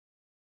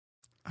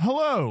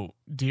Hello,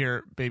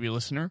 dear baby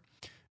listener.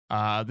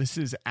 This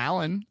is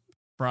Alan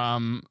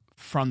from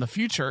the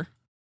future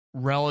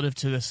relative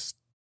to this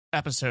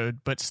episode,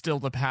 but still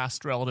the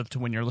past relative to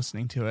when you're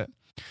listening to it.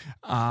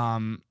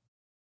 Coming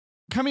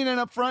in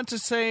up front to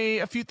say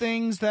a few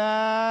things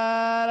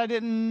that I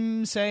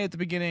didn't say at the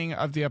beginning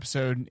of the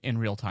episode in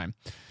real time.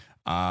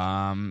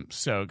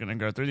 So going to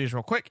go through these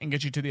real quick and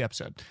get you to the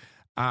episode.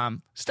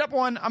 Step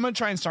one, I'm going to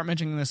try and start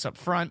mentioning this up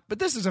front, but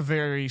this is a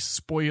very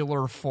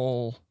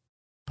spoiler-full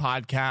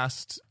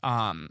podcast.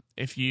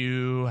 If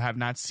you have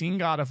not seen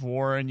God of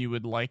War and you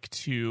would like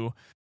to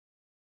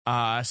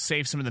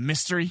save some of the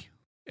mystery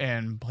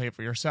and play it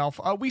for yourself,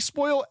 we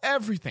spoil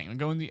everything. We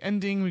go in the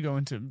ending, we go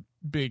into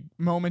big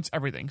moments,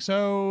 everything.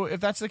 So if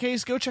that's the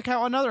case, go check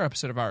out another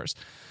episode of ours.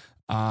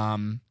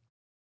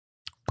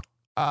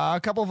 A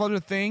couple of other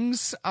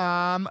things.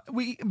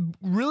 We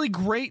really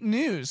great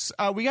news.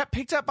 We got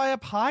picked up by a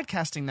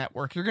podcasting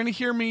network. You're going to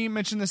hear me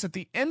mention this at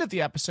the end of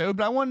the episode,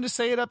 but I wanted to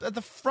say it up at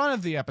the front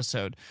of the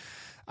episode.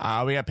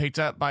 We got picked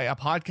up by a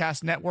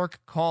podcast network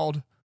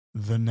called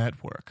The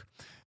Network.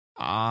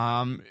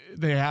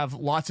 They have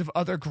lots of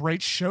other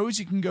great shows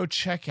you can go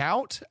check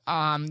out.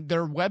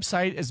 Their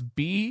website is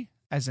B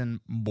as in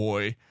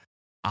boy,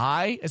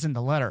 I as in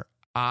the letter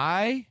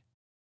I,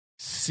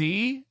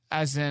 C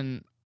as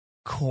in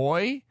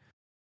Coy,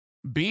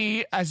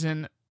 B as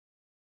in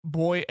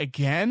boy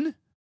again,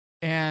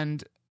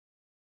 and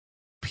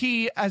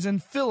P as in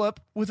Philip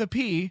with a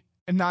P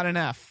and not an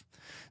F.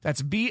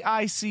 That's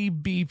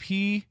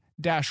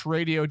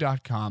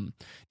BICBP-radio.com.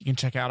 You can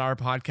check out our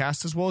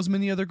podcast as well as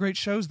many other great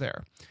shows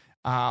there.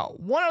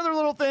 One other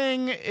little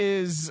thing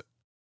is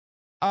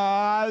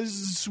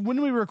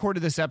when we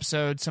recorded this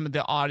episode, some of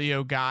the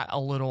audio got a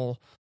little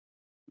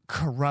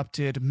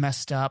corrupted,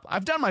 messed up.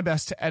 I've done my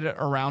best to edit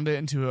around it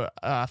and to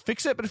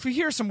fix it, but if we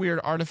hear some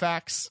weird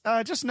artifacts,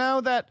 just know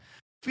that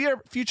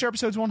future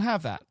episodes won't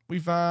have that.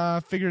 We've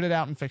figured it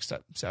out and fixed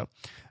it. So,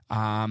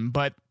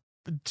 but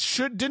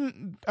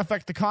didn't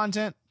affect the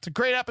content. It's a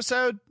great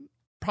episode,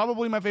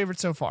 probably my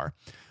favorite so far.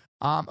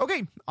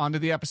 Okay, on to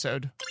the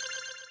episode.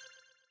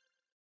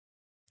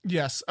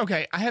 Yes,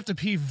 okay, I have to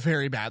pee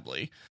very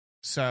badly,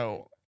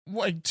 so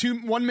like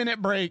 1 minute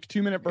break,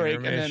 2 minute break,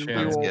 and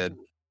then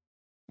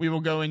we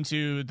will go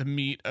into the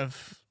meat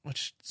of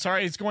which.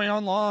 Sorry, it's going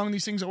on long.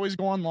 These things always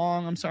go on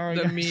long. I'm sorry.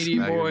 The meaty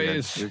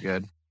boys. You're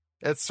good.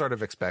 It's sort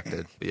of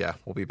expected. But yeah,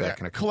 we'll be back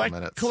in a couple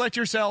minutes. Collect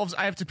yourselves.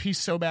 I have to pee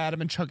so bad. I've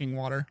been chugging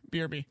water.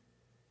 BRB.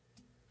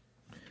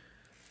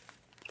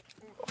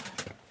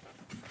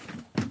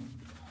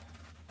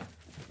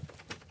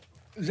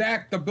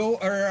 Zach, the Bill,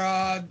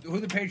 or who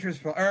the Patriots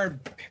play?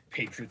 Or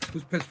Patriots?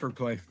 Who's Pittsburgh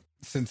play?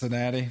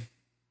 Cincinnati.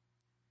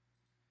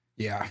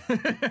 Yeah.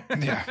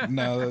 Yeah.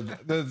 No,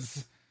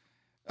 that's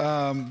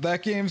that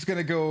game's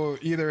gonna go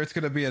either it's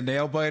gonna be a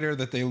nail biter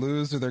that they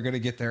lose or they're gonna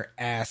get their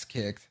ass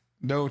kicked.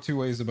 No two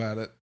ways about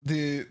it.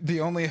 The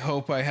only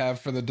hope I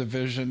have for the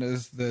division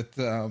is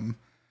that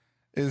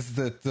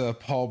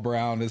Paul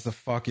Brown is a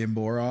fucking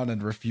moron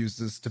and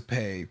refuses to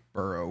pay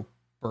Burrow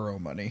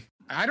money.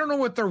 I don't know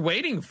what they're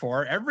waiting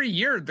for. Every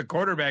year the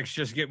quarterbacks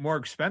just get more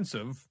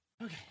expensive.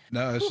 Okay.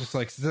 No, it's just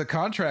like the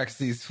contracts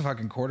these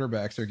fucking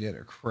quarterbacks are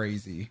getting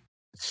crazy.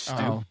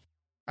 Oh,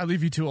 I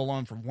leave you two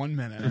alone for 1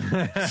 minute.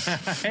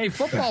 Hey,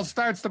 football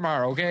starts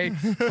tomorrow, okay?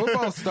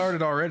 Football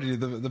started already.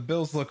 The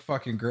Bills look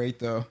fucking great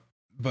though.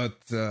 But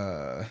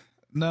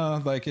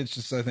no, like it's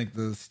just I think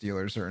the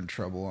Steelers are in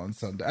trouble on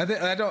Sunday.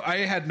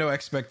 I had no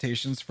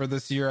expectations for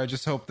this year. I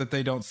just hope that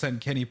they don't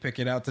send Kenny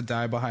Pickett out to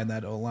die behind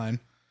that O-line.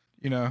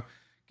 You know,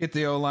 get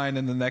the O-line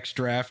in the next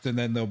draft and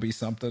then there'll be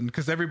something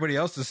because everybody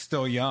else is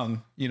still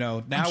young. You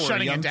know, now we're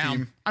a young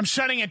team. I'm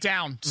shutting it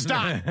down.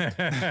 Stop.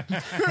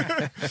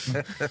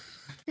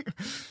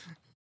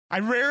 I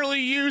rarely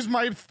use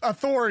my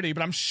authority,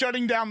 but I'm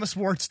shutting down the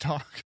sports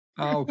talk.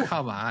 Oh,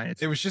 come on.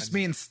 It was just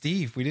me and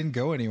Steve. We didn't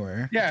go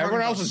anywhere. Yeah,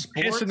 everyone else is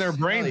pissing their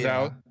brains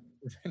out.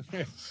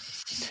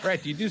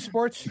 Right, do you do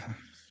sports?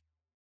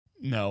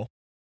 No.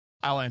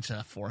 I'll answer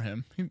that for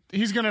him.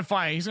 He's gonna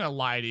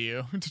lie to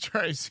you to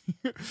try to see.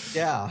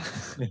 Yeah.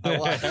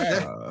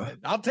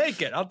 I'll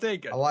take it. I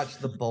watch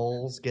the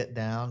Bulls get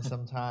down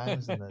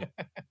sometimes and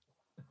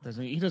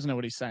he doesn't know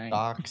what he's saying.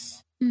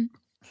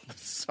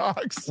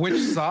 Socks. Which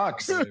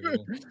socks?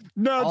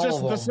 No, all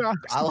just the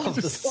socks. I love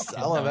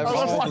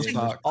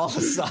all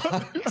the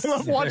socks. I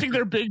love watching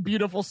their big,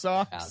 beautiful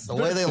socks. Yeah, the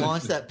way they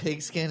launch that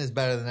pigskin is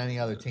better than any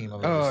other team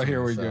I've ever seen.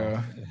 Here we go.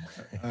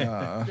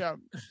 Yeah.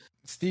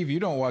 Steve, you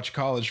don't watch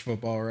college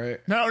football, right?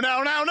 No, I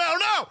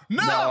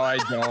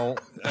don't.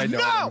 Unfortunately. I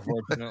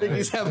think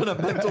he's having a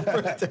mental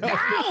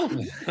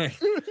breakdown. I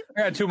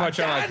got too much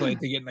on my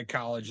plate to get into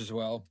college as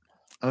well.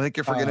 I think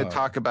if we're going to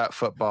talk about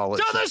football,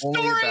 it's the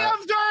story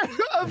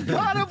of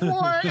God of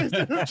War.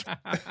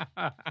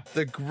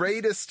 The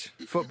greatest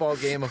football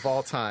game of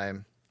all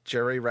time,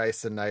 Jerry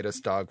Rice and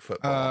Nidus Dog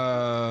football.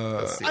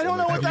 I don't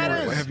know what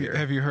that is.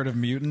 Have you heard of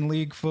Mutant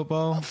League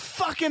football? Oh,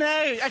 fucking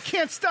A. I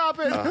can't stop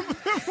it. I'm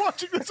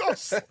watching this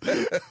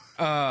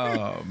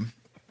all.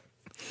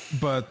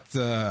 But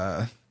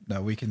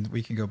No, we can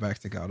go back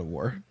to God of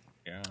War.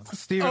 Yeah.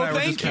 Steve and I were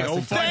just thank you.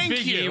 passing Thank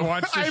Biggie you.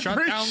 wants to I shut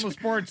down the appreciate-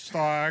 sports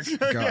talk.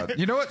 God.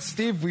 You know what,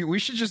 Steve? We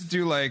should just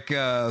do like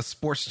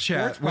sports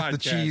chat Sports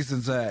with the podcast. Cheese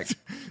and Zach.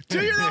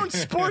 Do your own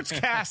sports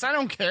cast. I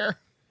don't care.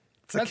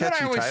 It's a That's what I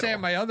catchy always title. say on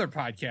my other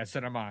podcast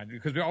that I'm on,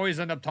 because we always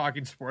end up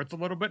talking sports a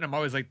little bit, and I'm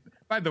always like,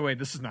 by the way,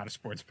 this is not a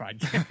sports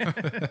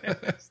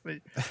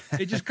podcast.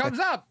 It just comes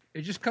up.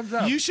 It just comes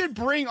up. You should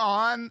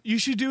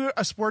do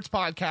a sports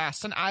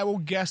podcast, and I will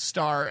guest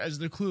star as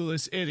the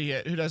clueless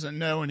idiot who doesn't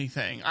know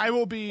anything. I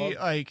will be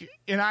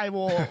and I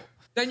will.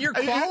 Then you're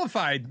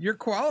qualified. You're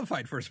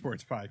qualified for a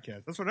sports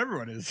podcast. That's what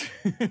everyone is.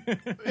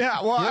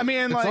 Yeah, well, I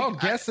mean, It's like, all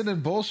guessing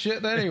and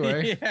bullshit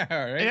anyway.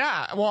 Yeah, right.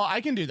 yeah, well, I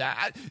can do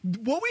that.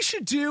 What we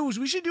should do is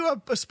we should do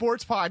a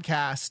sports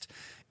podcast,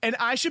 and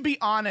I should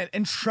be on it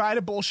and try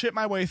to bullshit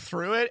my way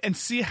through it and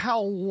see how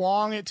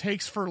long it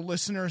takes for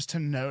listeners to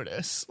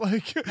notice,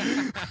 like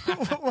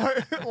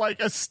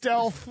a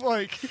stealth,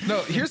 like.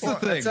 No, here's the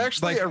thing. It's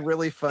actually like, a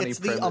really funny It's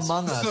the premise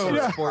Among Us So- of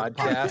Yeah. sport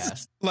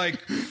podcast.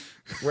 like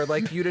where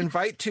like you'd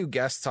invite two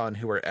guests on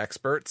who are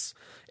experts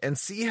and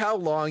see how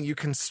long you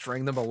can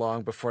string them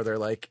along before they're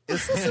like,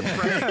 is this a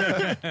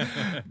prank?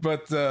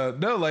 But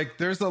no, like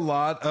there's a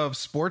lot of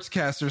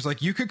sportscasters.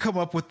 Like you could come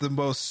up with the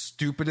most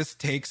stupidest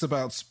takes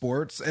about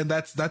sports, and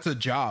that's a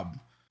job.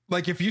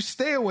 Like if you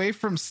stay away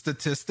from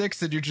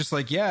statistics and you're just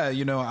like, yeah,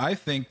 you know, I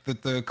think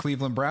that the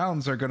Cleveland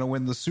Browns are going to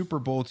win the Super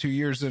Bowl 2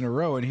 years in a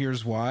row, and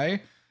here's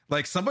why.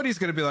 Like somebody's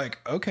going to be like,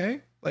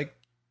 okay, like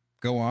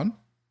go on.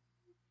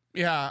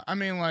 Yeah, I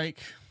mean, like,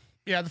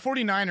 yeah, the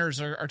 49ers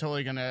are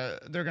totally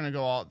they're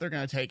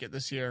gonna take it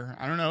this year.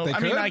 I don't know. They I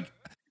mean, could. like,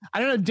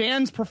 I don't know.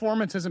 Dan's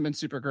performance hasn't been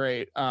super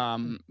great. But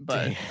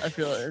I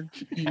feel like,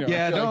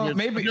 Yeah, don't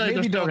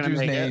they're still don't gonna use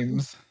make it.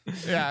 names.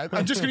 Yeah,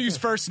 I'm just gonna use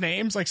first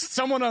names. Like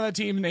someone on that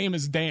team's name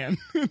is Dan.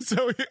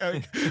 So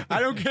like,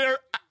 I don't care.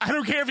 I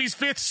don't care if he's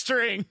fifth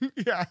string.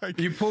 Yeah, like,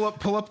 You pull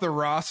up the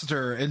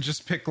roster and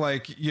just pick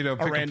like, you know,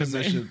 pick a random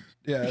position.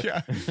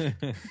 Yeah.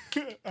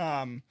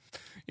 yeah.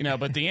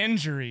 But the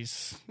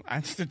injuries.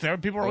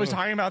 People are always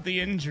talking about the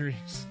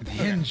injuries.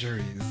 The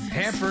injuries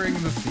hampering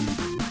the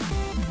season.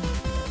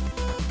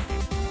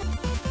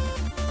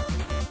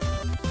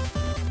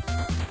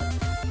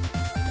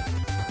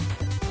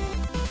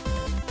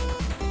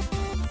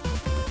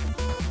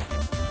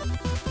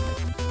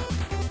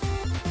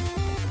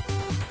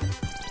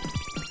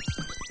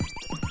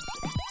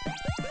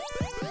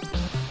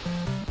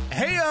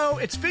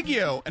 Heyo, it's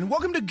Figio, and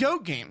welcome to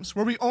Goat Games,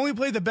 where we only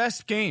play the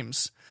best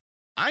games.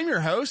 I'm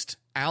your host,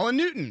 Alan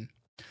Newton.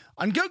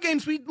 On Goat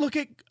Games, we take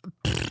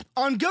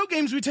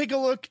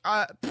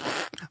a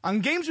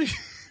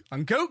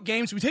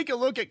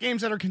look at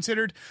games that are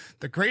considered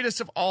the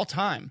greatest of all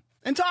time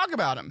and talk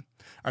about them.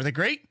 Are they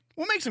great?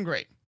 What makes them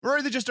great? Or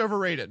are they just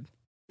overrated?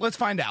 Let's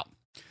find out.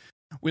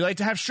 We like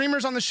to have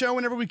streamers on the show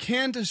whenever we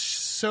can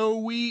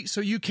so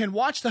you can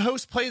watch the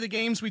host play the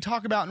games we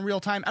talk about in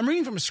real time. I'm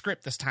reading from a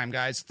script this time,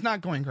 guys. It's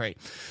not going great.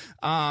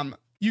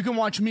 You can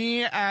watch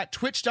me at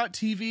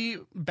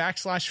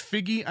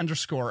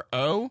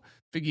twitch.tv/Figgy_O,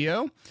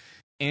 Figio.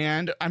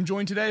 And I'm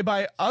joined today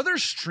by other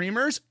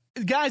streamers.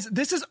 Guys,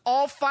 this is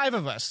all five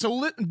of us.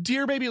 So,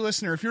 dear baby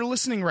listener, if you're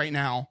listening right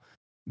now,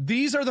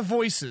 these are the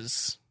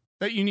voices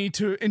that you need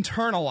to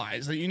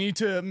internalize, that you need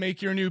to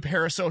make your new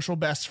parasocial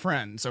best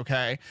friends,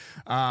 okay?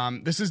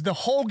 This is the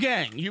whole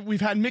gang.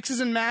 We've had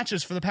mixes and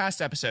matches for the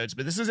past episodes,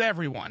 but this is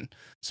everyone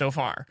so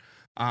far.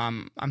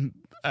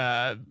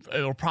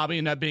 It'll probably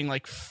end up being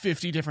like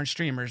 50 different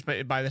streamers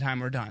by the time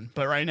we're done.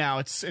 But right now,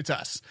 it's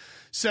us.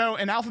 So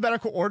in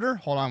alphabetical order,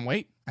 hold on,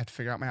 wait. I have to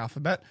figure out my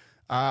alphabet.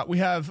 We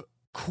have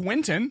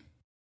Quentin.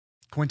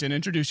 Quentin,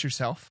 introduce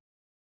yourself.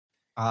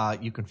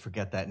 You can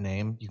forget that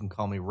name. You can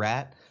call me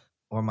Rat,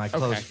 or my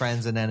close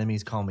friends and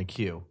enemies call me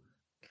Q.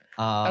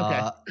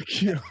 Okay.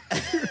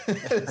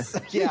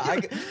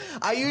 Yeah,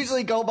 I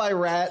usually go by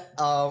Rat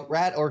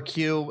or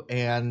Q.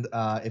 And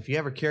if you're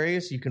ever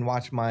curious, you can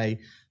watch my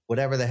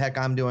whatever the heck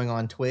I'm doing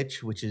on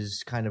Twitch, which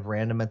is kind of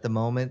random at the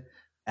moment,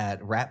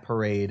 at Rat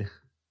Parade.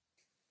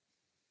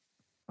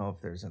 Oh, if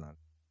there's an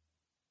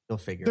you'll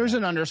figure. There's it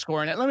out. an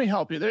underscore in it. Let me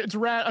help you. It's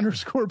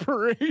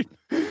rat_parade.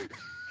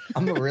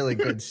 I'm a really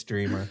good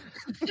streamer.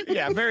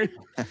 Yeah, very,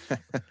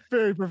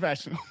 very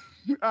professional.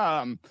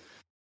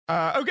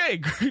 Okay,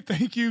 great.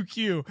 Thank you,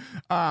 Q.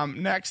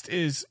 Next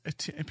is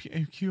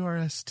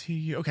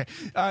QRSTU. Okay.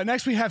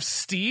 Next we have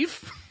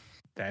Steve.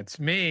 That's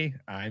me.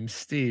 I'm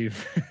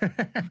Steve.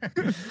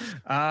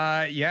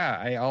 Yeah,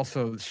 I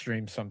also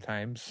stream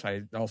sometimes.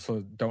 I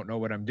also don't know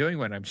what I'm doing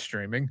when I'm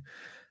streaming.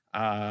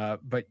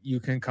 But you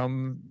can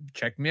come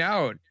check me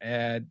out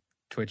at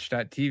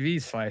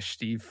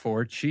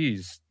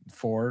twitch.tv/Steve4Cheese.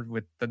 4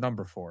 with the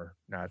number 4,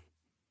 not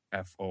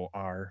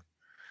FOR,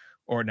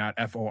 or not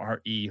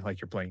FORE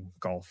like you're playing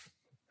golf.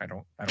 I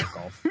don't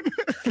golf.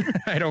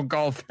 I don't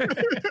golf.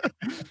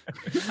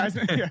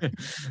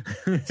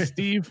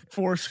 Steve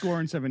 4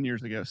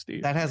 years ago,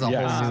 Steve. That has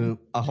a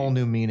whole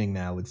new meaning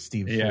now with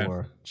Steve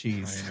 4.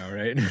 Jeez. I know,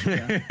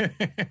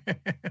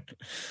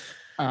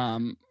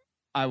 right?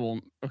 I will.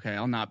 Okay,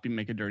 I'll not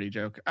make a dirty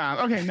joke.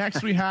 Okay,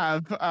 next we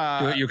have. Do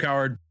it, you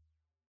coward.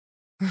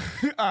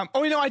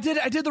 I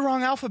did the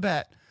wrong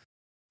alphabet.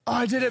 Oh,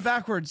 I did it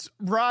backwards.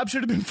 Rob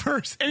should have been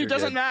first, and it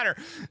doesn't matter.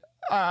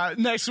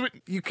 Next,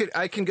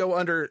 I can go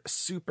under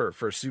super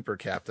for Super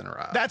Captain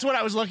Rob. that's what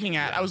I was looking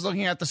at. I was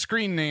looking at the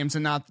screen names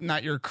and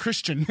not your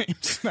Christian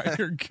names. Not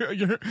your.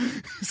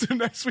 So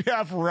next we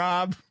have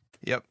Rob.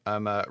 Yep,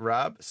 I'm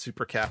Rob,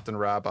 Super Captain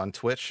Rob on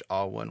Twitch,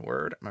 all one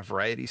word. I'm a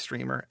variety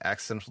streamer,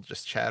 accidental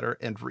just chatter,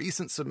 and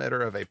recent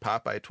submitter of a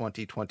Popeye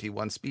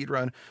 2021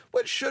 speedrun,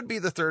 which should be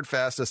the third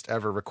fastest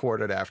ever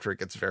recorded after it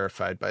gets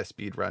verified by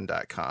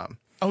speedrun.com.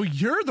 Oh,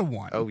 you're the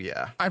one. Oh,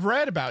 yeah. I've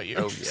read about you.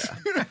 Oh, yeah.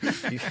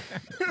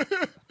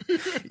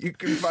 You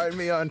can find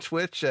me on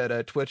Twitch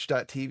at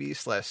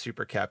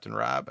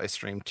twitch.tv/SuperCaptainRob. I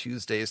stream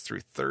Tuesdays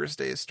through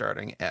Thursdays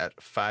starting at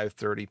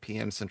 5:30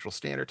 p.m. Central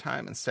Standard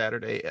Time and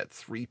Saturday at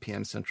 3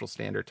 p.m. Central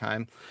Standard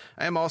Time.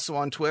 I am also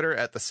on Twitter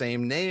at the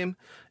same name.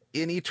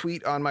 Any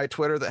tweet on my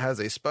Twitter that has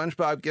a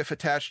SpongeBob GIF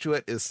attached to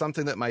it is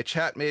something that my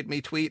chat made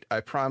me tweet.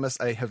 I promise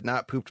I have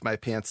not pooped my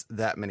pants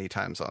that many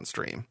times on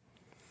stream.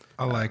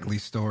 A likely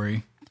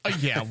story.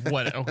 Yeah,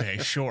 what? Okay,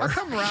 sure.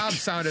 How come Rob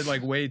sounded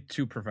like way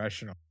too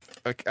professional?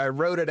 I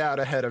wrote it out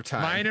ahead of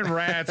time. Mine and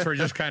Rats were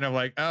just kind of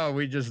like, oh,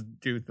 we just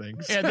do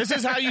things. Yeah, this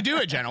is how you do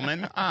it,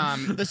 gentlemen.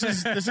 This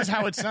is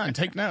how it's done.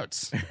 Take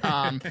notes.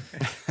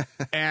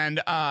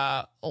 And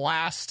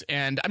last,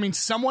 and I mean,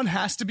 someone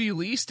has to be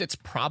least. It's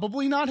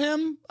probably not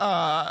him.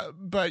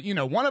 But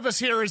one of us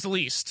here is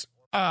least.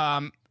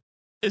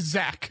 Is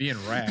Zach. Being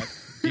Rat,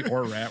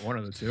 or Rat, one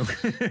of the two.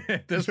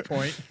 At this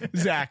point,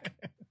 Zach.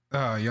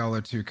 Oh, y'all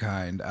are too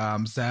kind.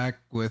 Zach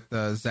with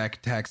Zach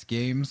Attacks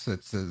Games.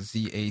 It's a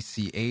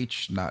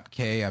ZACH, not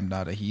K. I'm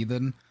not a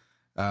heathen.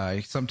 I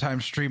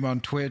sometimes stream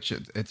on Twitch.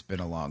 It's been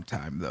a long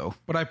time, though.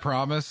 But I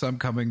promise I'm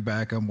coming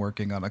back. I'm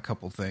working on a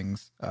couple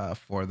things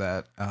for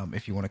that.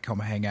 If you want to come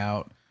hang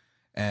out,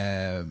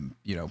 don't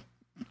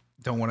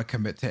want to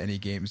commit to any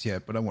games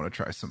yet, but I want to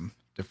try some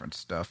different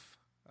stuff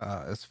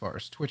as far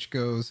as Twitch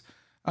goes.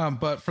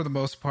 But for the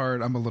most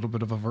part, I'm a little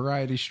bit of a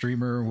variety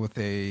streamer with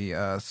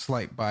a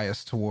slight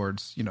bias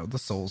towards, the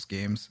Souls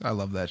games. I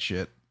love that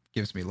shit.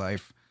 Gives me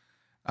life.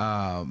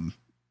 I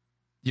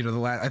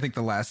think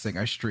the last thing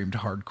I streamed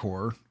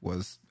hardcore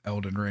was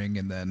Elden Ring,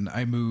 and then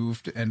I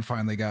moved and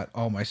finally got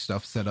all my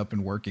stuff set up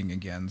and working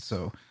again.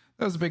 So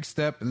that was a big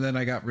step. And then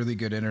I got really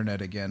good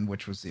internet again,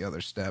 which was the other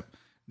step.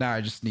 Now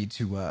I just need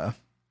to,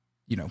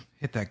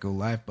 hit that go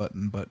live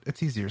button, but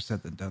it's easier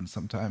said than done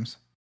sometimes.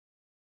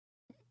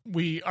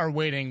 We are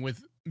waiting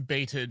with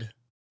bated,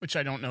 which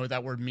I don't know what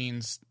that word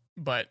means,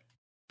 but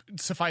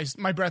suffice.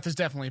 My breath is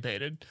definitely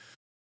bated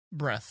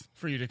breath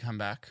for you to come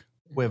back.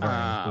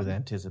 Quivering with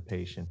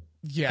anticipation.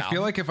 Yeah. I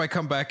feel like if I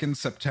come back in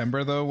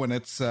September, though, when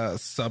it's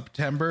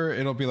September,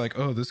 it'll be like,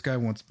 oh, this guy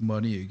wants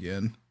money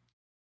again.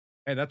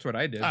 Hey, that's what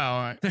I did.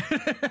 Oh.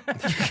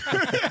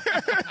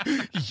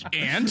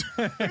 And?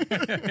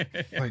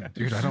 Like,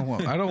 dude, I don't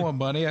want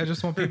money. I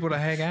just want people to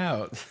hang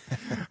out.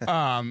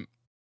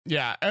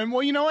 Yeah, and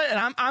well, you know what?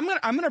 And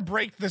I'm gonna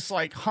break this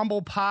like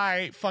humble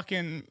pie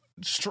fucking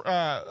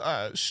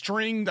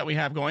string that we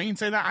have going and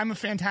say that I'm a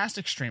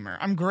fantastic streamer.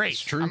 I'm great.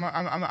 It's true.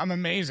 I'm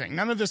amazing.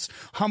 None of this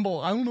humble.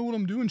 I don't know what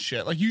I'm doing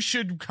shit. Like, you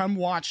should come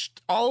watch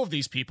all of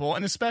these people,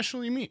 and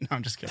especially me. No,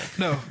 I'm just kidding.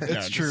 No,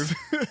 it's true.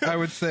 I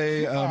would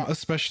say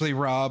especially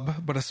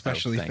Rob, but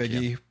especially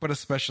Figgy, but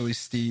especially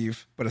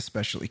Steve, but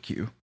especially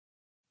Q.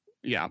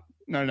 Yeah.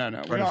 No.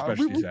 But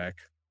especially Zach.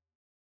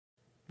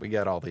 We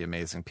got all the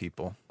amazing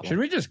people. Should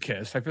we just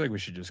kiss? I feel like we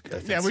should just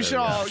kiss. Yeah, we should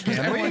all get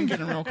Can everyone we?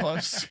 getting real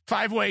close.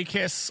 5-way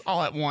kiss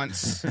all at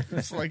once.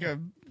 It's like a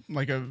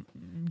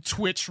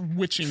Twitch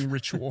witching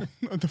ritual.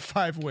 The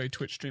 5-way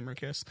Twitch streamer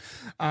kiss.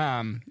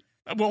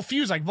 We'll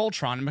fuse like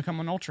Voltron and become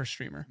an ultra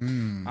streamer.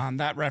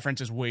 That reference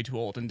is way too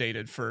old and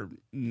dated for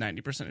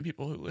 90% of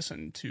people who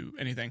listen to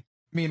anything.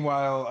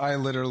 Meanwhile, I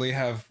literally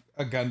have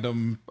a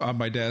Gundam on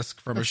my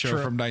desk from a show true.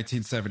 from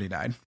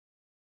 1979.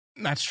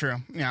 That's true.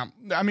 Yeah,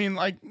 I mean,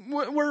 like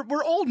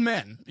we're old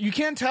men. You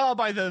can't tell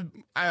by the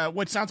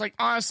what sounds like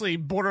honestly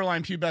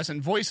borderline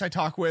pubescent voice I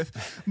talk with,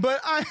 but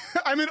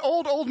I'm an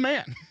old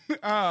man.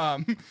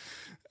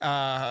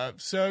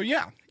 So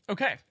yeah,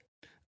 okay.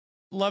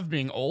 Love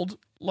being old.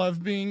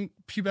 Love being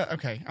pubescent.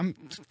 Okay,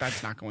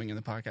 that's not going in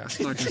the podcast.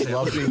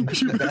 Love being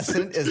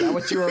pubescent? Is that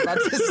what you were about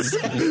to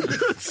say?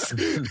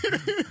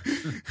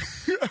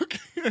 Okay.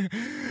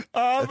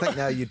 I think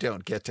now you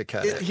don't get to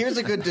cut it. Here's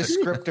a good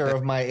descriptor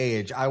of my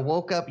age. I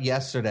woke up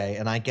yesterday,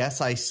 and I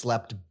guess I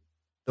slept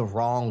the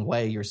wrong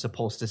way you're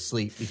supposed to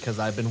sleep because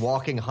I've been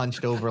walking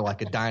hunched over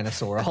like a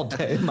dinosaur all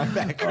day in my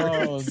back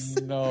hurts.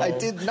 Oh, no. I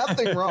did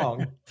nothing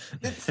wrong.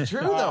 It's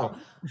true, though.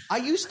 I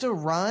used to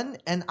run,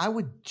 and I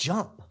would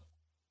jump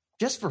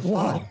just for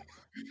fun.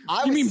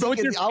 You mean both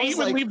your feet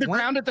would leave the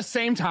ground at the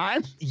same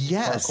time?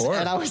 Yes. Parkour.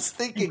 And I was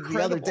thinking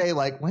the other day,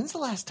 like, when's the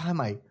last time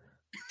I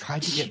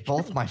tried to get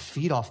both my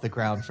feet off the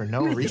ground for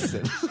no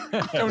reason?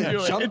 Don't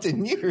do it. Jumped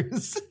in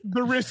years.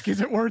 The risk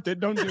isn't worth it.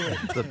 Don't do it.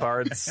 The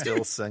bards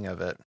still sing of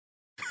it.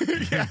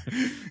 Yeah,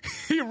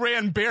 he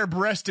ran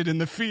bare-breasted in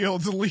the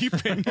fields,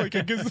 leaping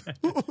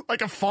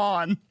like a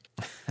fawn.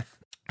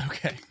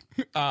 Okay.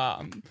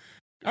 All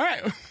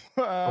right.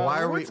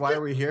 Why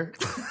are we here?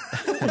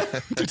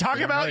 To talk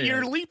about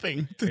your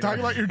leaping. To talk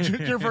about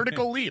your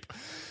vertical leap.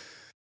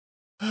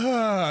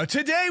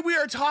 Today we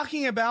are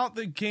talking about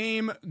the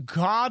game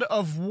God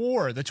of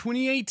War, the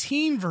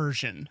 2018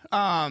 version,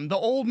 the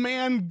old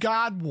man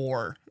God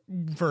War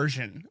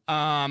version.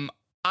 I'm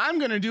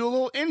gonna do a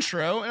little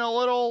intro and a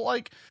little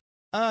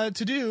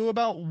to do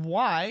about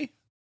why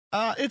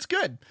it's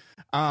good.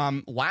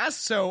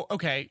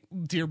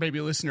 Dear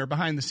baby listener,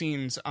 behind the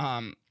scenes,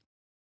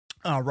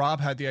 Rob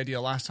had the idea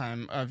last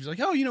time of, he's like,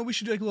 we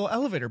should do like a little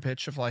elevator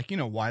pitch of why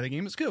the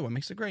game is good, what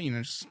makes it great,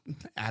 just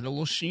add a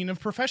little sheen of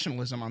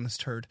professionalism on this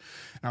turd.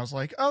 And I was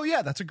like, oh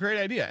yeah, that's a great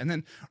idea. And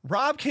then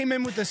Rob came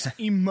in with this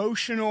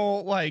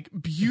emotional,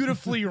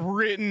 beautifully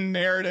written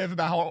narrative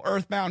about how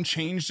Earthbound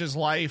changed his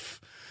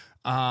life.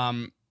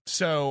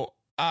 So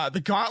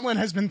the gauntlet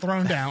has been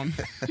thrown down.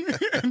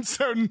 And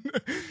so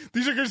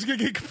these are just going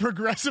to get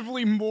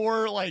progressively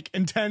more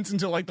intense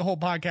until the whole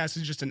podcast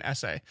is just an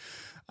essay.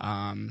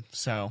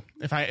 So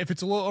if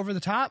it's a little over the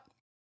top,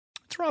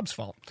 it's Rob's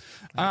fault.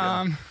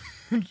 I'm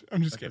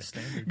just kidding.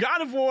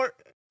 God of War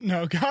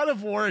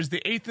is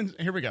the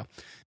 8th. Here we go.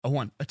 A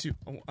 1, a 2.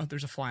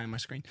 There's a fly on my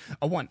screen.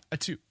 A 1, a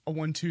 2, a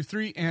 1, 2,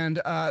 3. And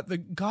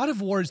the God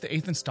of War is the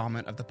 8th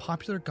installment of the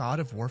popular God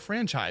of War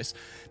franchise,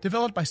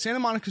 developed by Santa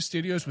Monica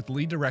Studios with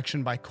lead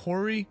direction by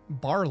Cory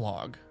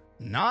Barlog,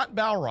 not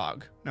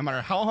Balrog. No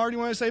matter how hard you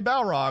want to say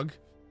Balrog,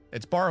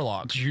 it's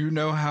Barlog. Do you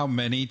know how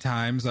many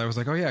times I was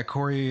like, oh yeah,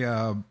 Cory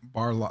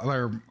Barlog,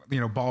 or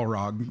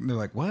Balrog? And they're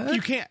like, what?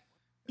 You can't.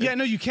 Yeah,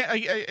 no, you can't.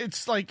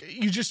 It's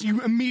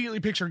you immediately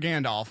picture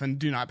Gandalf and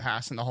do not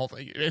pass in the whole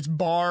thing. It's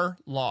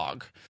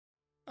Barlog.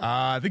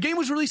 The game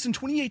was released in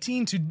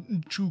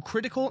 2018 to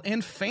critical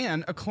and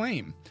fan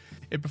acclaim.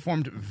 It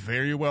performed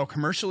very well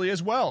commercially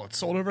as well. It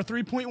sold over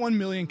 3.1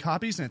 million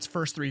copies in its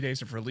first 3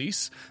 days of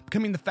release,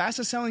 becoming the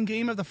fastest selling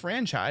game of the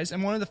franchise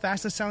and one of the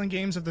fastest selling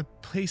games of the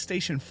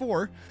PlayStation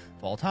 4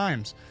 of all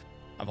time.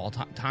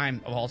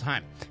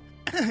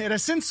 It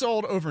has since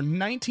sold over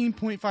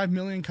 19.5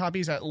 million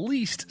copies at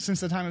least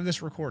since the time of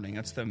this recording.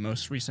 That's the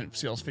most recent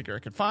sales figure I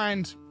could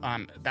find.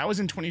 That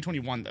was in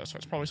 2021 though, so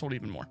it's probably sold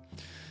even more.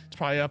 It's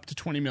probably up to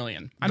 20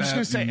 million. I'm just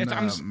going to say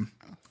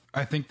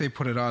I think they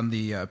put it on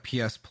the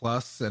PS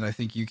Plus, and I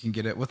think you can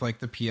get it with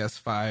the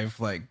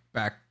PS5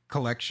 back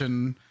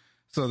collection.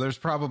 So there's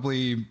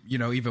probably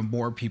even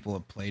more people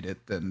have played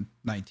it than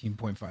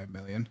 19.5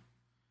 million.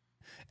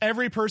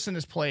 Every person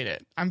has played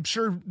it. I'm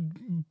sure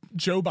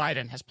Joe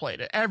Biden has played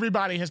it.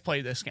 Everybody has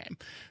played this game.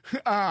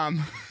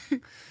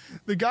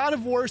 The God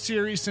of War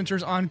series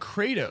centers on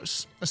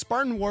Kratos, a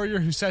Spartan warrior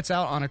who sets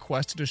out on a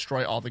quest to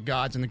destroy all the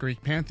gods in the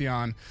Greek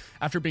pantheon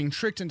after being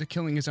tricked into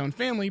killing his own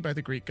family by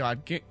the Greek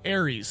god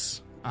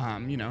Ares.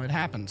 It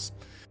happens.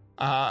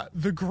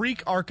 The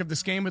Greek arc of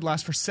this game would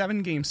last for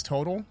 7 games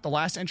total, the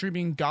last entry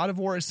being God of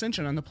War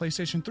Ascension on the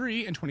PlayStation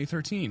 3 in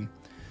 2013.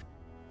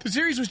 The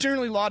series was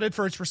generally lauded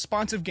for its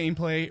responsive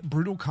gameplay,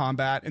 brutal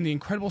combat, and the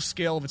incredible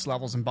scale of its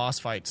levels and boss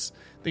fights.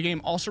 The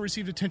game also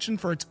received attention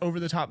for its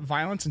over-the-top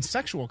violence and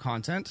sexual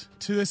content.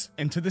 To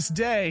this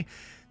day,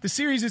 the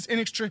series is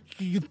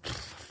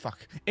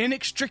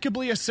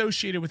inextricably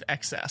associated with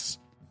excess.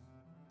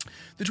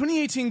 The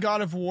 2018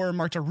 God of War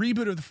marked a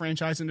reboot of the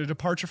franchise and a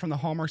departure from the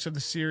hallmarks of the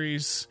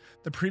series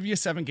the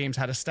previous 7 games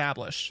had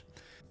established.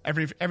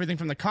 Everything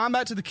from the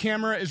combat to the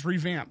camera is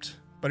revamped,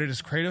 but it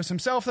is Kratos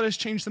himself that has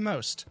changed the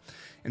most.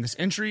 In this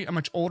entry, a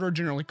much older,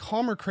 generally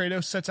calmer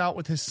Kratos sets out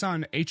with his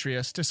son,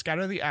 Atreus, to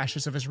scatter the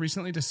ashes of his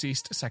recently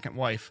deceased second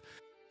wife.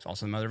 She's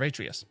also the mother of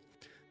Atreus.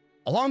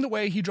 Along the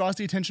way, he draws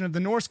the attention of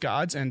the Norse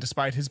gods, and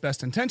despite his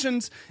best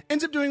intentions,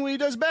 ends up doing what he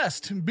does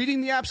best,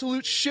 beating the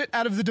absolute shit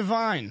out of the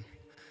divine.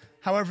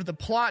 However, the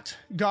plot,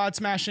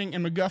 god-smashing,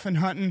 and MacGuffin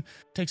hunting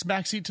takes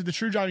backseat to the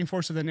true driving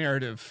force of the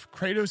narrative,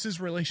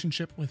 Kratos'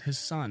 relationship with his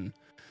son.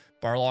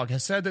 Barlog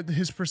has said that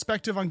his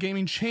perspective on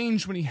gaming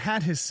changed when he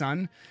had his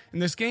son,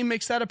 and this game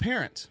makes that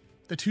apparent.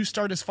 The two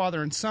start as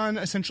father and son,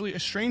 essentially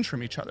estranged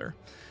from each other.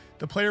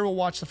 The player will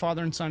watch the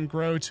father and son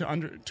grow to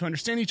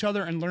understand each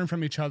other and learn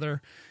from each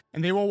other,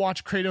 and they will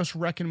watch Kratos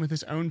reckon with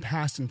his own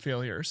past and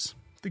failures.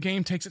 The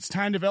game takes its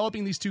time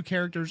developing these two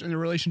characters and their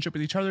relationship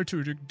with each other to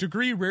a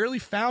degree rarely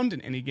found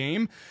in any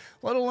game,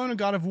 let alone a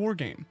God of War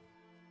game.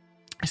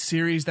 A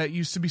series that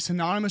used to be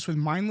synonymous with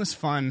mindless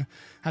fun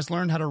has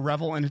learned how to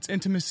revel in its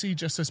intimacy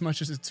just as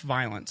much as its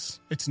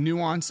violence, its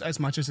nuance as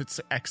much as its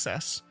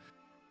excess.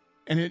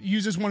 And it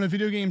uses one of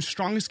video game's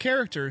strongest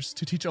characters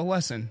to teach a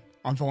lesson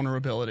on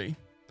vulnerability.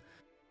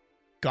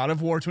 God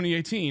of War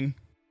 2018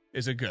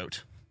 is a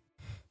goat.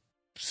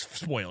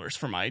 Spoilers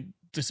for my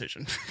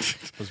decision.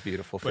 It was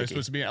beautiful. But it's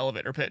supposed to be an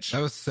elevator pitch.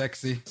 That was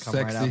sexy. Come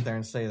right out there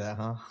and say that,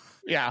 huh?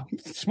 Yeah,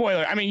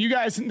 spoiler. I mean, you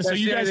guys. That's so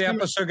you guys. The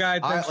episode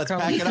guide. All right, let's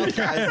pack it up,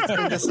 guys. It's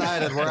been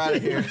decided. We're out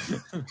of here.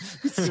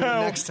 So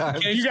next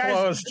time, you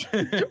guys,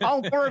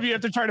 all 4 of you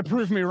have to try to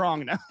prove me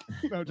wrong now.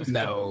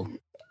 No.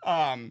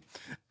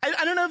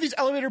 I don't know if these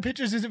elevator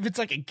pitches is if it's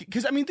like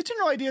because I mean the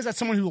general idea is that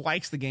someone who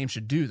likes the game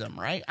should do them,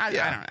 right?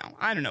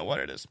 I don't know what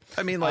it is.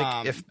 I mean,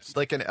 like if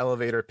like an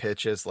elevator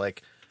pitch is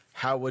like,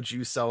 how would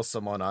you sell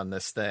someone on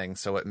this thing?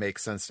 So it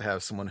makes sense to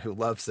have someone who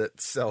loves it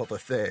sell the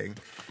thing,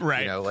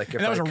 right? You know, like if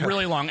and that was a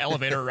really long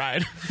elevator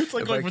ride. It's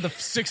like for the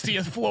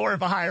 60th floor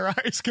of a high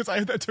rise because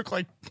that took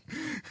like.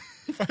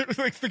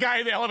 Like the guy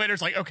in the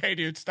elevator's like, okay,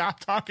 dude, stop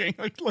talking.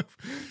 Like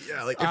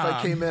if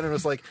I came in and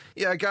was like,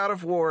 yeah, God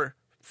of War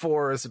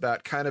 4 is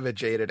about kind of a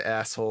jaded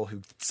asshole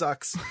who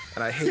sucks,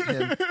 and I hate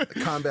him. The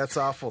combat's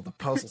awful, the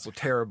puzzles are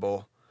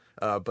terrible,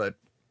 but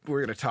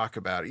we're going to talk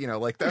about it. You know,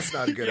 like that's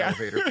not a good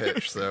elevator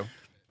pitch. So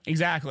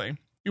exactly.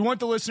 You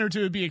want the listener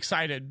to be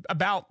excited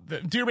about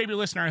dear baby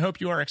listener. I hope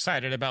you are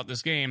excited about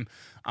this game,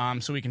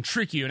 so we can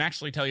trick you and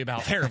actually tell you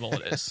about how terrible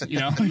it is. You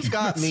know, it's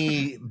got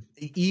me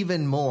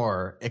even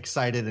more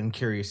excited and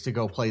curious to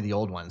go play the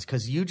old ones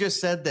because you just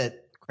said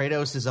that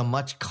Kratos is a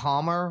much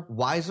calmer,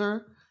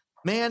 wiser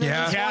man in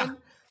this one.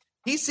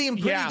 He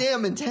seemed pretty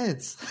damn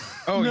intense.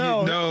 Oh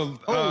no!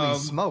 Holy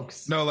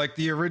smokes! No, like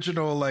the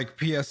original, like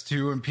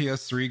PS2 and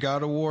PS3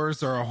 God of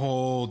Wars are a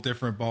whole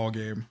different ball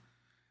game.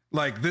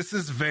 Like this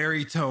is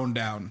very toned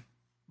down.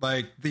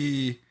 Like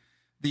the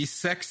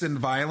sex and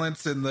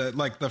violence in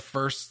the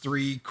first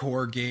 3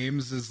 core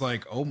games is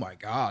like, oh my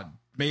god,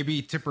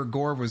 maybe Tipper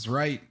Gore was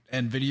right,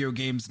 and video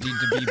games need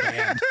to be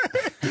banned.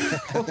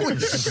 Holy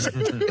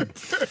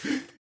shit!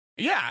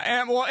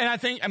 Yeah, and I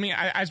think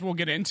as we'll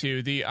get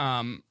into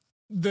the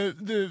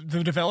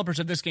developers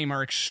of this game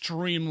are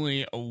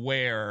extremely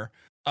aware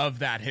of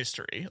that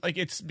history. Like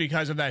it's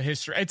because of that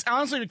history. It's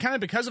honestly kind of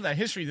because of that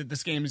history that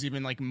this game is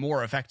even like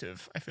more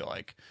effective, I feel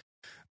like.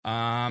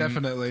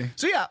 Definitely.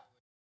 So yeah.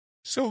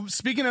 So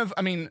speaking of,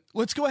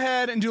 let's go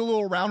ahead and do a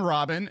little round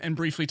robin and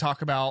briefly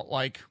talk about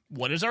like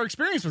what is our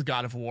experience with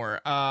God of War.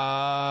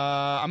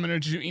 I'm gonna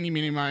do eeny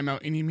meeny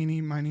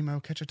miny mo,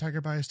 catch a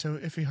tiger by his toe.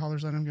 If he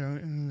hollers, let him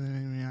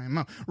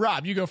go.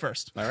 Rob, you go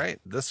first. All right.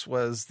 This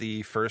was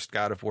the first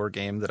God of War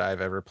game that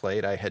I've ever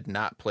played. I had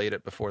not played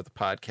it before the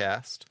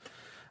podcast.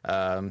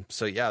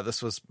 So yeah,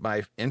 this was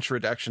my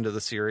introduction to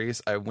the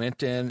series. I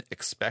went in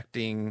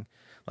expecting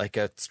like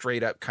a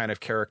straight up kind of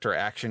character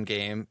action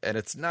game, and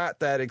it's not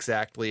that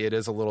exactly. It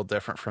is a little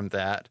different from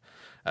that.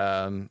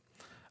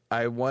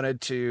 I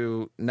wanted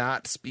to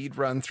not speed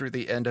run through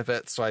the end of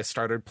it, so I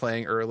started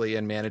playing early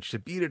and managed to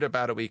beat it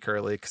about a week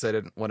early because I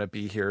didn't want to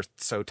be here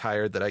so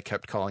tired that I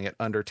kept calling it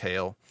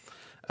Undertale.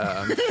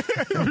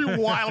 It'd be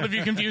wild if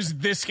you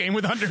confused this game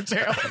with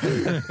Undertale.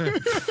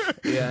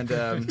 And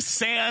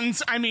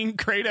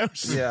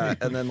Kratos. Yeah,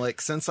 and then like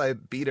since I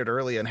beat it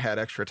early and had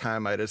extra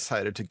time, I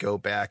decided to go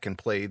back and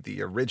play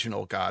the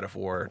original God of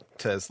War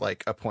as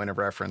like a point of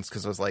reference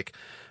because I was like,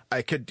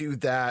 I could do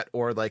that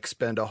or like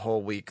spend a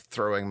whole week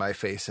throwing my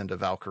face into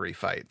Valkyrie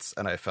fights,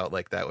 and I felt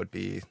like that would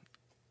be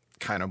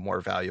kind of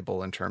more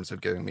valuable in terms of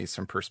giving me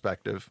some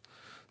perspective.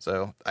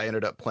 So I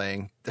ended up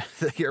playing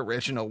the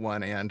original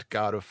one and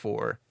God of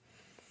War.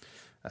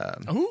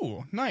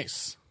 Ooh,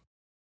 nice.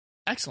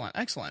 Excellent.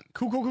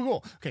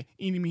 Cool. Okay.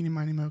 Eeny, meeny,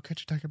 miny, mo,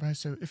 catch a tiger by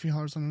so if he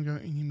hollers, let him go.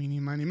 Eeny, meeny,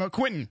 miny, mo.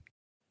 Quentin.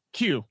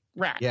 Q.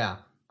 Rat. Yeah.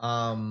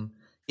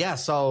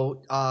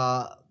 So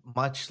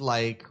much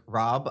like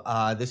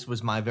Rob, this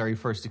was my very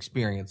first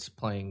experience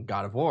playing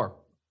God of War.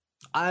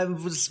 I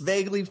was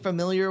vaguely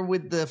familiar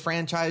with the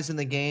franchise in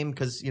the game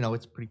because,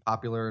 it's pretty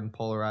popular and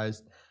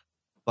polarized.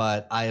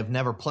 But I have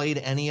never played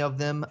any of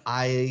them.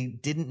 I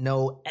didn't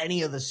know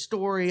any of the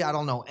story. I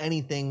don't know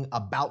anything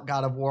about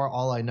God of War.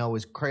 All I know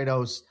is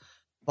Kratos,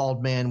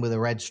 bald man with a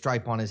red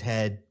stripe on his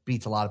head,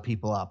 beats a lot of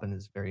people up and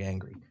is very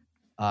angry.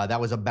 That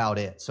was about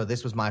it. So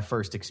this was my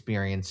first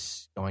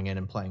experience going in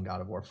and playing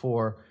God of War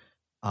 4.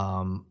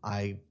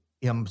 I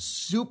am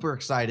super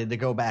excited to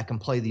go back and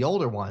play the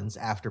older ones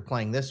after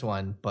playing this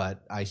one,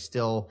 but I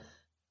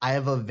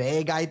have a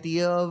vague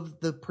idea of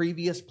the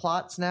previous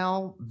plots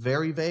now,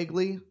 very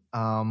vaguely.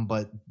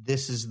 But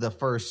this is the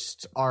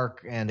first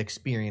arc and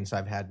experience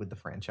I've had with the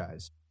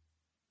franchise.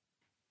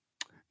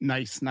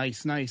 Nice. And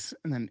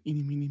then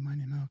eeny, meeny,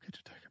 miny, mo,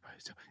 catch a tiger by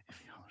his tail. If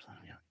he hollers, let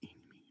him go.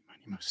 Eeny, meeny,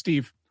 miny, mo.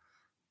 Steve.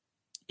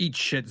 Eat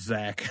shit,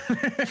 Zach. I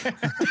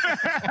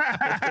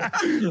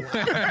feel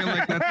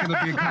like that's going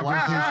to be a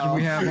conversation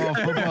we have all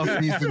football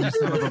season, you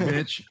son of a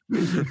bitch.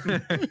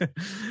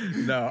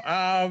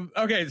 No.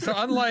 Okay, so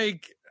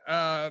unlike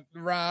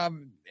Rob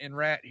and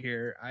Rat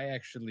here, I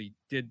actually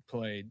did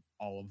play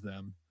all of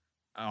them.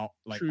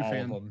 True all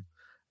fan. of them.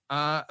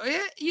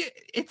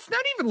 It's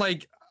not even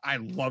like I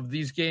love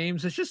these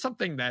games. It's just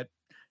something that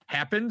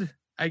happened,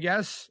 I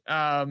guess.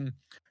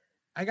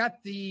 I got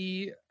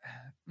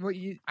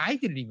I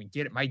didn't even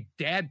get it. My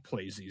dad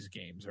plays these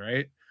games,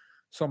 right?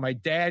 So my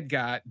dad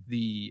got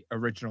the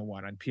original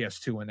one on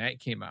PS2 when that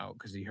came out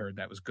because he heard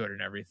that was good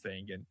and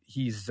everything. And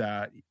he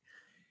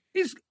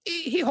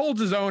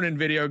holds his own in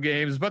video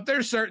games, but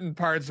there's certain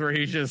parts where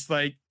he's just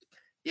like,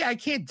 yeah, I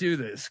can't do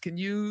this. Can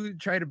you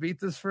try to beat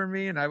this for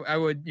me? And I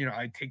would,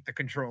 I'd take the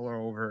controller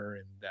over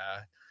and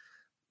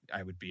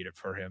would beat it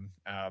for him.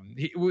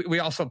 We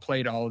also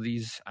played all of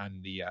these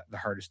on the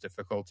hardest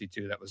difficulty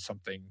too. That was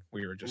something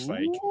we were just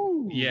like,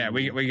 yeah,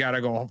 we got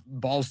to go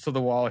balls to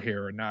the wall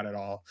here, or not at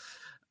all.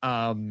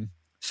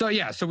 So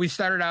we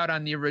started out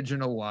on the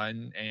original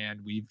one,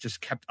 and we've just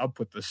kept up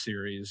with the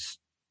series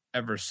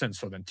ever since.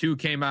 So then 2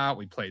 came out,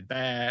 we played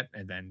that,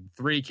 and then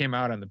 3 came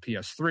out on the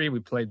PS3, we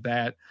played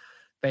that.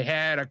 They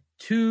had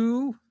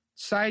 2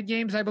 side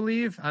games, I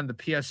believe, on the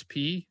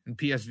PSP and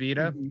PS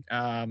Vita.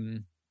 Mm-hmm.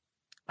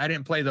 I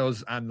didn't play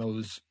those on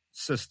those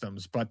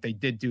systems, but they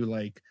did do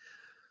like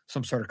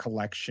some sort of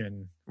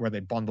collection where they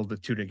bundled the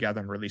 2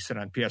 together and released it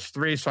on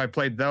PS3. So I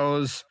played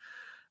those.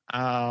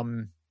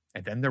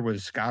 And then there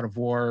was God of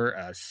War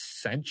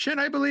Ascension,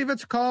 I believe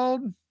it's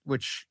called,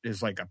 which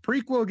is like a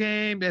prequel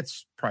game.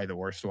 It's probably the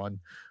worst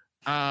one.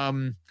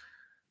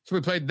 So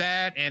we played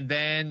that, and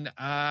then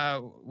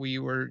we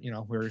were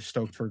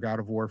stoked for God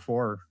of War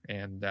 4,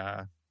 and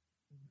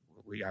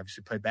we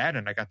obviously played that,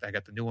 and I got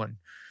the new one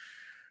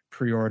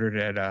pre-ordered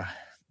at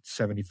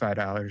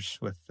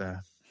 $75 with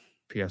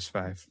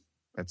PS5.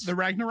 That's the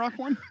Ragnarok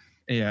one.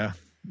 Yeah.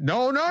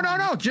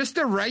 No, just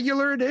the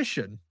regular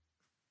edition.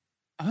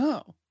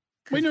 Oh.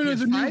 Wait, no,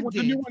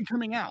 the new one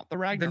coming out, the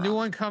Ragnarok. The new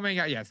one coming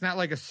out, yeah. It's not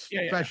like a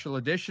special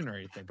edition or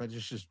anything, but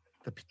it's just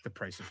the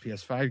price of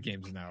PS5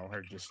 games now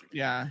are just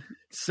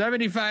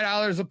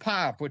 $75 a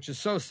pop, which is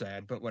so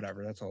sad, but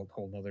whatever. That's a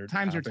whole nother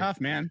times topic. Are tough,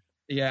 man.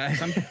 Yeah.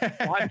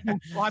 A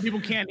lot of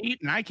people can't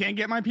eat, and I can't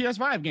get my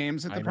PS5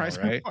 games at the price.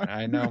 Right?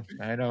 I know.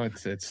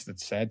 It's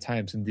sad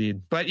times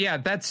indeed. But yeah,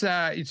 that's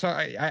so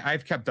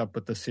I've kept up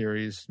with the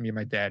series. Me and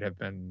my dad have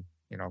been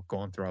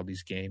going through all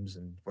these games,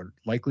 and we're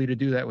likely to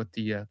do that with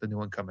the new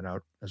one coming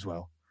out as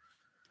well.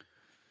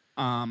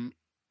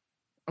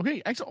 Okay,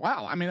 excellent.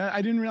 Wow. I mean,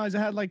 I didn't realize it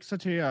had like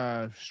such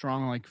a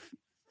strong like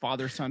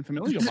father-son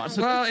familial bond.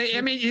 Well, I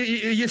mean,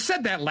 you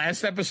said that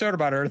last episode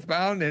about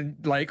Earthbound,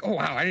 and like, oh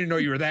wow, I didn't know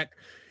you were that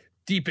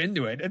deep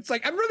into it. It's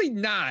like I'm really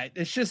not.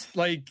 It's just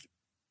like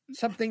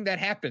something that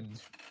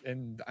happened,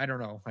 and I don't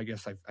know. I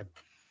guess I've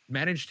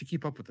managed to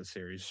keep up with the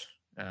series.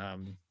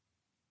 The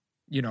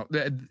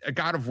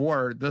God of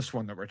War, this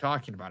one that we're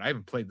talking about, I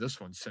haven't played this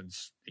one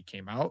since it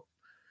came out.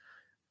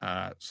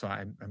 So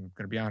I'm going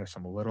to be honest,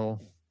 I'm a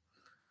little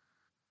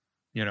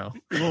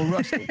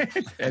rusty.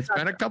 It's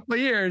been a couple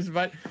of years,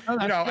 but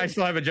I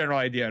still have a general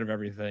idea of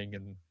everything.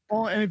 And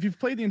if you've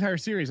played the entire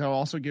series, I'll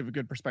also give a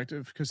good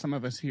perspective, because some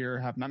of us here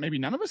have not. Maybe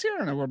none of us here, I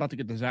don't know, we're about to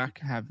get to Zach,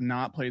 have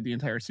not played the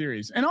entire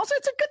series. And also,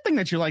 it's a good thing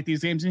that you like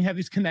these games and you have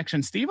these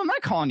connections, Steve. I'm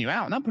not calling you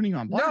out. I'm not putting you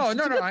on blast.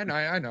 No, I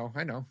know.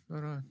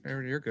 No,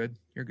 you're good.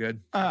 You're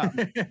good.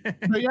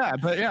 But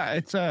yeah,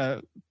 it's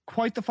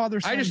quite the father.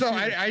 I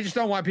just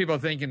don't want people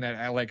thinking that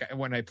I like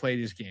when I play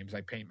these games,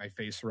 I paint my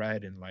face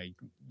red and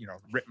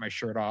rip my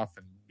shirt off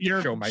and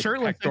show my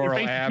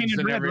pectoral abs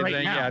and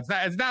everything. Right,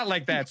 it's not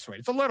like that sweet.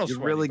 It's a little. You're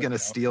really gonna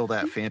steal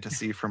that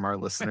fantasy from our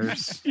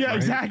listeners. Yeah, right?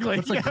 Exactly.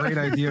 That's a great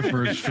idea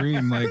for a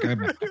stream. Like,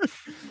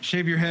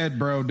 shave your head,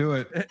 bro. Do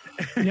it.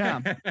 Yeah,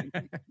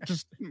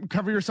 just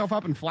cover yourself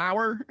up in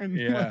flour and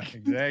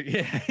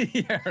exactly.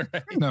 Yeah,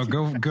 right. No,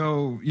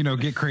 go.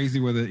 Get crazy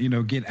with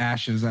it. Get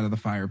ashes out of the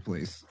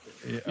fireplace.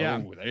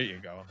 Yeah. Oh, there you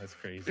go. That's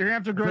crazy. You're gonna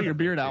have to grow your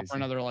beard out for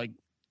another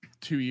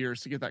 2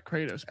 years to get that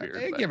Kratos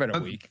beard. Give it a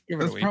week.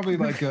 That's probably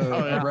like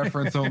a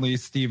reference only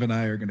Steve and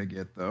I are gonna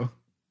get, though.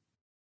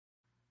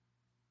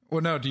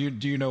 Well, no. Do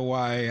you know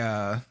why?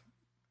 Our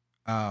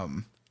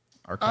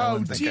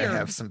I think I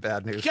have some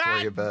bad news for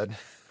you, bud.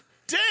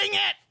 Dang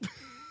it!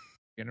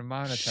 Getting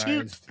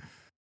monetized.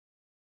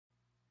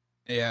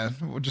 Yeah,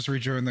 we'll just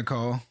rejoin the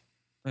call.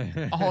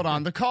 Hold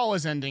on, the call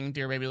is ending,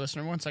 dear baby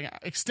listener. 1 second.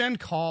 Extend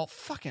call.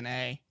 Fucking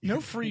A.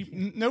 No free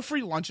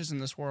lunches in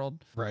this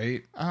world.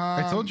 Right.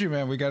 I told you,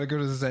 man. We got to go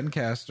to the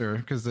Zencaster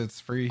because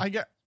it's free.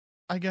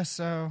 I guess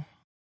so.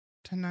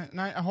 Tonight.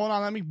 Hold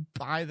on. Let me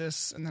buy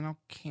this and then I'll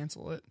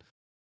cancel it.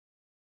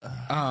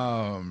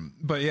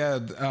 But yeah.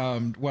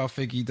 While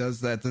Figgy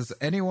does that, does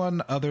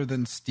anyone other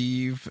than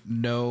Steve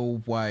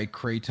know why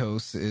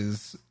Kratos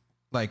is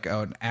like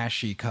an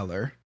ashy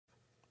color?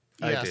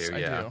 Yes,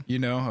 I do. You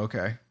know?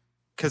 Okay.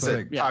 Because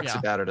it talks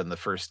about it in the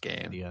first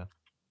game. Yeah.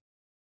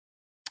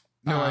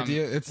 No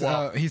idea. It's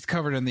he's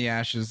covered in the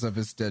ashes of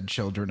his dead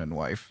children and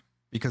wife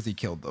because he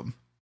killed them.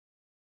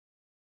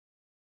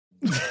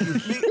 You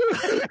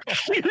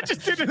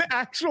just did an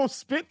actual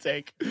spit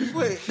take.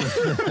 Wait.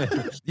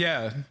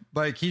 Yeah,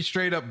 like he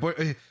straight up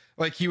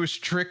like he was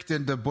tricked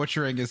into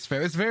butchering his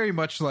family. It's very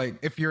much like,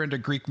 if you're into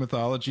Greek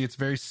mythology, it's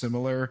very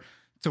similar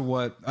to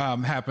what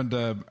happened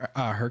to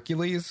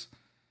Hercules.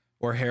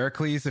 Or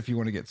Heracles, if you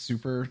want to get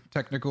super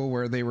technical,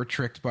 where they were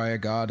tricked by a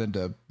god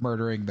into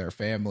murdering their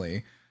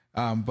family.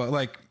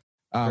 Right.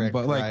 Your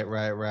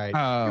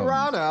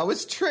Honor, I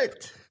was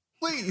tricked.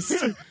 Please.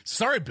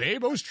 Sorry,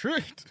 babe, I was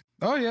tricked.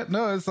 Oh yeah,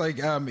 no, it's like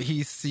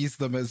he sees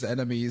them as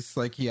enemies.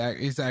 Like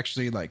he's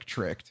actually like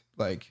tricked.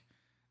 Like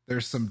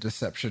there's some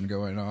deception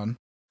going on.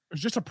 It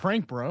was just a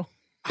prank, bro.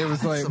 It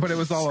was like, but it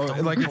was all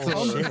like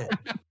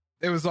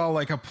it was all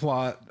like a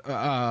plot.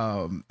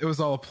 It was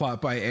all a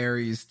plot by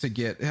Ares to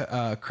get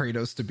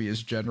Kratos to be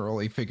his general.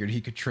 He figured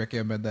he could trick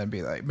him and then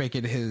be like, make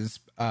it his,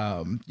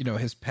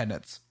 his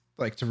penance,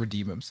 like to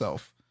redeem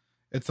himself.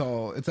 It's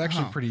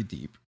actually pretty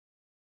deep.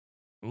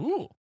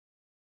 Ooh.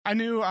 I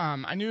knew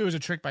it was a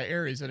trick by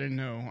Ares. I didn't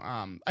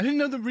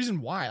know the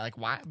reason why. Like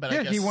why? But yeah,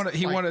 I guess,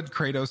 he wanted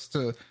Kratos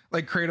to,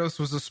 like, Kratos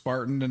was a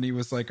Spartan and he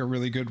was like a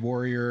really good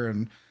warrior,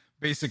 and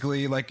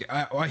basically like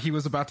he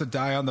was about to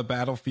die on the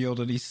battlefield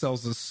and he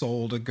sells his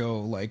soul to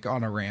go like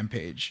on a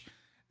rampage.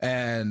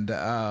 And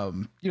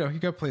you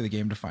got to play the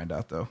game to find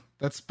out though.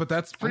 That's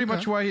pretty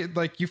much why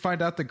like you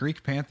find out the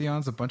Greek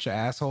pantheon's a bunch of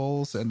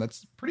assholes, and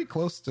that's pretty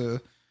close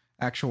to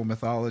actual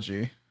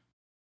mythology.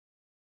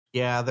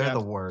 Yeah, they're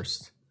the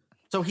worst.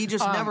 So he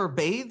just never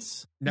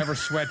bathes? Never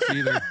sweats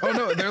either. Oh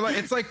no, they're like,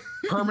 it's like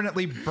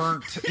permanently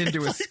burnt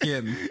into his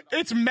skin.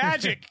 It's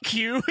magic,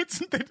 Q.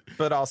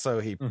 But also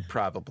he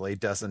probably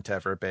doesn't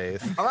ever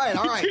bathe. All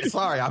right.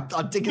 Sorry, I'm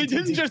digging He too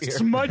didn't deep just here.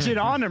 smudge it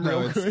on him No,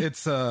 real quick.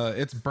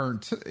 it's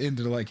burnt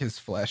into like his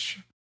flesh.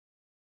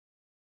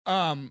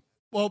 Well,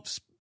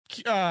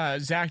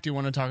 Zach, do you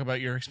want to talk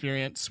about your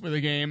experience with the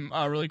game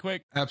really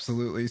quick?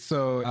 Absolutely.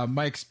 So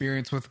my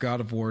experience with God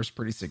of War is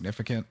pretty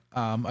significant.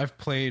 I've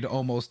played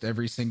almost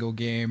every single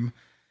game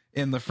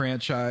in the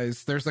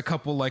franchise. There's a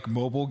couple like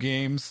mobile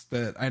games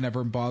that I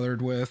never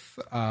bothered with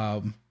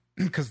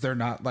because they're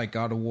not like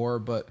God of War.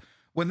 But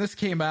when this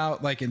came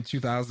out like in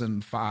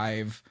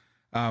 2005,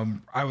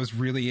 I was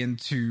really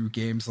into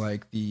games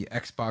like the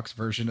Xbox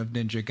version of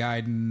Ninja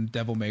Gaiden,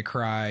 Devil May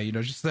Cry,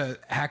 just the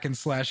hack and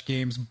slash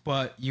games,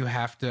 but you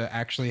have to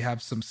actually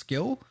have some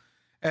skill.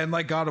 And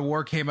like God of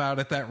War came out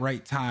at that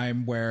right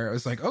time where it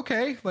was like,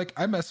 okay, like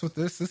I mess with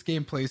this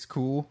game plays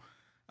cool.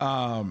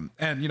 And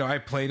I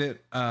played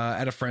it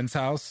at a friend's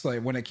house.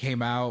 Like when it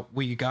came out,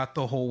 we got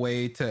the whole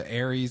way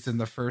to Ares in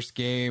the first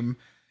game.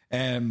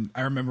 And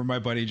I remember my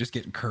buddy just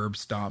getting curb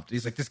stomped.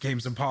 He's like, this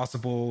game's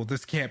impossible.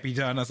 This can't be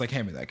done. I was like,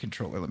 hand me that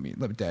controller. Let me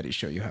daddy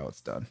show you how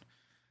it's done.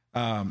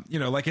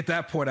 Like at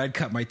that point, I'd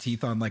cut my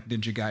teeth on like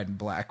Ninja Gaiden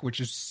Black, which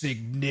is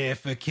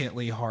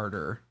significantly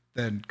harder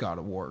than God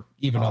of War,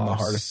 even on the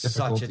hardest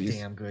difficulties. Such a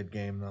damn good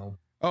game, though.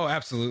 Oh,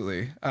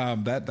 absolutely.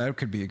 That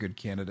could be a good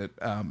candidate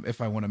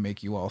if I want to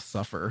make you all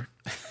suffer.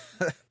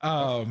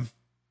 Well,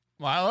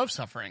 I love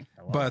suffering.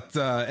 But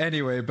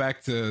anyway,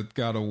 back to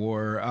God of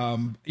War.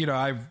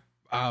 I've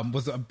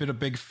was a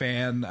big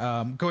fan.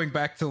 Going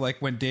back to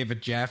like when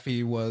David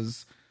Jaffe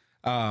was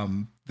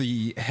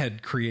the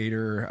head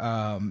creator,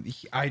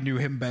 I knew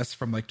him best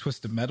from like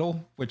Twisted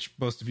Metal, which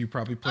most of you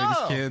probably played as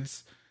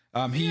kids.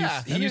 He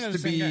used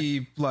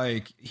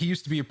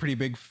to be a pretty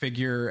big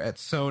figure at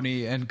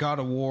Sony, and God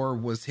of War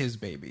was his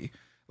baby.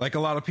 Like a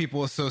lot of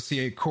people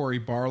associate Cory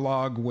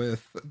Barlog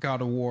with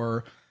God of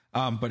War,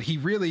 but he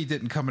really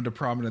didn't come into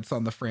prominence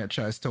on the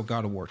franchise till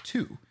God of War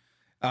 2.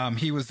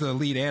 He was the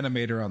lead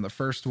animator on the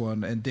first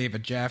one, and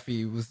David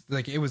Jaffe was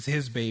like, it was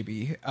his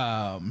baby.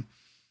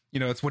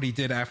 It's what he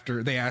did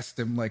after they asked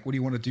him, like, what do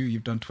you want to do?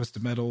 You've done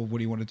Twisted Metal. What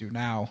do you want to do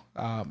now?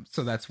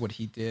 So that's what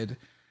he did.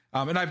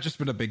 And I've just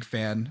been a big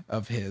fan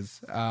of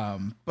his.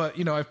 But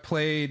I've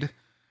played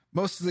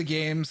most of the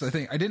games. I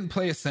think I didn't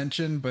play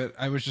Ascension, but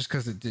I was just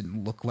because it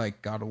didn't look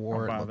like God of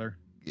War. Don't bother.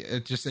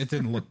 It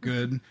didn't look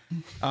good.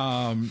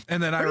 And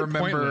then I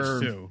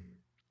remember too.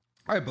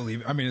 I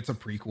mean, it's a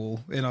prequel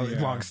in a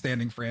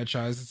long-standing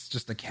franchise. It's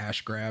just a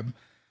cash grab.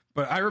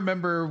 But I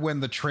remember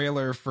when the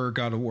trailer for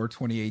God of War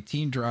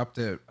 2018 dropped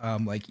at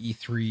like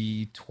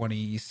E3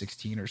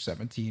 2016 or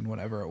 17,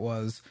 whenever it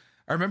was.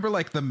 I remember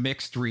like the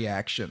mixed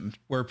reaction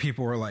where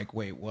people were like,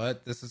 wait,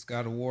 what? This is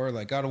God of War?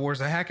 Like, God of War's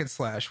a hack and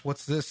slash.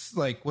 What's this?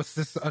 Like, what's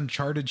this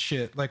Uncharted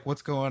shit? Like,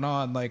 what's going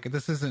on? Like,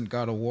 this isn't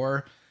God of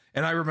War.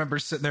 And I remember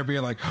sitting there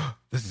being like, oh,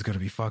 this is going to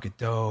be fucking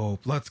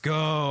dope. Let's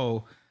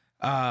go.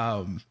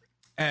 And,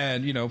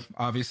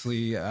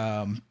 obviously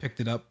picked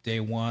it up day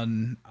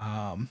one.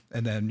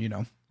 And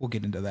then, we'll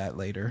get into that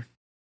later.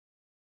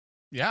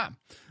 Yeah.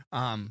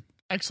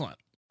 Excellent.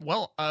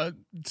 Well,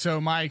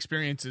 so my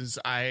experience is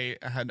I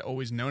had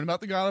always known about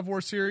the God of War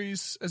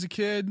series as a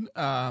kid.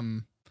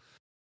 Never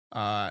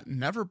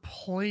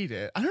played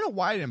it. I don't know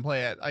why I didn't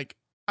play it. Like,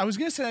 I was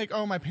gonna say like,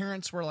 oh, my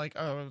parents were like,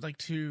 oh, like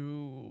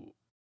too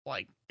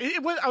like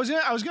it was. I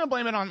was gonna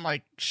blame it on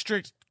like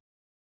strict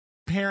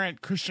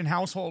parent Christian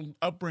household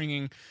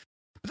upbringing,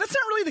 but that's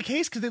not really the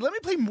case because they let me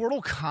play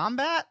Mortal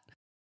Kombat.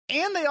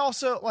 And I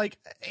also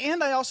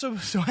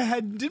so I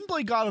didn't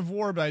play God of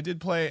War, but I did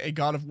play a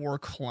God of War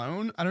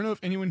clone. I don't know if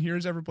anyone here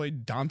has ever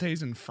played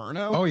Dante's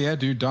Inferno. Oh yeah,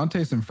 dude,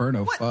 Dante's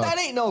Inferno. What? That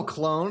ain't no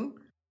clone.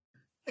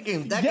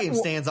 That game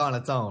stands on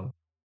its own.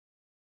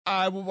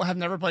 I have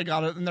never played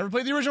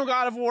the original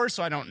God of War,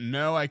 so I don't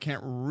know. I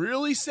can't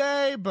really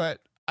say,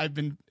 but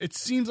it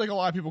seems like a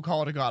lot of people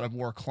call it a God of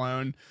War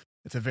clone.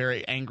 It's a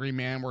very angry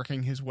man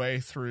working his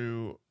way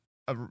through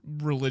a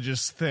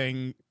religious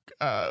thing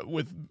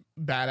with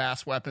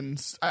badass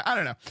weapons. I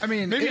don't know. I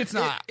mean, maybe it's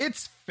not.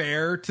 It's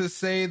fair to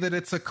say that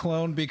it's a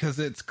clone because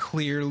it's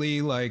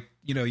clearly like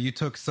you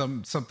took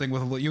something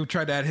with you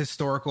tried to add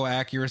historical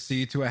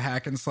accuracy to a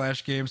hack and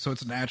slash game, so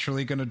it's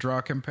naturally going to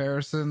draw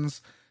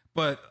comparisons.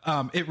 But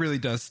it really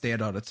does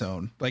stand on its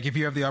own. Like if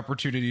you have the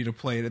opportunity to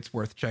play it, it's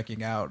worth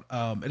checking out.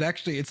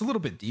 It's a little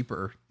bit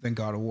deeper than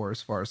God of War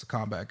as far as the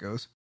combat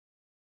goes.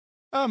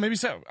 Oh, maybe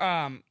so.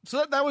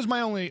 So that was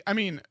my only. I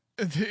mean,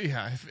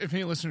 yeah. If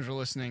any listeners are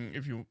listening,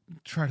 if you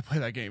try to play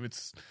that game,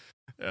 it's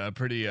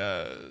pretty.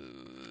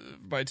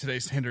 By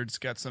today's standards,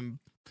 got some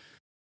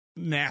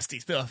nasty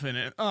stuff in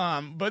it.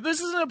 But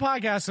this isn't a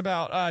podcast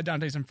about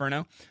Dante's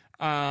Inferno.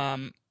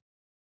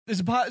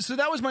 So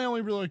that was my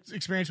only real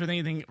experience with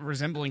anything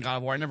resembling God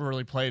of War. I never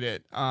really played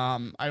it. I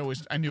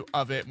knew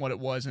of it, what it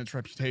was, and its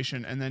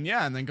reputation. And then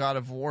God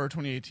of War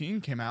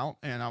 2018 came out,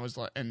 and I was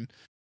like, and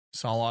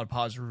saw a lot of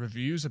positive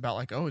reviews about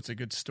like, oh, it's a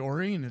good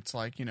story, and it's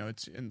like,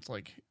 it's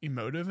like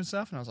emotive and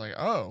stuff. And I was like,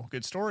 oh,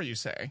 good story, you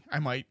say? I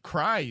might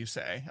cry, you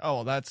say?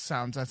 Oh, that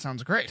sounds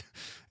great.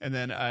 And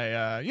then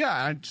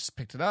I just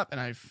picked it up, and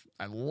I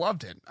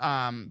loved it.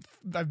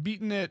 I've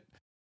beaten it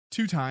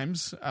 2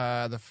 times.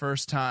 The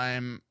first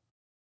time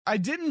I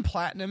didn't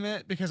platinum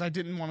it because I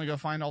didn't want to go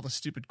find all the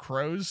stupid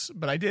crows,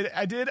 but I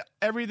did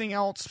everything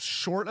else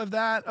short of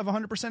that, of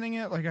 100%ing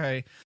it. Like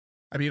I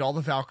beat all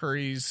the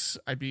Valkyries.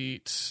 I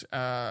beat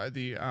I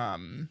beat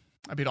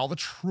all the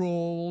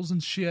trolls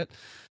and shit.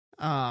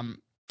 And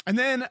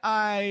then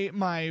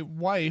my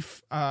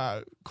wife,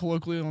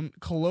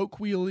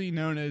 colloquially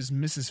known as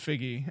Mrs.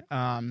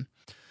 Figgy,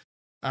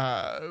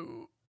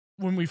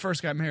 when we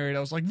first got married, I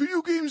was like,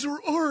 video games are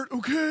art,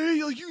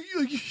 okay? Like you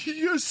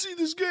gotta see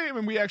this game.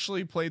 And we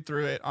actually played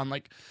through it on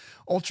like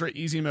ultra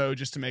easy mode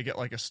just to make it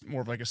like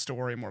more of like a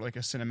story, more like a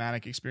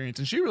cinematic experience.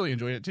 And she really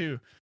enjoyed it too.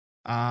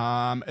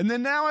 And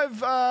then now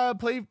I've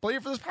played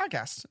it for this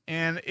podcast,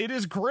 and it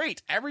is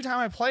great. Every time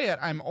I play it,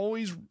 I'm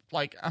always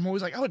like, oh,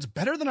 it's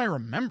better than I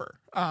remember.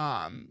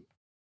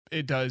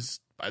 It does.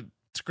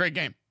 It's a great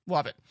game.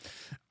 Love it.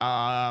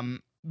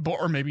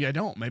 Or maybe I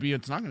don't. Maybe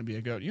it's not going to be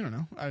a goat. You don't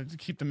know. I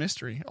keep the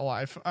mystery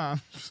alive.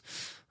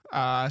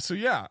 So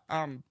yeah.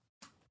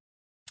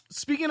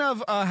 Speaking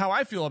of how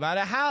I feel about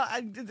it, how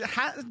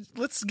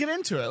let's get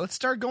into it. Let's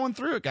start going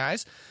through it,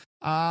 guys.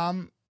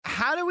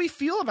 How do we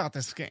feel about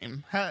this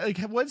game? What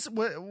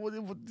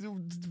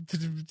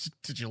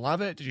did you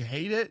love it? Did you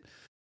hate it?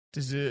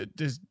 Do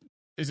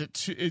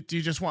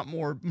you just want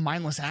more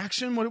mindless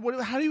action?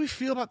 How do you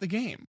feel about the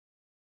game?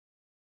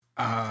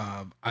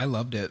 I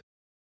loved it.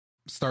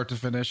 Start to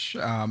finish.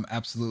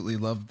 Absolutely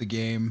loved the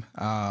game.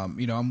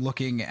 I'm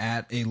looking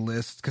at a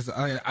list because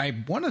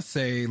I want to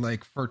say,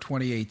 like, for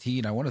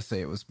 2018, I want to say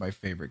it was my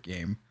favorite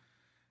game.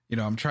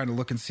 I'm trying to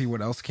look and see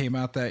what else came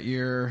out that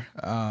year.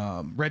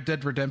 Red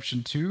Dead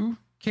Redemption 2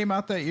 came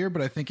out that year,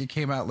 but I think it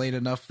came out late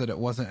enough that it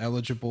wasn't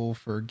eligible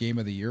for Game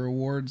of the Year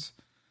awards.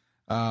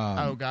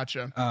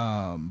 Gotcha.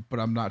 But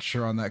I'm not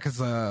sure on that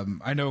because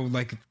I know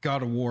like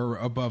God of War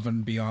Above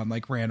and Beyond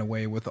like ran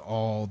away with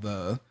all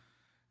the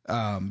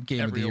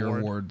Game of the Year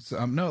awards.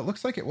 No, it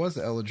looks like it was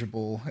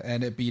eligible,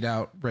 and it beat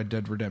out Red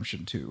Dead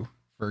Redemption 2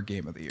 for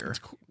Game of the Year,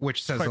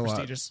 which says a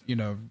lot.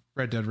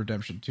 Red Dead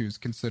Redemption 2 is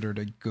considered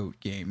a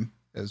GOAT game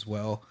as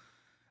well.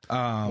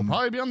 We'll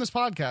probably be on this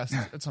podcast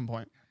at some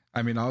point.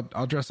 I mean,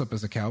 I'll dress up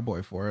as a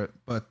cowboy for it,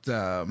 but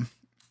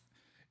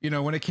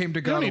when it came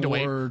to God of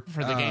War,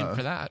 for the game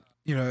for that,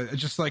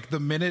 just like the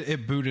minute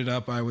it booted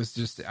up, I was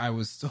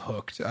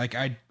hooked. Like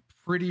I'm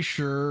pretty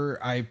sure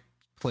I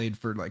played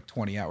for like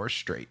 20 hours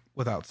straight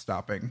without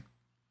stopping.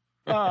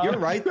 You're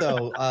right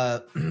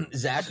though,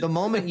 Zach. The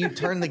moment you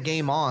turn the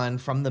game on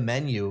from the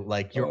menu,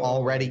 like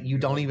you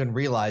don't even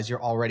realize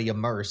you're already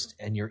immersed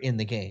and you're in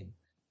the game.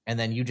 And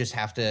then you just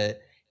have to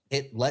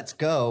hit let's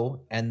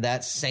go. And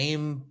that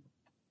same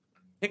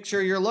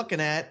picture you're looking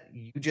at,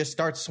 you just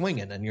start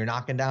swinging and you're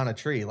knocking down a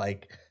tree.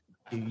 Like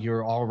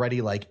you're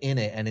already like in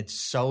it. And it's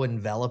so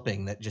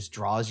enveloping that just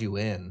draws you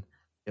in.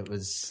 It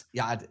was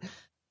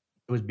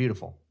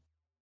beautiful.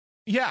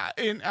 Yeah.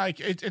 And I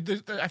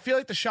feel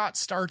like the shot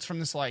starts from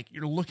this, like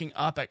you're looking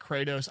up at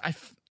Kratos.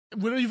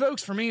 What it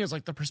evokes for me is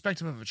like the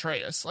perspective of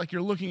Atreus. Like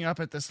you're looking up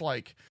at this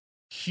like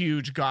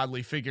huge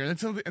godly figure, and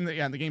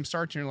the game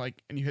starts, and you're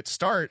like, and you hit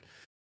start,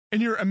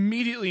 and you're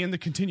immediately in the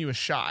continuous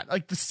shot.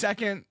 Like the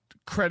second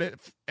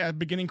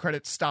beginning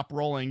credits stop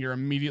rolling, you're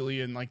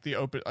immediately in like the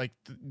open, like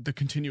the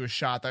continuous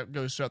shot that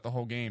goes throughout the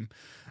whole game.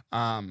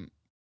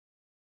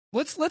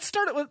 Let's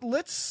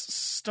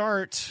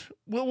start.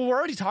 Well, we're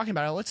already talking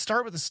about it. Let's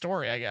start with the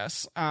story, I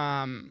guess.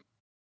 Or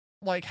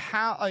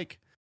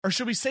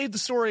should we save the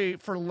story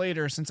for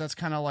later, since that's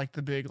kind of like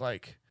the big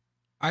like.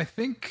 I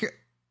think.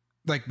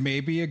 Like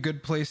maybe a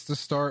good place to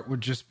start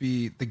would just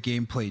be the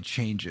gameplay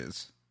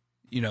changes,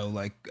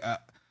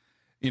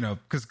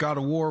 because God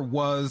of War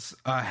was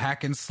a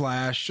hack and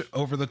slash,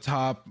 over the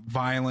top,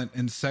 violent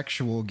and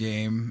sexual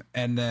game.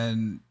 And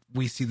then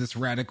we see this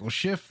radical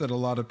shift that a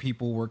lot of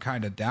people were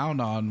kind of down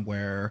on,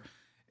 where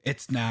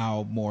it's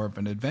now more of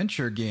an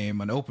adventure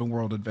game, an open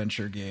world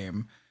adventure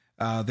game.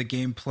 The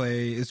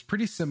gameplay is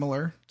pretty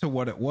similar to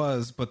what it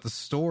was, but the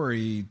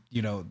story,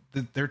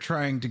 they're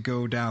trying to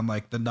go down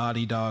like the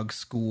Naughty Dog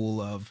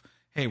school of,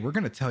 hey, we're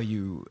going to tell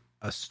you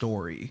a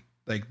story.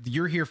 Like,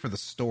 you're here for the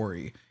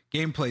story.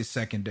 Gameplay's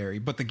secondary,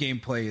 but the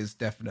gameplay is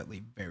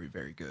definitely very,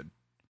 very good.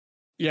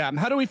 Yeah,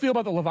 how do we feel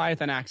about the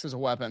Leviathan axe as a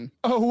weapon?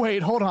 Oh,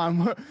 wait, hold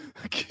on.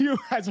 Q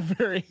has a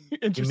very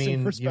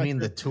interesting perspective. You mean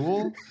the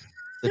tool?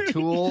 The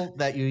tool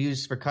that you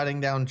use for cutting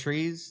down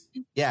trees?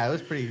 Yeah, it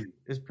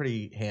was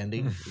pretty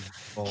handy.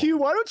 Q,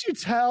 why don't you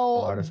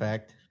tell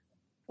artifact?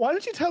 Why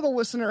don't you tell the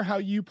listener how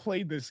you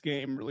played this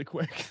game really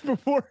quick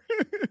before?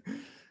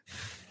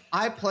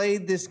 I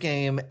played this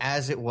game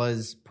as it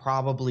was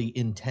probably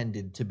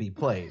intended to be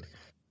played.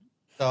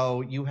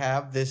 So you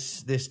have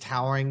this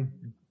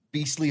towering,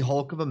 beastly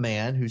hulk of a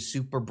man who's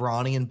super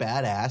brawny and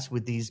badass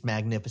with these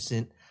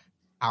magnificent,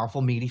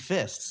 powerful, meaty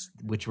fists,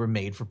 which were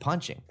made for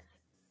punching.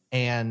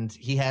 And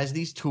he has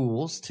these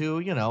tools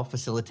to,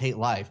 facilitate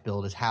life,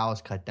 build his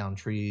house, cut down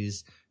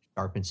trees,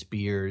 sharpen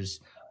spears,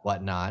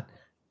 whatnot.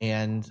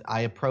 And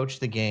I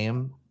approached the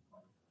game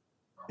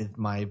with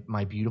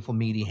my beautiful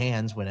meaty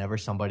hands whenever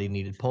somebody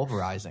needed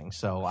pulverizing.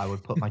 So I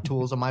would put my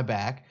tools on my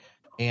back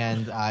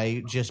and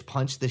I just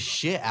punched the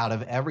shit out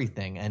of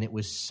everything. And it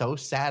was so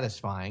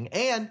satisfying.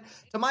 And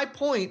to my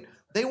point,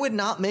 they would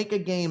not make a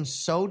game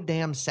so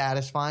damn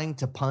satisfying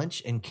to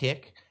punch and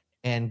kick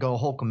and go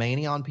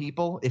Hulkamania on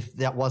people if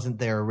that wasn't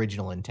their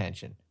original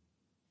intention.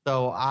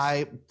 So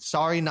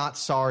sorry, not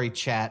sorry,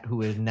 chat,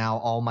 who is now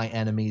all my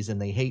enemies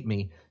and they hate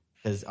me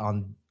because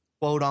on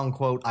quote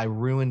unquote, I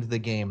ruined the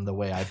game the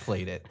way I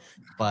played it.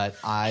 But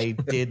I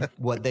did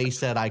what they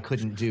said I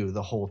couldn't do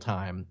the whole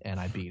time and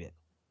I beat it.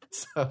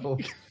 So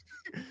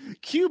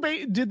Cube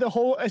did the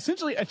whole,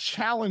 essentially a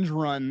challenge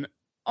run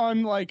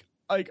on like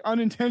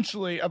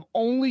unintentionally of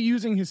only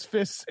using his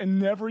fists and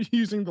never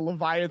using the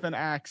Leviathan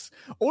axe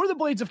or the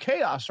Blades of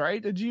Chaos,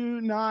 right? Did you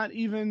not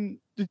even,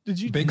 did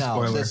you? Big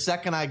spoiler. The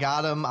second I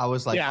got them, I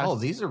was like, oh,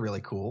 these are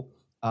really cool.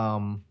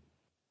 And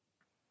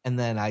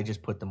then I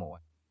just put them away.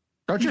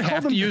 Don't you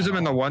have to use them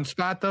in the one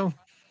spot though?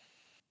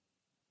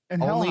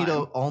 And only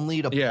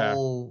to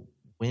pull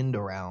wind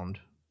around.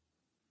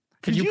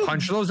 Can you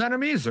punch those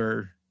enemies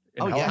or?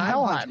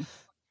 Helheim.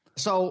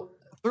 So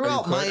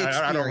throughout my experience,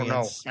 I don't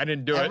know. I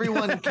didn't do it.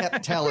 Everyone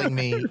kept telling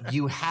me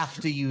you have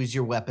to use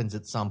your weapons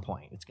at some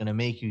point. It's going to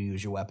make you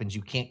use your weapons.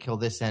 You can't kill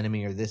this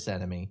enemy or this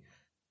enemy.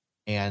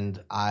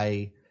 And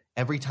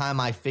every time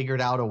I figured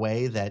out a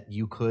way that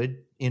you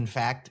could, in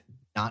fact,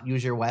 not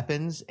use your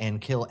weapons and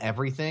kill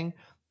everything,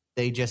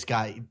 they just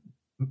got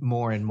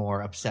more and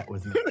more upset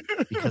with me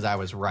because I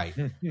was right.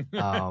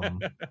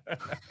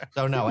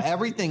 So no,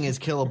 everything is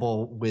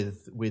killable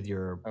with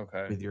your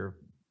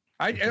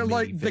I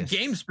like the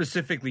game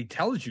specifically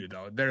tells you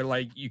though. They're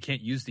like, you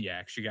can't use the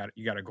axe. You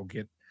got to go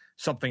get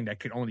something that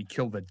could only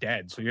kill the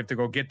dead. So you have to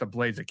go get the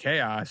Blades of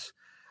Chaos.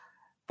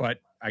 But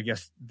I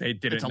guess they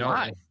didn't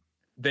know.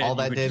 All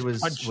that did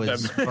was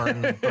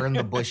burn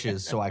the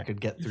bushes so I could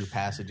get through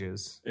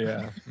passages.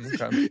 Yeah.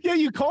 Okay. Yeah,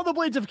 you call the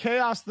Blades of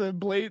Chaos the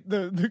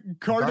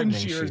garden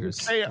shears.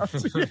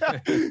 Chaos. Yeah.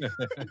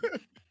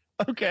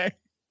 Okay.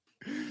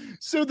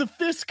 So the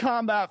fist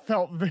combat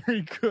felt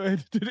very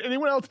good. Did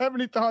anyone else have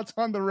any thoughts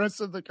on the rest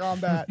of the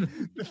combat?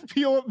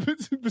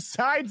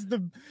 Besides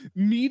the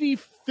meaty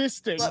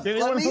fisting.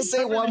 Let me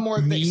say one more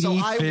thing. So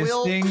I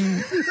will.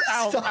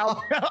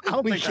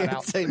 We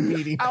can't say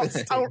meaty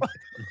fisting.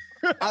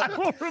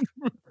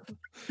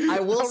 I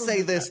will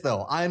say this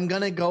though. I'm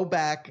gonna go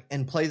back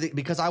and play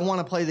because I want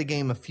to play the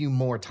game a few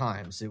more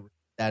times. It was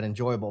that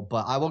enjoyable,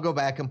 but I will go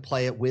back and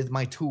play it with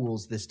my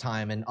tools this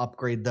time and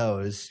upgrade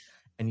those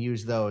and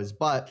use those.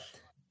 But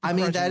I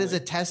mean, that is a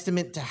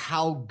testament to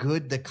how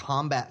good the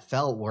combat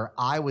felt, where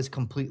I was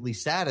completely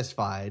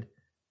satisfied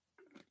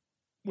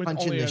with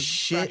punching the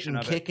shit and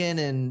kicking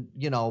and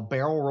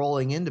barrel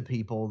rolling into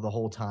people the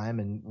whole time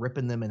and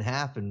ripping them in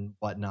half and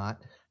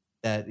whatnot.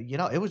 That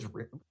it was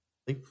really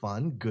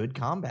fun, good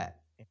combat.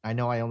 I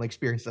know I only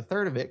experienced a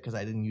third of it because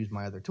I didn't use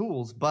my other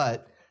tools,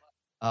 but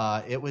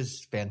it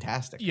was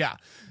fantastic. Yeah.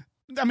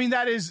 I mean,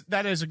 that is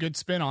a good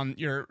spin on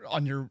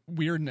your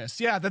weirdness.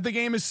 Yeah, that the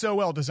game is so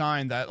well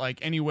designed that like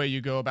any way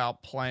you go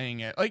about playing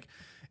it, like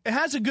it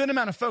has a good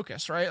amount of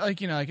focus, right? Like,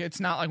 like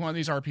it's not like one of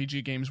these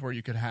RPG games where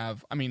you could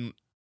have, I mean,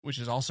 which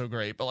is also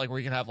great, but like where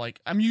you could have like,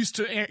 I'm used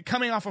to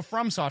coming off of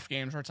FromSoft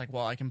games where it's like,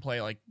 well, I can play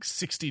like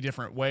 60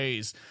 different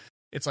ways.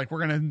 It's like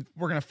we're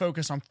gonna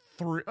focus on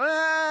three.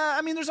 I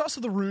mean, there's also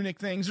the runic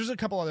things. There's a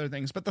couple other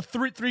things, but the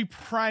three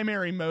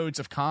primary modes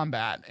of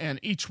combat, and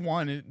each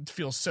one it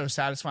feels so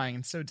satisfying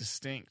and so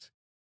distinct.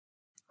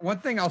 One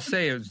thing I'll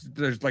say is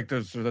there's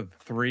sort of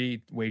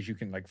three ways you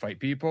can like fight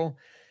people,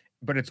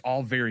 but it's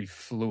all very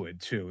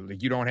fluid too.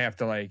 Like you don't have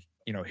to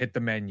hit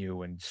the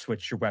menu and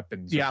switch your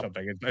weapons or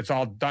something. It's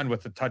all done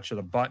with the touch of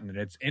the button, and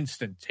it's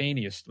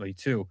instantaneously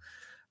too,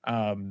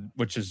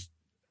 which is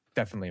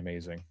definitely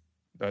amazing.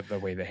 The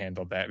way they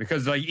handled that,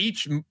 because like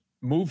each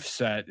move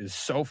set is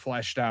so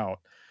fleshed out,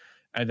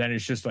 and then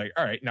it's just like,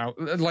 all right, now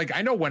like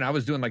I know when I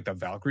was doing like the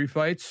Valkyrie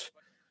fights,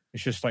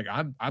 it's just like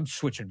I'm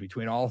switching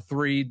between all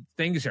three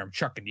things here. I'm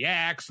chucking the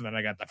axe, and then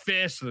I got the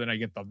fist, and then I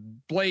get the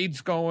blades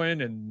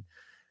going, and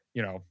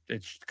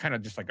it's kind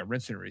of just like a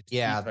rinse and repeat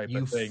Yeah, type you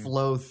of thing.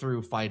 flow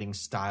through fighting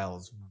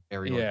styles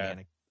very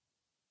organic.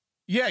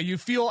 Yeah, you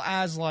feel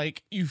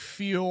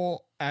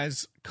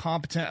as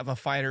competent of a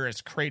fighter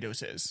as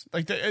Kratos is.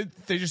 Like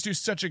they just do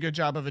such a good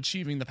job of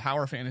achieving the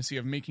power fantasy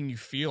of making you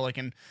feel like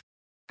an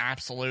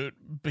absolute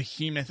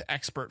behemoth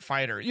expert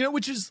fighter.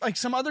 Which is like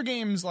some other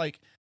games, like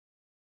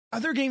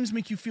other games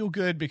make you feel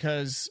good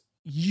because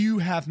you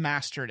have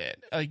mastered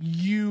it. Like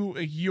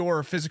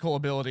your physical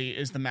ability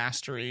is the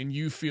mastery and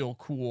you feel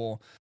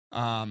cool.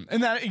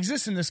 And that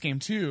exists in this game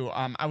too.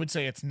 I would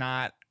say it's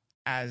not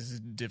as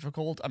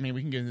difficult. I mean,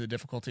 we can get into the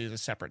difficulty as a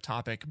separate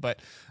topic,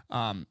 but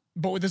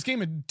with this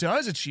game, it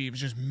does achieve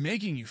just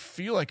making you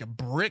feel like a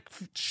brick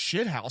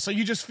shithouse. Like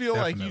you just feel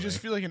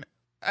like an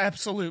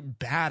absolute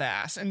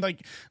badass. And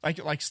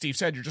like Steve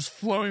said, you're just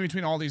flowing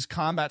between all these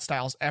combat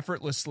styles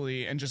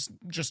effortlessly and just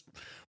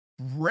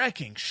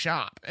wrecking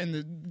shop.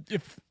 And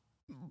if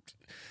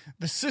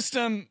the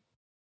system,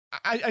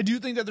 I do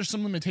think that there's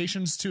some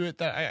limitations to it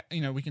that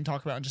we can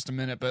talk about in just a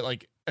minute, but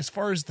like as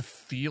far as the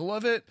feel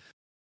of it,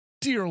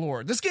 dear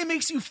Lord, this game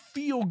makes you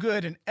feel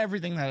good in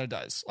everything that it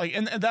does. Like,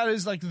 and that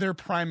is like their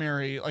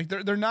primary, like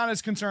they're not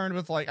as concerned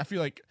with like, I feel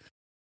like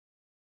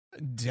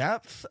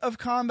depth of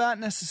combat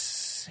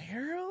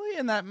necessarily.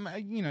 And that,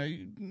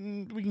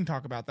 we can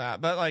talk about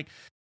that, but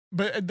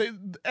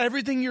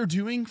everything you're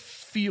doing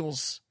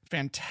feels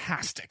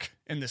fantastic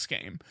in this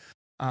game.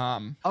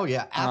 Oh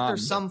yeah. After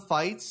some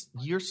fights,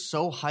 you're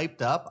so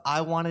hyped up.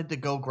 I wanted to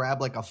go grab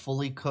like a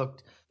fully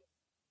cooked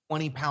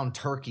 20-pound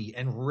turkey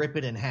and rip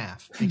it in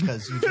half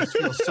because you just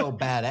feel so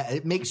bad.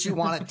 It makes you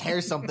want to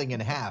tear something in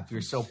half.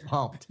 You're so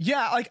pumped.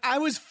 Yeah, like I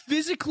was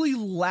physically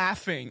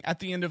laughing at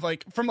the end of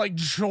from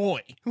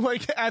joy,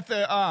 like at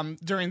the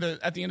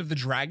at the end of the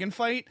dragon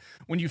fight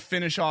when you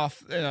finish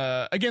off.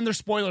 Again, there's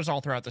spoilers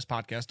all throughout this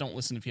podcast. Don't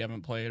listen if you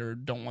haven't played or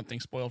don't want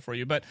things spoiled for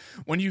you. But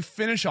when you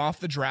finish off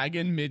the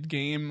dragon mid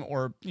game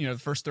or the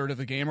first third of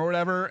the game or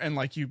whatever, and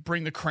like you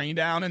bring the crane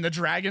down and the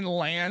dragon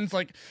lands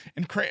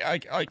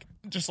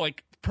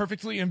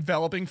perfectly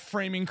enveloping,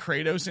 framing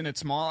Kratos in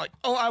its maw. Like,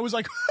 I was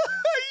like,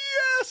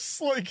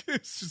 yes! Like,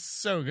 it's just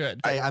so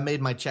good. I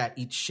made my chat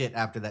eat shit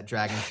after that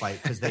dragon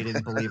fight because they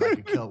didn't believe I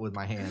could kill it with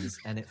my hands,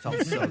 and it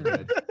felt so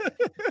good.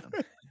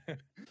 I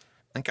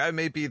think I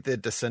may be the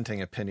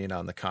dissenting opinion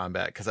on the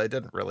combat because I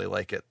didn't really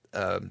like it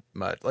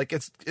much. Like,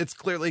 it's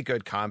clearly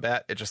good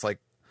combat. It just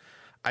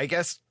I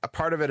guess a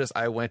part of it is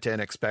I went in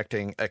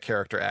expecting a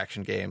character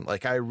action game.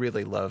 Like, I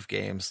really love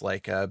games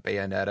like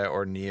Bayonetta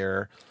or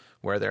Nier,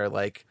 where they're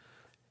like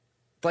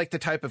the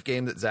type of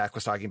game that Zach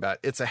was talking about.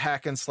 It's a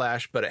hack and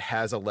slash, but it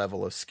has a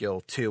level of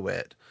skill to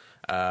it.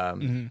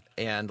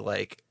 And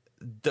like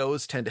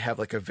those tend to have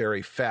like a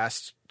very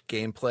fast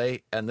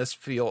gameplay, and this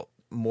feel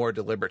more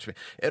deliberate to me.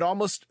 It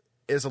almost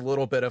is a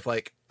little bit of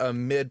like a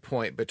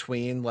midpoint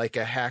between like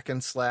a hack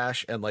and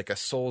slash and like a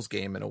Souls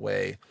game in a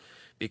way,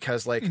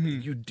 because like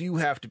you do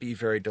have to be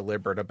very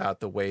deliberate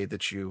about the way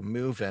that you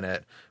move in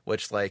it,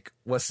 which like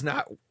was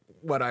not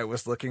what I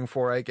was looking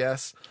for, I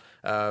guess.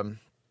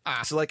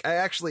 So like I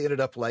actually ended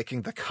up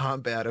liking the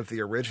combat of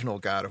the original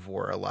God of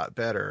War a lot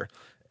better,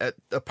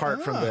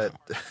 apart from the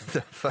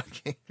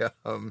fucking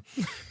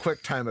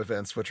quick time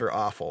events, which are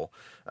awful.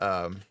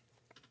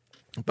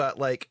 But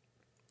like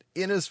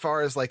in as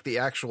far as like the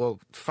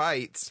actual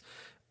fights,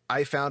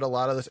 I found a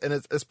lot of this, and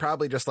it's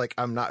probably just like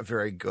I'm not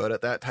very good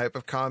at that type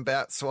of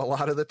combat. So a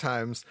lot of the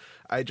times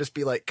I just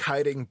be like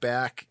kiting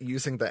back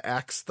using the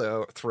axe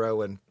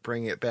throw and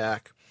bring it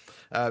back.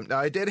 Now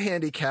I did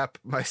handicap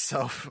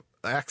myself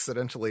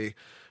accidentally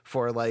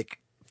for like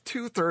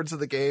 2/3 of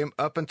the game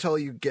up until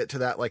you get to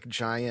that like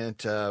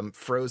giant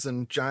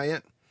frozen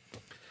giant.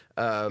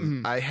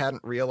 I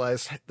hadn't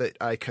realized that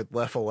I could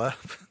level up.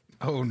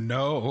 Oh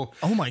no.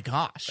 Oh my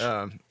gosh.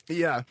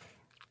 Yeah.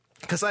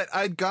 Because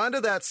I'd gone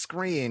to that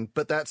screen,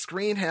 but that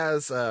screen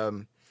has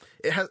so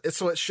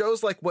it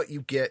shows like what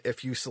you get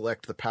if you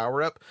select the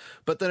power up,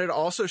 but then it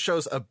also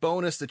shows a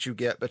bonus that you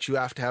get, but you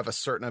have to have a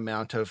certain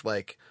amount of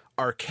like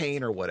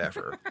arcane or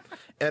whatever.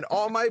 And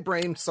all my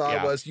brain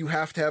saw was you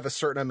have to have a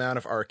certain amount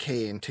of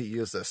arcane to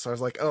use this. So I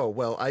was like, oh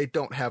well, I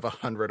don't have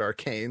 100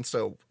 arcane,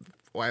 so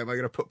why am I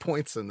going to put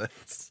points in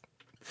this?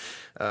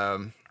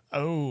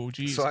 Oh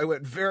geez. So I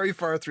went very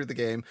far through the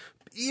game.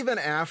 Even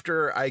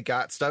after I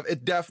got stuff,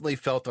 it definitely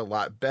felt a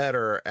lot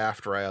better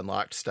after I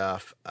unlocked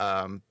stuff.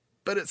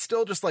 But it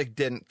still just like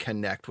didn't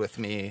connect with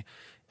me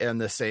in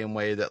the same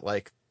way that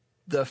like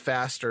the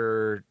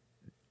faster,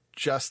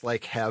 just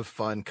like have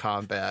fun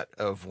combat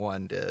of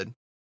 1 did.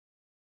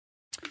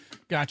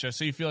 Gotcha.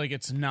 So you feel like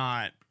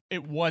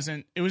it was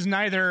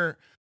neither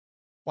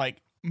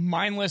like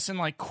mindless and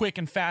like quick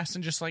and fast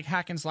and just like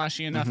hack and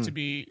slashy enough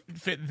to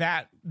fit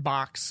that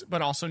box,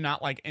 but also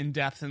not like in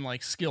depth and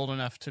like skilled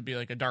enough to be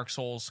like a Dark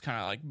Souls kind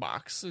of like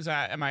box.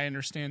 Am I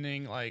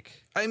understanding? Like,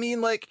 I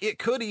mean, like it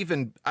could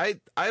even, I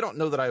don't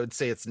know that I would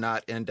say it's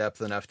not in depth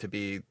enough to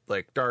be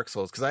like Dark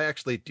Souls, because I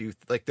actually do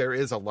like there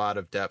is a lot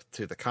of depth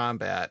to the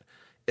combat.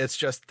 It's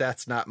just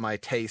that's not my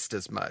taste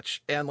as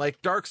much. And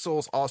like Dark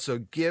Souls also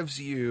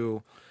gives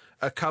you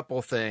a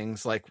couple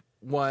things like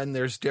one,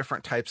 there's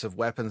different types of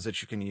weapons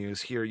that you can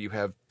use. Here you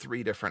have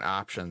 3 different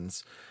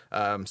options.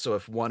 So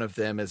if one of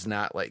them is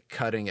not like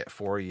cutting it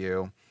for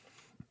you,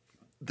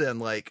 then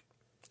like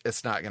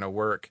it's not going to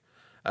work.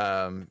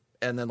 And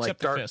then like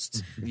Except the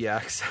fists.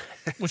 Yeah,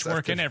 Which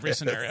work in every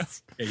scenario.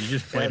 Yeah, you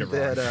just played and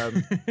it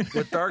wrong. then,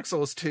 with Dark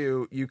Souls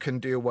 2, you can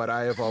do what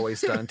I have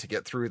always done to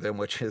get through them,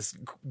 which is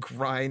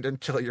grind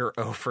until you're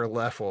over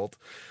leveled,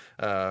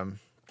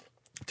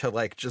 to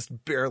like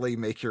just barely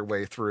make your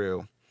way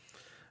through.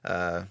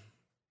 So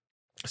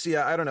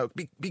yeah, I don't know.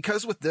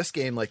 Because with this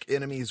game, like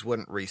enemies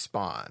wouldn't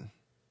respawn,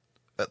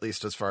 at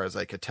least as far as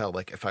I could tell.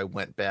 Like if I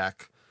went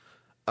back,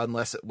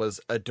 unless it was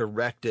a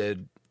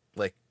directed,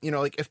 like, you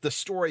know, like if the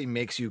story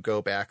makes you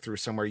go back through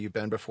somewhere you've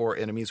been before,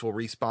 enemies will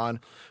respawn.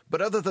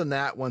 But other than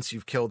that, once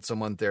you've killed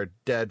someone, they're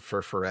dead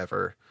for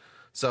forever.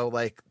 So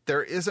like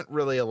there isn't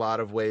really a lot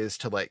of ways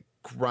to like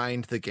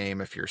grind the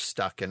game if you're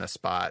stuck in a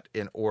spot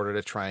in order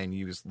to try and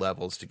use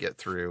levels to get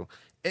through.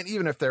 And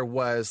even if there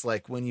was,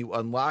 like when you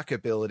unlock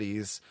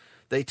abilities,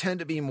 they tend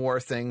to be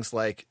more things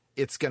like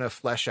it's going to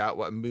flesh out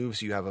what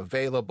moves you have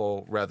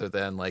available rather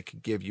than like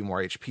give you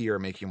more HP or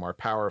make you more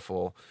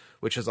powerful,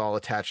 which is all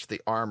attached to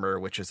the armor,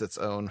 which is its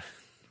own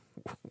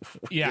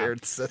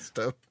weird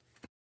system.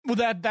 Well,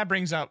 that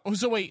brings up.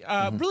 So wait,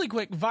 really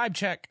quick vibe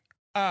check.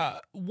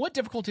 What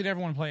difficulty did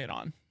everyone play it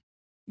on?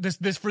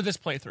 This for this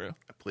playthrough.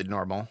 I played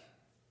normal.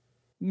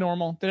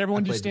 Normal. Did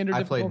everyone do standard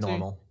difficulty? I played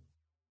normal.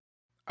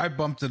 I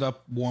bumped it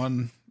up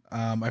 1.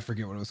 I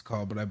forget what it was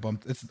called, but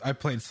I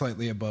played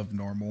slightly above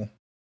normal.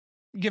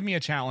 Give me a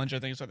challenge, I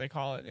think is what they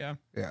call it. Yeah.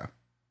 Yeah.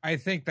 I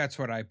think that's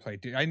what I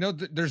played. I know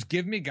there's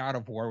Give Me God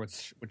of War,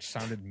 which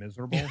sounded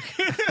miserable.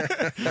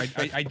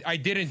 I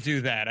didn't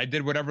do that. I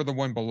did whatever the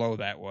one below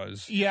that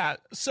was. Yeah.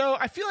 So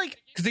I feel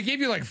like because they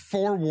gave you like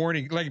 4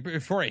 warning, like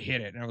before I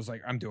hit it, and I was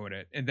like, I'm doing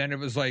it. And then it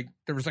was like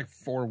there was like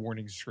 4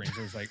 warning screens.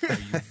 I was like, are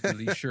you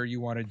really sure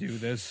you want to do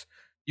this?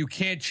 You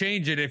can't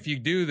change it if you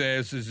do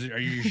this. Are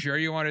you sure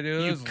you want to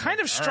do this? You kind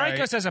of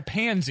strike us as a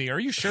pansy. Are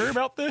you sure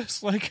about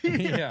this? Like,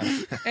 yeah.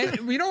 And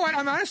you know what?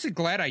 I'm honestly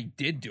glad I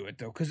did do it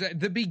though, because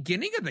at the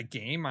beginning of the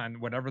game on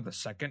whatever the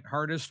second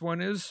hardest one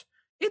is,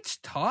 it's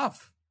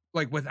tough.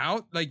 Like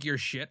without like your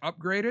shit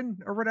upgraded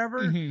or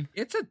whatever,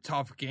 it's a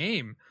tough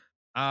game.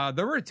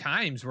 There were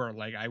times where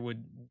like I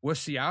would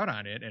wussy out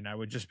on it, and I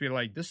would just be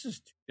like, "This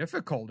is too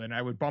difficult," and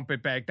I would bump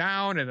it back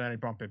down, and then I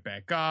bump it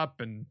back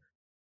up, and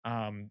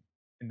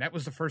that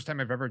was the first time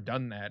I've ever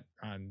done that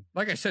on,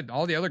 like I said,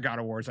 all the other God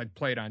of Wars I'd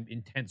played on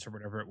intense or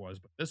whatever it was,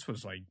 but this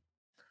was like,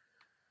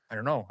 I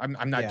don't know.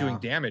 I'm not doing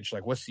damage.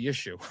 Like, what's the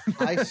issue?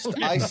 I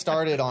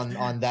started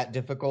on that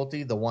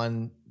difficulty, the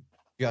one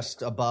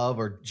just above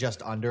or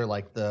just under,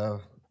 like the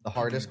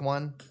hardest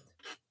one.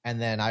 And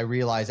then I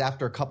realized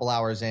after a couple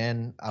hours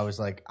in, I was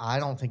like, I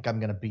don't think I'm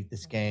going to beat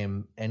this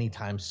game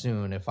anytime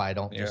soon if I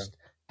don't just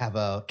have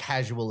a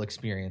casual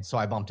experience. So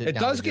I bumped it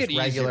down to just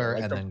regular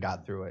and then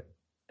got through it.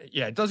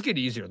 Yeah, it does get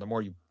easier the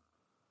more you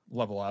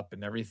level up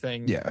and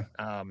everything. Yeah.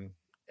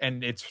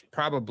 And it's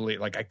probably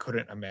like I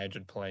couldn't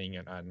imagine playing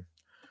it on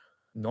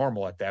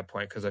normal at that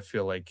point because I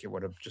feel like it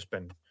would have just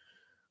been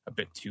a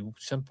bit too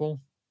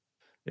simple,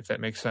 if that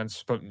makes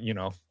sense. But you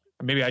know,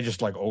 maybe I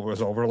just like was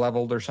over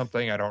leveled or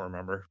something. I don't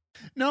remember.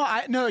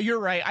 No, you're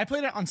right. I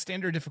played it on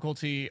standard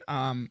difficulty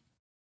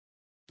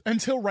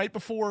until right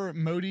before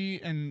Modi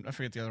and I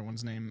forget the other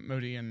one's name,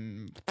 Modi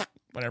and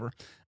whatever.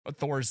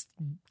 Thor's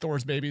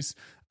babies.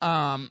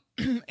 And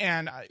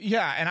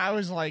I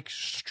was like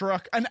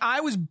struck, and I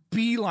was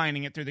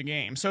beelining it through the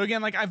game. So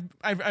again, like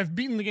I've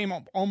beaten the game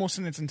almost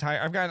in its entire,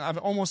 I've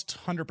almost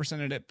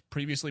 100%ed it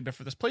previously, but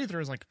for this playthrough, I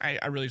was like,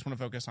 I really just want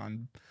to focus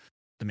on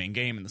the main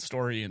game and the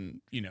story,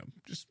 and you know,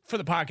 just for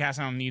the podcast,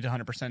 I don't need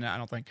 100% it, I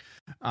don't think.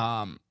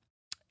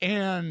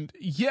 And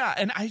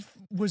I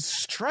was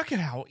struck at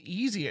how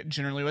easy it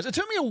generally was. It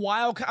took me a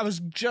while. I was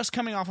just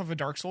coming off of a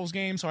Dark Souls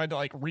game, so I had to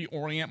like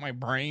reorient my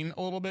brain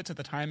a little bit to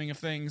the timing of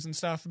things and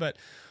stuff. But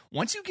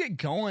once you get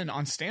going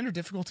on standard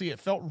difficulty, it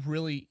felt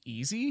really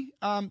easy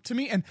to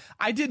me. And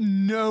I did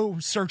no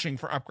searching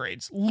for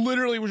upgrades.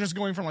 Literally was just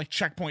going from like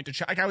checkpoint to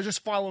check. Like I was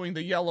just following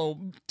the yellow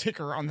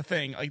ticker on the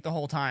thing like the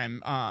whole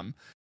time.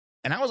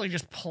 And I was like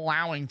just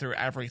plowing through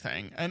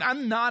everything. And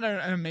I'm not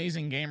an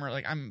amazing gamer.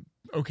 Like I'm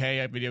okay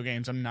at video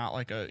games. I'm not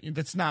like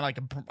that's not like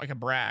a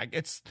brag.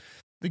 It's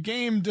the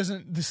game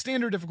doesn't, the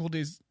standard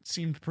difficulties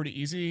seemed pretty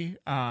easy.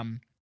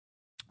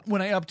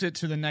 When I upped it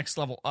to the next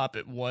level up,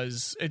 it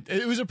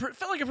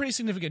felt like a pretty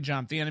significant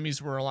jump. The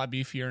enemies were a lot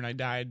beefier and I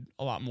died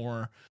a lot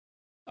more.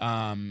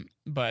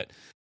 But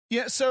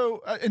yeah,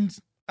 so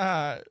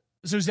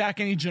Zach,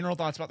 any general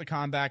thoughts about the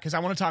combat? Cause I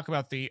want to talk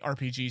about the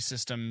RPG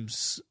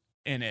systems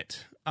in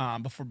it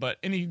but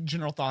any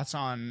general thoughts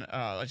on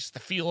just the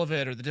feel of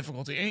it or the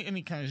difficulty,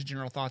 any kind of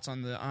general thoughts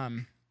on the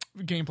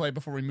gameplay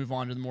before we move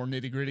on to the more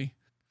nitty gritty?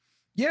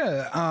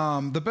 Yeah,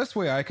 the best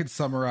way I could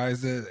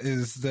summarize it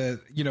is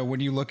that, you know, when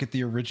you look at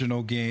the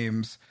original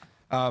games,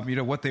 you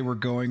know, what they were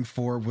going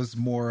for was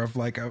more of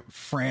like a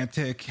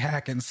frantic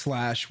hack and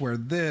slash, where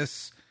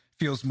this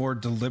feels more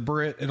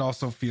deliberate. It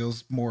also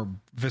feels more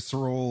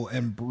visceral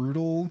and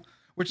brutal,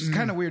 which is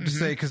kind of weird to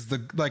say because the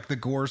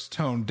gore's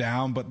toned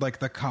down, but like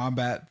the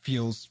combat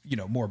feels, you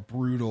know, more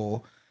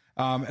brutal.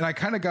 And I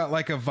kind of got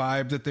like a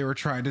vibe that they were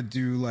trying to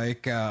do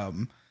like,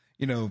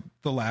 you know,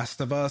 The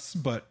Last of Us,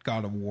 but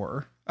God of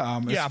War,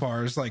 as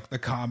far as like the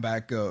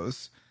combat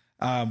goes,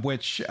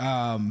 which, you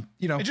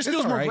know, it just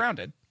feels more right.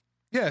 grounded.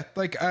 Yeah.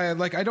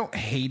 I don't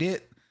hate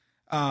it.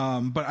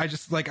 But I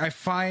just like, I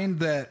find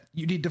that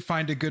you need to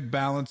find a good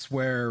balance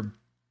where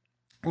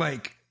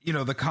like, you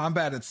know, the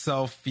combat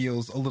itself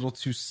feels a little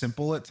too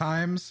simple at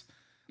times.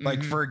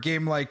 Like for a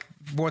game like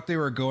what they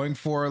were going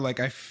for,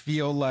 like I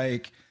feel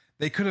like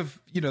they could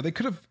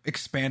have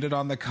expanded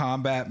on the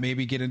combat,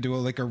 maybe get into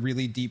a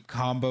really deep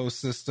combo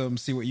system,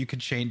 see what you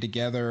could chain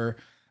together.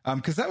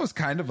 Because that was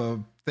kind of a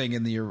thing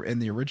in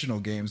the original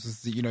games,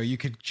 is that, you know, you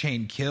could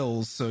chain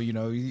kills. So, you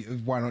know,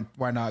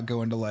 why not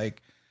go into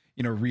like,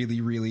 you know,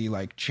 really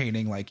like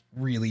chaining like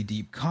really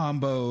deep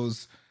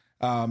combos.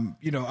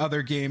 You know,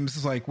 other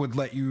games like would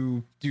let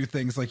you do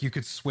things like you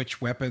could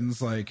switch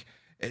weapons like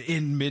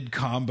in mid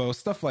combo,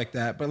 stuff like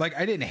that. But like,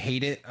 I didn't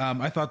hate it.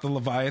 I thought the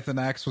Leviathan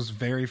axe was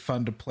very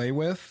fun to play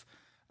with.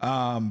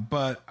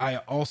 But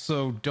I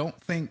also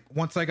don't think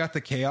once I got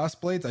the Chaos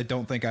Blades, I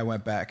don't think I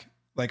went back.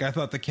 Like I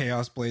thought the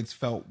Chaos Blades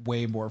felt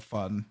way more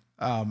fun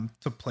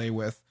to play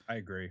with. I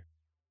agree.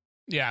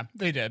 Yeah,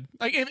 they did.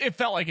 Like it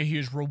felt like a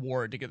huge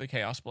reward to get the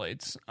Chaos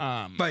Blades.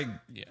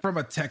 From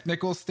a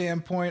technical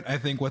standpoint, I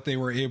think what they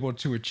were able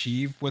to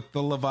achieve with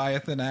the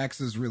Leviathan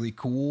axe is really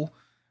cool.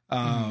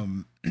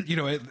 You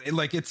know,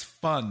 it's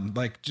fun.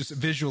 Like just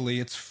visually,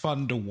 it's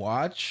fun to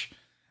watch.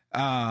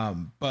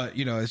 But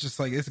you know, it's just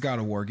like, it's God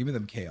of War. Give me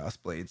them Chaos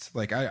Blades.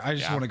 Like I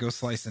just want to go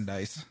slice and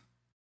dice.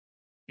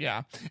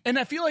 Yeah. And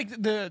I feel like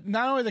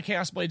not only the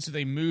Chaos Blades do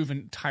they move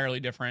entirely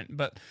different,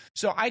 but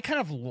so I kind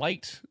of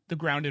liked the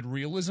grounded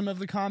realism of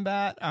the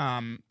combat.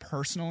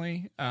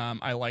 Personally,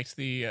 I liked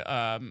the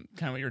kind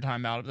of what you were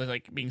talking about,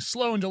 like being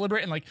slow and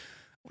deliberate, and like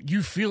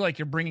you feel like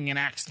you're bringing an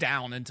axe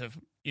down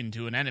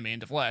into an enemy,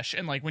 into flesh,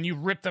 and like when you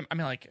rip them, I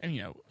mean, like,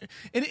 you know,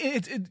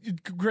 it's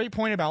great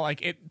point about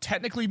like it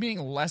technically being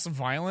less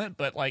violent,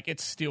 but like it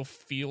still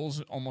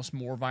feels almost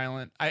more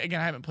violent. I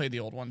haven't played the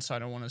old one, so I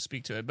don't want to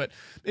speak to it, but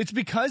it's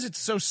because it's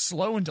so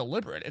slow and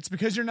deliberate. It's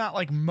because you're not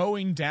like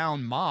mowing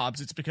down mobs.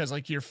 It's because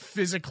like you're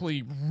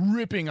physically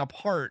ripping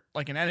apart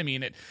like an enemy,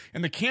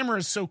 and the camera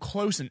is so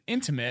close and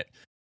intimate.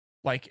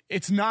 Like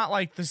it's not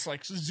like this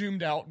like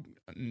zoomed out,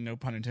 no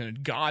pun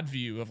intended, God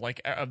view of like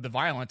of the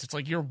violence. It's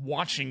like you're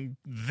watching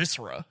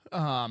viscera.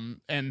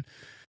 And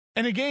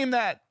a game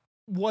that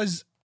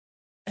was,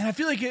 and I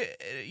feel like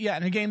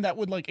in a game that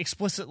would like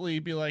explicitly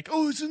be like,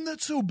 oh, isn't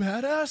that so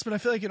badass? But I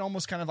feel like it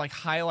almost kind of like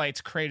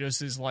highlights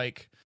Kratos's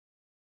like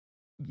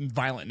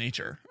violent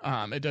nature.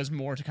 It does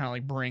more to kind of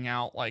like bring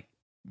out like,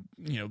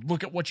 you know,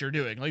 look at what you're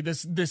doing. Like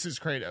this is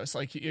Kratos.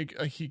 Like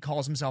he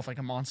calls himself like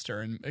a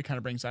monster, and it kind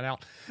of brings that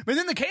out. But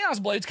then the Chaos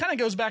Blades kind of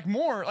goes back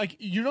more. Like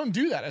you don't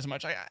do that as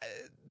much.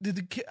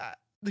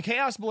 The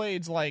Chaos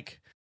Blades,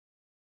 like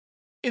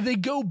if they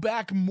go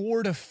back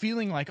more to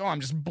feeling like, oh,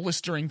 I'm just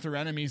blistering through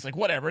enemies. Like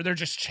whatever, they're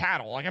just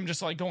chattel. Like I'm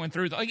just like going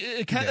through. Like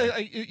it kind of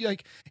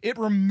like it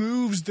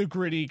removes the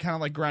gritty kind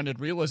of like grounded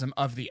realism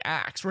of the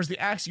axe. Whereas the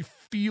axe, you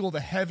feel the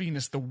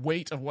heaviness, the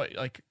weight of what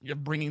like you're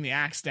bringing the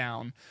axe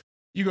down.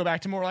 You go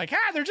back to more like,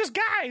 they're just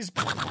guys,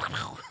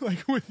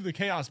 like with the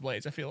Chaos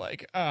Blades, I feel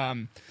like.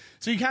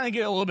 So you kind of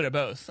get a little bit of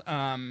both.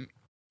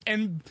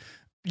 And,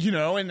 you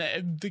know, and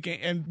the game,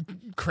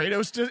 and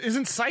Kratos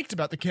isn't psyched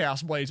about the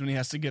Chaos Blades when he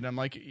has to get them.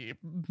 Like,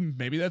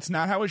 maybe that's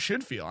not how it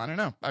should feel. I don't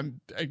know.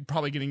 I'm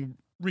probably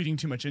reading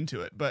too much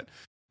into it, but.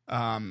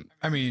 I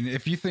mean,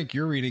 if you think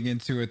you're reading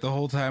into it, the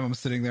whole time I'm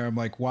sitting there, I'm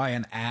like, why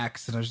an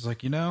axe? And I was just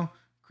like, you know,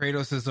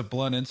 Kratos is a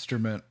blunt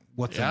instrument.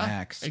 What's an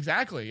axe?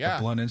 Exactly. Yeah.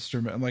 A blunt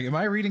instrument. I'm like, am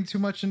I reading too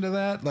much into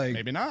that? Like,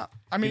 maybe not.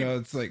 I mean, you know,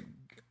 it's like,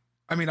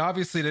 I mean,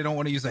 obviously they don't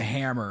want to use a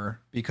hammer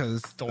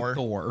because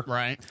Thor.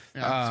 Right.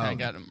 Yeah.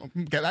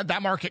 Get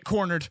that market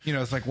cornered. You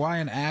know, it's like, why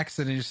an axe?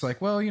 And it's just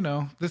like, well, you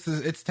know,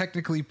 it's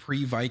technically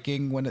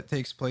pre-Viking when it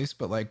takes place,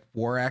 but like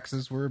war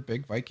axes were a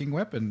big Viking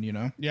weapon, you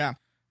know? Yeah.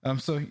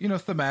 So, you know,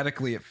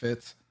 thematically it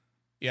fits.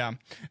 Yeah.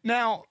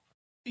 Now,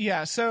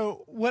 yeah,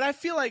 so where I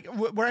feel like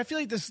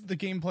the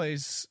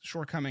gameplay's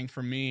shortcoming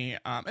for me,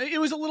 it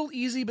was a little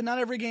easy, but not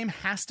every game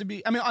has to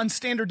be. I mean, on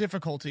standard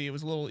difficulty, it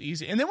was a little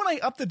easy. And then when I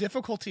upped the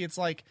difficulty, it's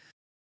like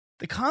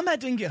the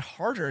combat didn't get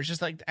harder. It's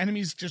just like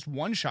enemies just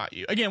one-shot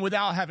you. Again,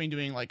 without having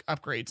doing like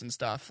upgrades and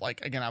stuff. Like,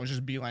 again, I was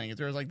just beelining it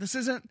through. I was like, this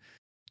isn't,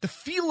 the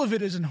feel of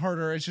it isn't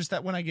harder. It's just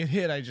that when I get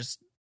hit, I just,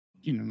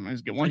 you know, I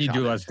just get one-shot.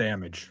 You do less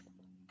damage.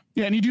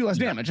 Yeah, and you do less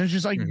damage. It's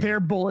just like they're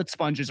bullet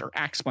sponges or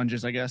axe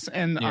sponges, I guess.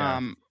 And,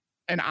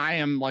 and I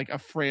am like a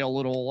frail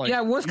little like.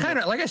 Yeah, it was kind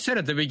of like I said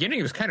at the beginning.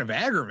 It was kind of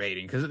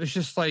aggravating because it was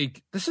just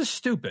like, this is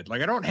stupid.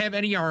 Like I don't have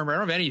any armor, I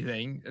don't have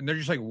anything, and they're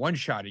just like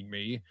one-shotting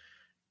me,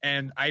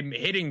 and I'm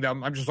hitting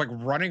them. I'm just like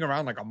running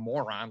around like a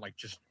moron, like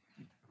just,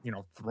 you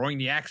know, throwing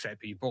the axe at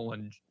people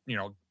and, you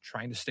know,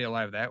 trying to stay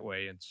alive that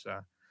way. It's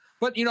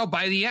but you know,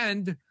 by the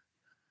end,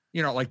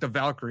 you know, like the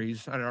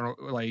Valkyries. I don't know,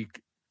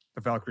 like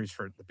the Valkyries,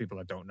 for the people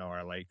that don't know,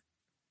 are like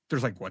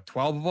there's like what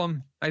 12 of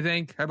them, I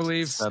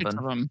believe. 6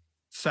 of them.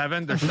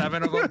 7. There's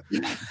 7 of them.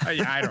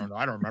 Yeah, I don't know.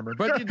 I don't remember.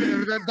 But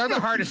they're the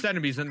hardest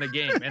enemies in the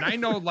game. And I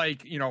know,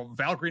 like, you know,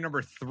 Valkyrie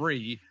number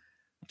 3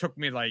 took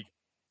me like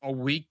a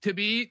week to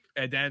beat,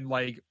 and then,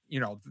 like, you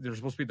know, there's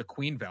supposed to be the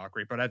Queen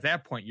Valkyrie, but at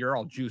that point you're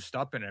all juiced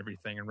up and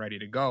everything and ready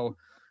to go.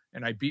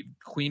 And I beat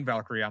Queen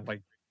Valkyrie on,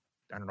 like,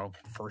 I don't know,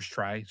 first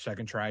try,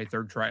 second try,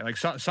 third try, like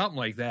something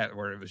like that,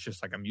 where it was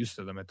just like I'm used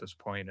to them at this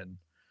point, and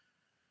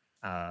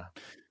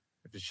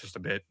it was just a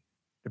bit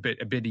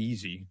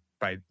easy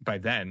by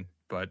then.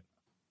 But,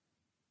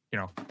 you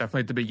know,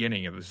 definitely at the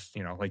beginning it was,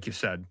 you know, like you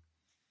said,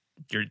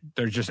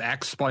 they're just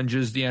axe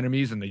sponges, the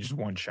enemies, and they just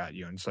one shot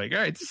you, and it's like, all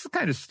right, this is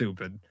kind of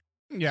stupid.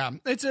 Yeah,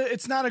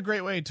 it's not a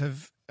great way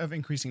of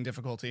increasing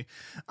difficulty,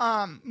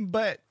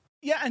 but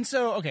yeah. And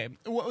so, okay,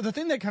 the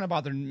thing that kind of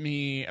bothered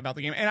me about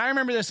the game, and I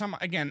remember this,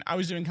 again, I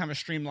was doing kind of a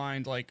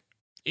streamlined, like,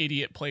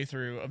 idiot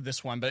playthrough of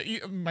this one, but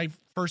my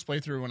first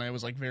playthrough, when I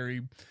was like very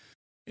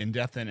in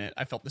depth in it,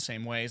 I felt the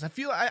same ways. I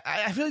feel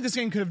like this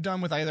game could have done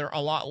with either a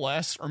lot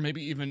less or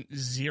maybe even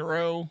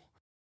zero,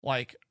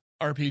 like,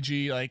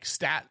 RPG, like,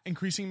 stat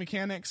increasing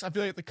mechanics. I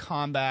feel like the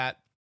combat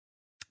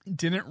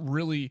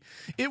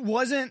it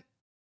wasn't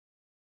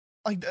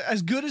like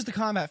as good as the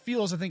combat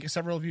feels. I think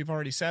several of you have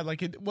already said,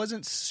 like, it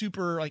wasn't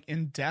super, like,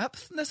 in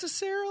depth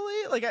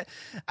necessarily. Like,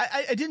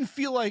 I didn't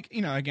feel like,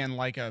 you know, again,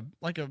 I gotta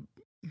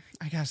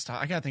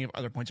think of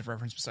other points of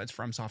reference besides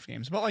FromSoft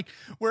games, but, like,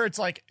 where it's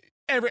like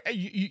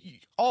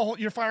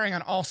you're firing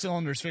on all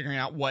cylinders, figuring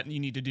out what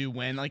you need to do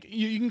when, like,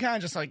 you can kind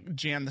of just, like,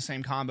 jam the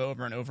same combo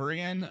over and over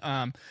again.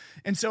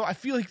 And so I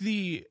feel like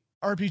the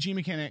RPG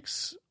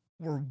mechanics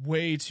were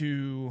way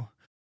too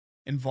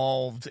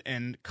involved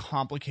and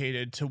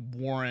complicated to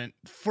warrant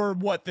for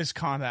what this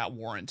combat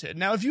warranted.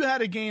 Now, if you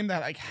had a game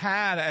that, like,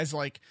 had as,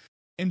 like,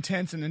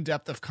 intense and in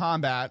depth of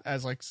combat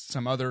as, like,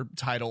 some other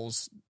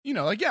titles, you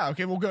know, like, yeah,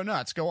 okay, we'll go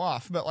nuts, go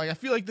off. But, like, I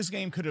feel like this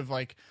game could have,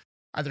 like,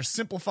 either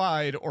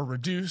simplified or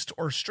reduced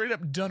or straight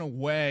up done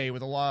away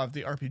with a lot of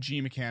the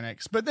RPG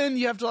mechanics. But then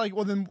you have to, like,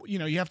 well, then, you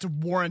know, you have to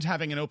warrant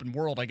having an open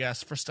world, I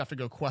guess, for stuff to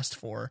go quest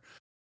for.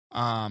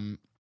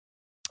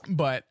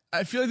 But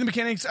I feel like the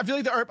mechanics, I feel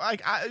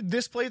like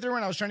this playthrough,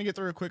 when I was trying to get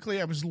through it quickly,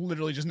 I was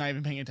literally just not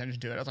even paying attention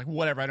to it. I was like,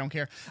 whatever, I don't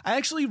care. I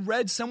actually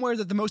read somewhere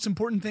that the most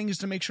important thing is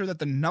to make sure that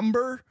the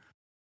number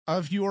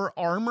of your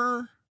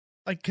armor,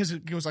 like, because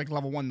it goes like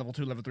level 1, level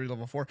 2, level 3,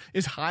 level 4,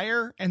 is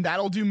higher, and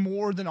that'll do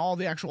more than all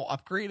the actual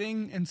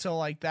upgrading. And so,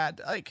 like,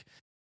 that, like,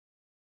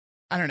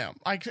 I don't know,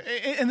 like,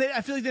 and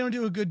I feel like they don't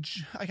do a good,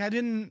 like, I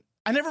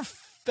never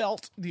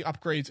felt the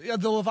upgrades.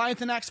 The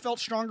Leviathan axe felt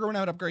stronger when I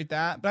would upgrade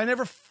that, but I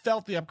never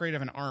felt the upgrade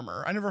of an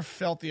armor. I never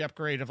felt the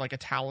upgrade of, like, a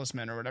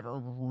talisman or whatever,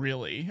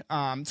 really.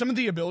 Some of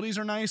the abilities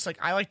are nice. Like,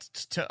 I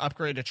liked to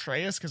upgrade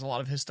Atreus because a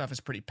lot of his stuff is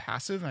pretty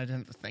passive and I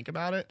didn't have to think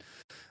about it.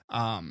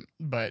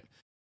 But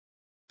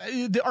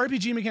the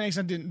RPG mechanics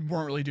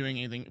weren't really doing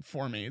anything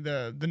for me.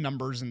 The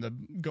numbers and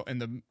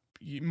the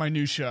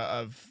minutia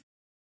of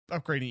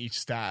upgrading each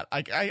stat.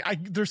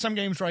 There's some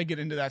games where I get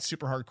into that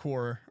super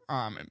hardcore.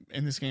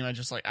 In this game, I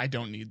just, like, I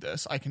don't need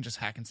this. I can just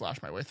hack and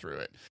slash my way through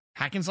it.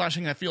 Hack and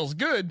slashing, that feels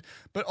good,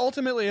 but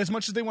ultimately, as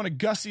much as they want to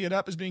gussy it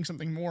up as being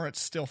something more, it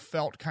still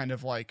felt kind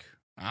of like,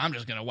 I'm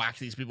just gonna whack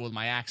these people with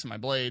my axe and my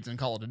blades and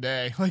call it a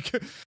day. Like,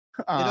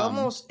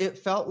 it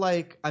felt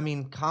like, I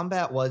mean,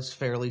 combat was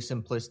fairly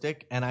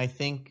simplistic, and I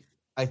think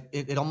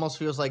it almost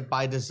feels like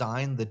by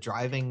design the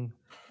driving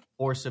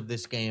force of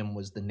this game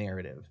was the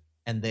narrative,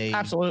 and they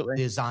absolutely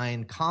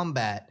designed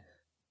combat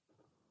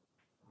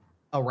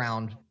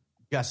around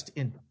just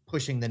in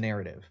pushing the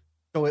narrative.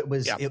 So it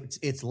was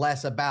it's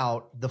less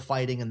about the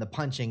fighting and the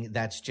punching.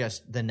 That's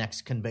just the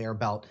next conveyor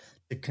belt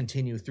to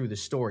continue through the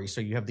story. So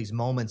you have these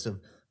moments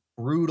of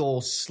brutal,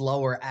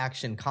 slower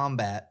action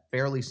combat,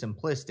 fairly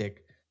simplistic,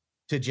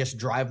 to just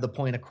drive the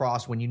point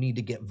across when you need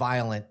to get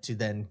violent to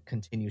then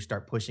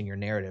start pushing your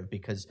narrative.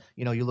 Because,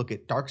 you know, you look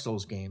at Dark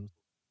Souls games,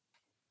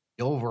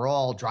 the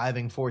overall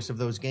driving force of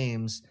those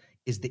games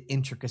is the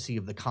intricacy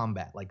of the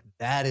combat. Like,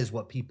 that is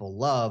what people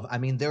love. I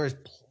mean, there is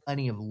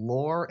plenty of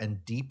lore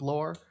and deep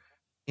lore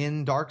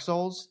in Dark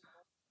Souls,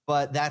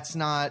 but that's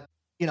not,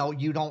 you know,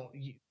 you don't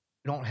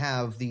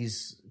have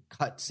these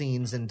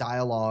cutscenes and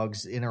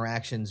dialogues,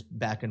 interactions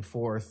back and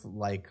forth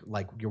like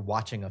you're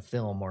watching a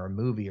film or a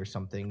movie or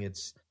something.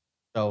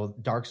 So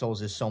Dark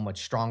Souls is so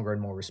much stronger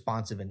and more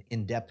responsive and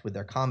in-depth with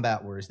their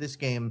combat, whereas this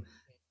game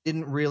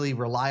didn't really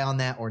rely on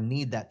that or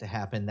need that to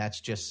happen.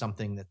 That's just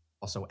something that's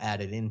also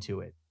added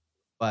into it.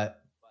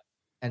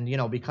 And, you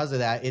know, because of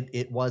that,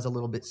 it was a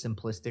little bit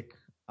simplistic.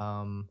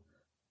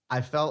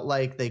 I felt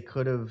like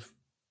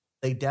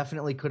they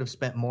definitely could have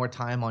spent more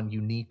time on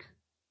unique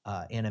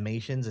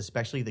animations,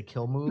 especially the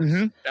kill moves.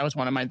 Mm-hmm. That was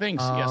one of my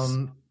things. Yes.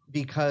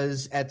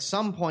 Because at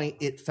some point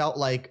it felt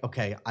like,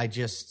 okay,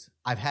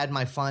 I've had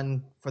my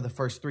fun for the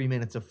first 3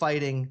 minutes of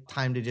fighting.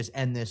 Time to just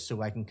end this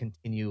so I can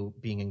continue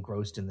being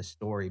engrossed in the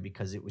story,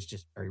 because it was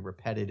just very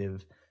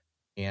repetitive,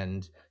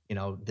 and, you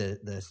know,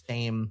 the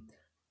same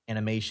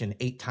animation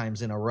 8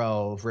 times in a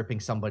row of ripping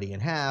somebody in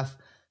half.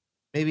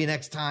 maybe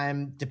next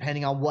time,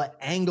 depending on what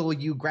angle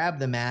you grab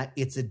them at,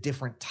 it's a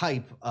different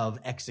type of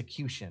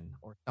execution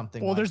or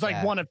something. Well, there's like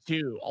that. one of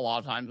two a lot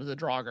of times with a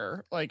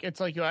Draugr. Like it's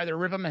like you either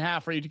rip them in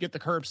half or you get the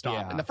curb stomp.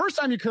 Yeah. And the first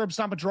time you curb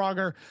stomp a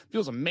Draugr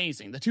feels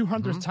amazing. The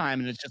 200th time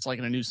and it's just like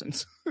a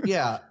nuisance.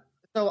 Yeah.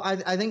 So I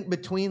think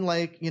between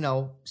like, you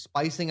know,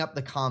 spicing up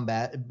the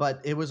combat,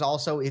 but it was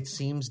also, it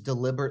seems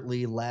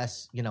deliberately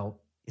less, you know,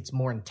 it's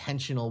more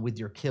intentional with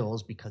your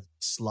kills because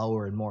it's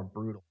slower and more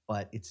brutal,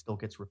 but it still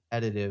gets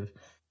repetitive.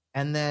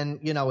 And then,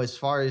 you know, as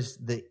far as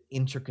the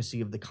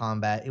intricacy of the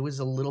combat, it was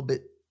a little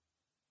bit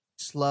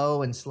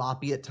slow and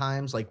sloppy at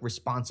times, like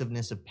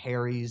responsiveness of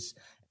parries,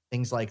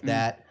 things like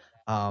that.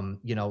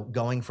 You know,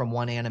 going from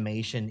one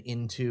animation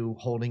into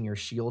holding your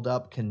shield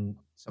up can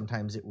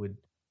sometimes it would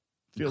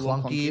be Feel a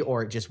little clunky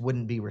or it just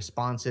wouldn't be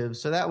responsive.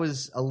 So that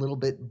was a little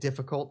bit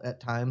difficult at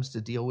times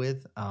to deal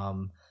with.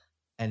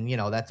 And, you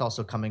know, that's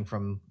also coming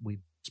from we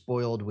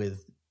spoiled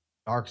with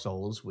Dark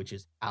Souls, which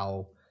is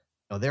how,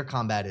 you know, their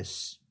combat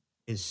is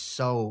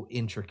so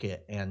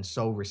intricate and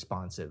so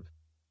responsive.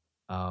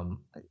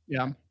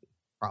 Yeah.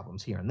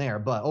 Problems here and there,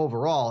 but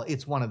overall,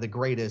 it's one of the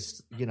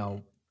greatest, you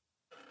know,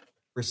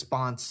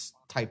 response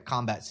type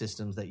combat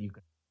systems that you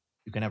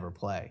can ever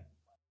play.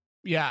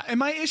 Yeah. And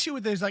my issue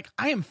with it is like,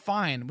 I am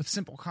fine with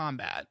simple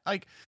combat.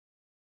 Like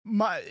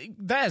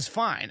that is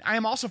fine. I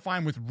am also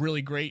fine with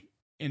really great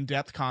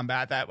in-depth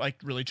combat that like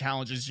really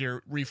challenges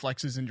your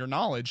reflexes and your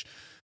knowledge.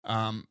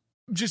 I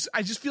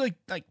just feel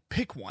like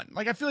pick one.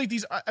 Like I feel like they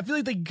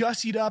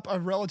gussied up a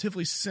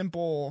relatively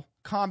simple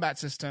combat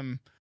system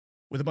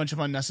with a bunch of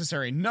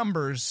unnecessary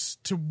numbers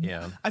to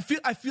I feel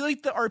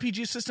like the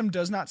RPG system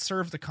does not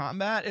serve the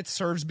combat. It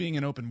serves being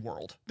an open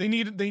world. They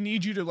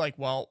need you to like,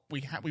 well,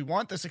 we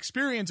want this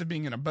experience of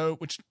being in a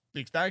boat, which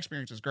that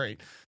experience is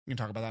great. We can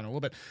talk about that in a little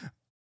bit.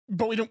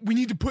 But we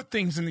need to put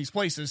things in these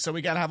places, so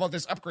we got to have all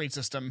this upgrade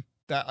system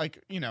that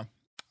like, you know,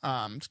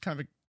 it's kind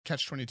of a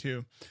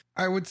catch-22.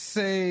 I would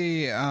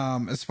say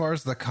as far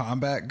as the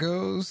combat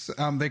goes,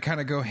 they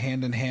kind of go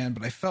hand in hand,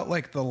 but I felt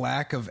like the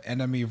lack of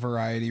enemy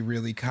variety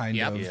really kind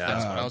of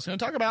that's what I was going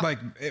to talk about. Like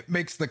it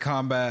makes the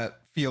combat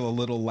feel a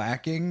little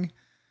lacking.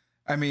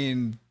 I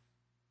mean,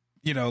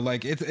 you know,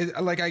 like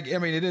I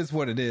mean it is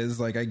what it is.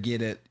 Like I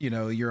get it, you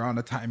know, you're on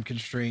a time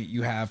constraint,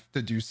 you have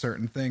to do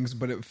certain things,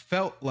 but it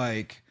felt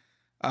like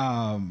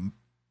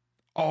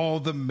all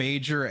the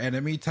major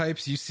enemy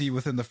types you see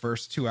within the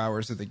first 2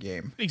 hours of the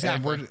game.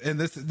 Exactly. And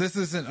this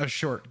isn't a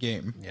short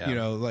game. You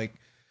know, like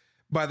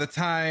by the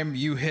time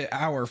you hit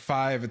hour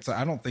 5,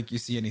 I don't think you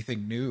see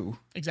anything new.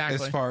 Exactly.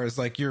 As far as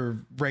like your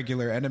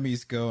regular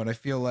enemies go. And I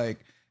feel like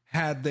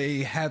had they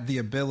had the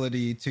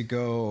ability to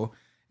go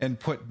and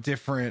put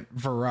different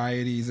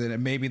varieties in it,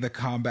 maybe the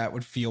combat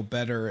would feel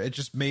better. It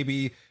just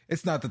maybe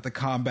it's not that the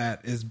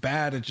combat is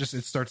bad. It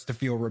starts to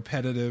feel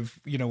repetitive,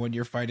 you know, when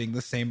you're fighting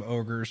the same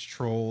ogres,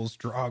 trolls,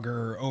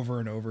 Draugr over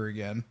and over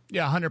again.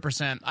 Yeah,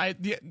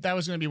 100%. That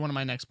was going to be one of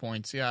my next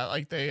points. Yeah,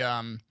 like they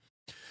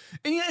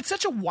and yeah, it's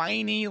such a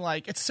whiny,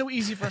 like it's so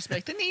easy for us to be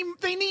like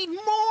they need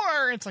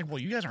more. It's like, well,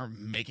 you guys aren't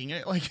making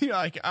it. Like, you know,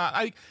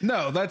 like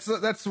no, that's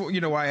you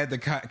know why I had the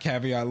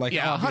caveat. Like,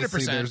 yeah,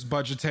 obviously 100%. There's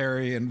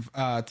budgetary and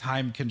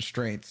time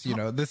constraints. You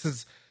know, this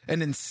is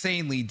an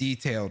insanely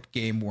detailed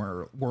game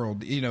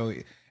world. You know,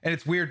 and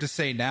it's weird to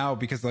say now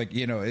because like,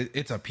 you know,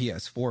 it's a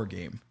PS4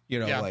 game.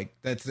 You know, like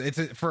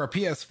for a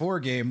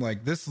PS4 game,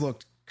 like this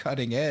looked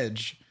cutting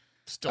edge.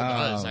 Still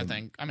does, I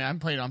think. I mean, I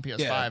played it on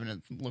PS5 and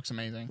it looks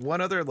amazing. One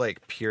other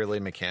like purely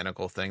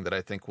mechanical thing that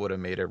I think would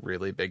have made a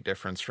really big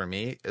difference for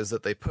me is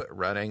that they put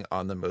running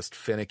on the most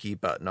finicky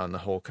button on the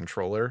whole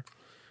controller.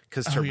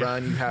 Because to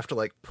run, you have to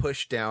like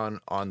push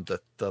down on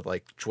the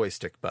like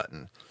joystick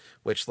button,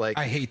 which like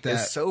I hate that.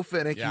 Is so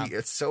finicky. Yeah,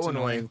 it's so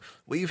annoying.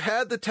 We've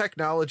had the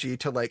technology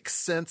to like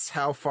sense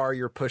how far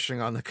you're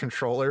pushing on the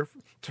controller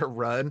to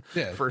run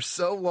for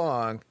so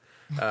long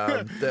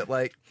that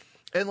like,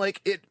 and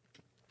like it.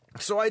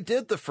 So I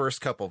did the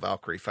first couple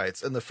Valkyrie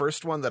fights, and the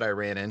first one that I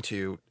ran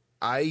into,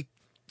 I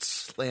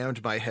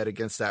slammed my head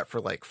against that for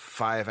like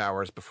 5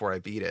 hours before I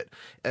beat it.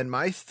 And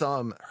my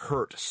thumb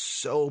hurt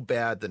so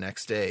bad the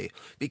next day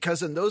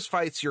because in those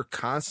fights, you're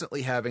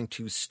constantly having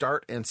to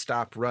start and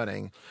stop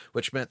running,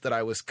 which meant that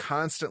I was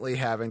constantly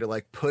having to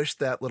like push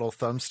that little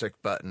thumbstick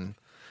button.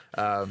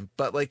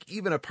 But like,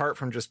 even apart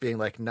from just being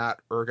like not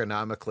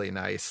ergonomically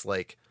nice,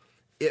 like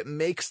it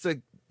makes the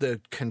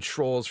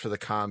controls for the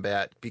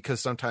combat, because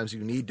sometimes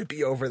you need to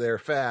be over there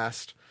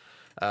fast,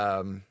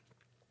 kind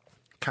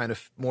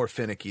of more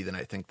finicky than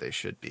I think they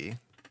should be.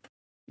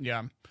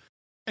 Yeah.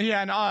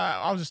 And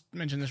I'll just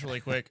mention this really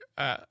quick.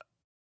 I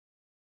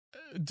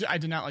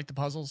did not like the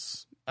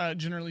puzzles,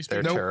 generally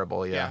speaking. They're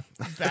terrible, yeah.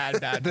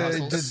 Bad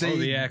puzzles.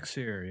 The X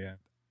here,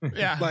 yeah.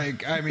 Yeah.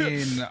 Like, I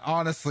mean,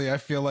 honestly, I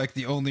feel like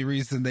the only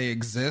reason they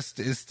exist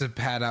is to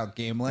pad out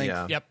game length.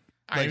 Yeah. Yep.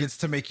 Like, it's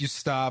to make you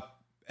stop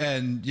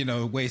and, you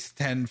know, waste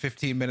 10,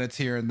 15 minutes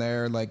here and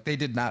there. Like, they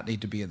did not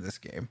need to be in this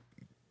game.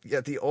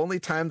 the only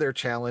time they're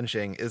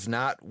challenging is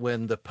not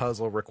when the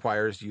puzzle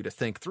requires you to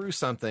think through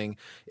something.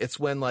 It's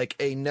when like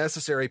a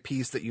necessary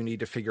piece that you need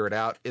to figure it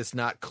out is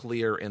not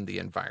clear in the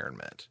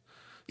environment.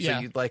 So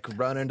you'd like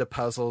run into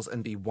puzzles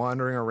and be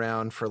wandering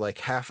around for like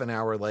half an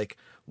hour. Like,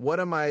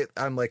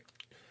 I'm like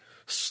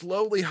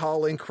slowly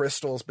hauling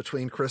crystals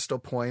between crystal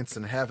points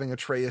and having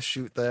Atreus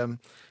shoot them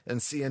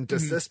and seeing,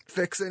 does this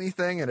fix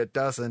anything? And it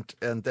doesn't.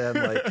 And then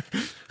like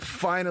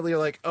finally you're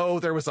like, oh,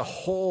 there was a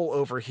hole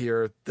over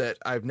here that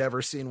I've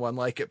never seen one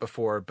like it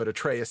before, but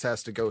Atreus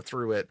has to go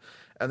through it.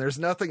 And there's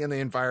nothing in the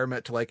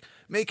environment to like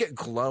make it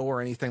glow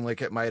or anything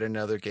like it might in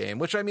another game,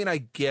 which I mean, I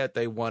get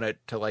they want it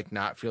to like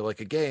not feel like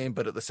a game,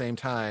 but at the same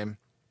time,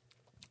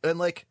 and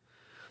like,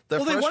 they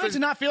want it to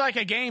not feel like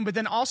a game, but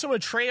then also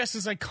Atreus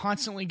is like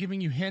constantly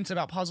giving you hints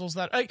about puzzles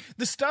that like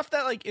the stuff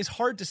that like is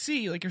hard to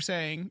see, like you're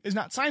saying, is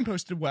not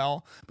signposted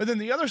well. But then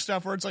the other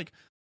stuff where it's like,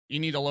 you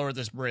need to lower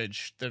this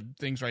bridge, the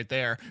thing's right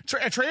there.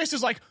 Atreus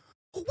is like,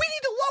 we need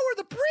to lower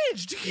the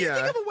bridge. Do you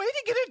think of a way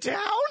to get it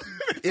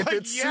down? If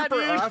it's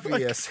super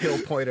obvious,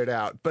 he'll point it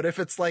out. But if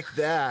it's like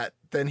that,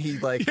 then he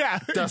like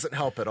doesn't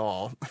help at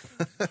all.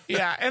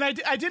 And I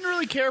didn't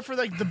really care for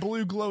like the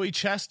blue glowy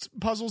chest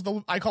puzzles.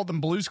 I called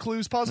them Blue's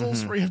Clues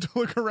puzzles, where you have to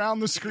look around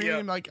the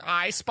screen like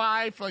I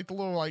Spy for like the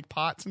little like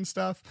pots and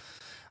stuff.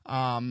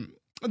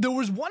 There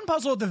was one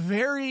puzzle at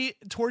the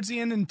towards the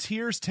end in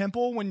Tyr's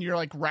temple when you're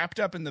like wrapped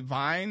up in the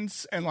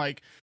vines and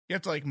like you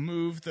have to like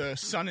move the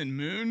sun and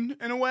moon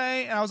in a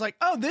way. And I was like,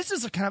 oh, this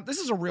is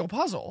a real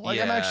puzzle. Like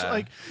I'm actually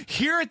like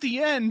here at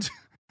the end.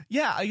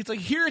 Yeah, it's like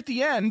here at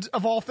the end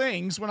of all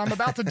things when I'm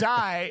about to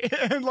die,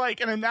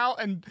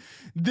 and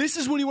this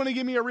is when you want to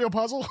give me a real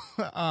puzzle.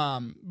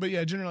 But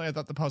yeah, generally I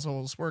thought the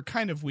puzzles were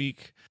kind of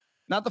weak,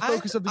 not the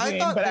focus of the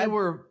game. I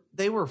thought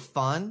they were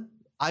fun.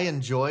 I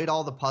enjoyed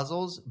all the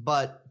puzzles,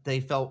 but they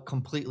felt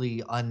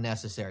completely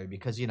unnecessary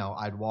because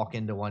I'd walk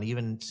into one,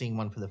 even seeing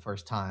one for the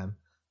first time,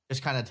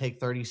 just kind of take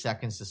 30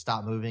 seconds to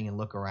stop moving and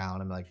look around.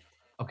 I'm like,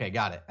 okay,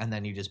 got it, and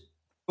then you just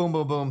boom,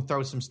 boom, boom,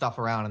 throw some stuff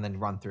around and then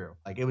run through.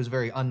 Like it was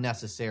very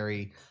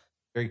unnecessary,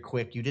 very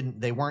quick.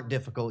 They weren't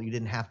difficult. You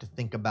didn't have to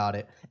think about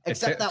it.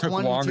 Except that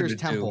one Tyr's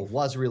Temple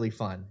was really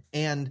fun.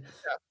 And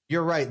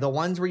you're right. The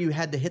ones where you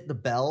had to hit the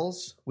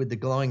bells with the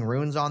glowing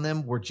runes on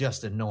them were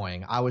just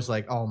annoying. I was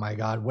like, oh my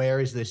God, where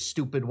is this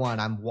stupid one?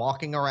 I'm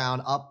walking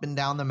around up and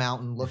down the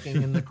mountain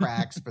looking in the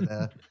cracks for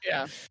the...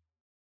 Yeah.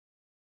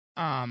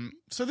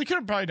 So they could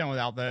have probably done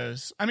without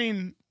those. I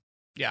mean,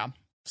 yeah.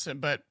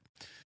 But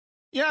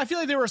yeah, I feel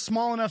like they were a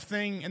small enough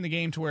thing in the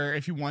game to where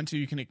if you want to,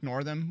 you can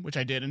ignore them, which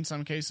I did in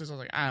some cases. I was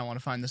like, I don't want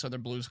to find this other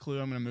Blue's Clue.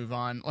 I'm going to move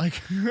on. Like,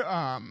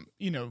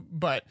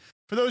 but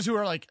for those who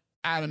are like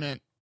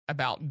adamant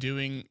about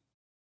doing,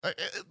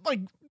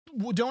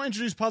 don't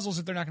introduce puzzles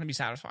if they're not going to be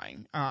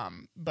satisfying.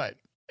 But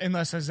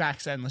unless, as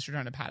Zach said, unless you're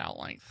trying to pad out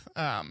length,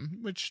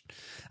 which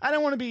I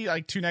don't want to be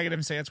like too negative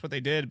and say that's what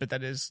they did, but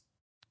that is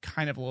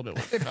kind of a little bit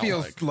what it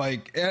feels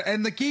like.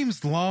 And the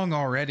game's long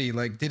already.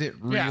 Like, did it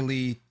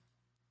really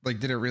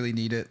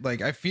need it?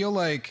 Like, I feel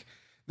like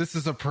this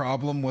is a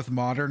problem with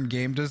modern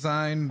game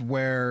design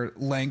where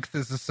length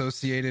is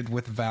associated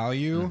with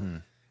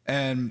value.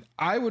 And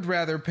I would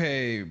rather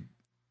pay,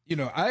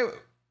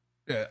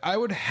 I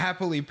would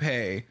happily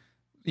pay,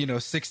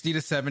 $60 to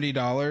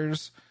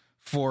 $70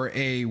 for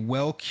a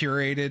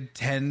well-curated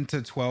 10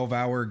 to 12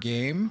 hour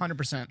game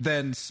 100%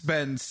 than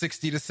spend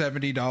 $60 to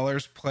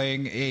 $70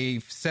 playing a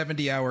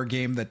 70-hour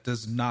game that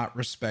does not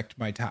respect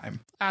my time.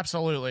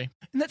 Absolutely.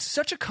 And that's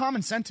such a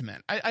common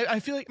sentiment.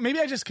 I feel like maybe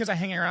because I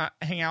hang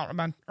out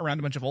around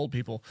a bunch of old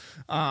people.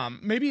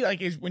 Maybe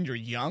like when you're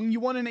young, you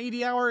want an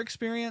 80-hour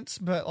experience,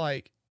 but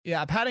like,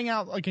 yeah, padding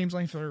out like game's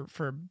length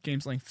for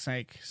game's length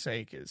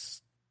sake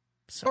is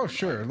so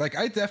sure. Like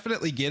I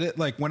definitely get it.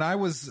 Like when I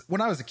was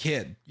a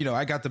kid,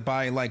 I got to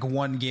buy like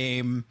one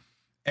game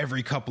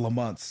every couple of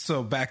months.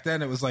 So back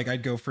then it was like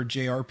I'd go for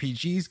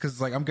JRPGs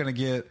because like I'm gonna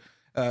get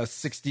a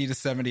 60 to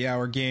 70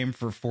 hour game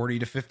for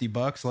 $40 to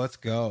 $50. Let's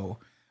go.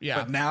 Yeah.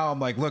 But now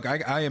I'm like, look,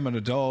 I am an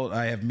adult.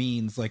 I have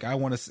means. Like I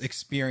want to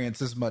experience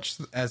as much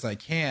as I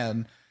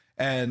can.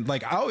 And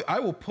like I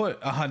will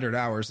put 100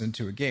 hours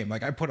into a game.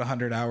 Like I put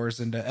 100 hours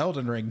into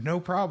Elden Ring, no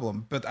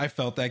problem. But I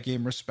felt that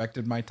game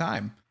respected my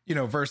time.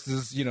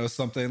 Versus,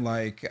 something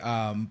like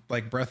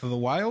Breath of the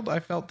Wild, I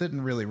felt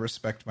didn't really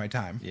respect my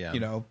time. Yeah.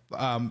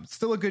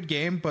 Still a good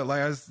game, but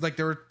like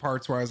there were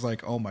parts where I was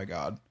like, oh my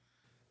God,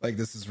 like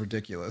this is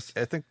ridiculous.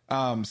 I think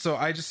so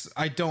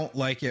I don't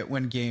like it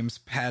when games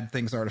pad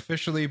things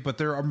artificially, but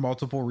there are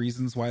multiple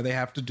reasons why they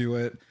have to do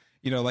it.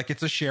 Like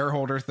it's a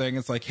shareholder thing.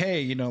 It's like,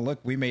 hey, look,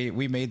 we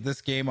made this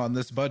game on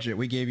this budget.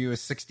 We gave you a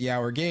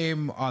 60-hour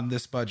game on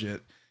this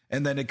budget.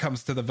 And then it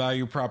comes to the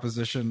value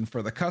proposition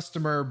for the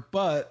customer,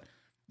 but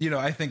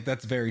I think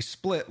that's very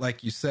split,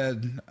 like you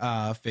said,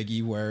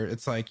 Figgy, where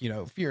it's like,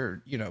 if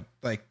you're,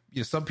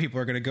 some people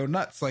are going to go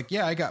nuts. Like,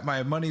 yeah, I got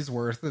my money's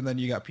worth. And then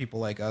you got people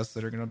like us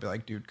that are going to be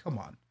like, dude, come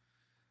on.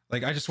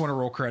 Like, I just want to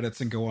roll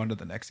credits and go on to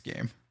the next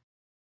game.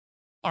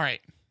 All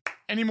right.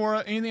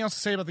 Anything else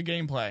to say about the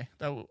gameplay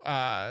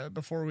that,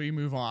 before we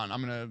move on?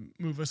 I'm going to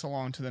move us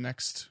along to the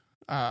next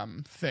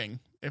thing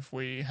if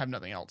we have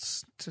nothing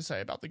else to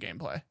say about the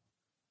gameplay.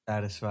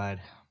 Satisfied.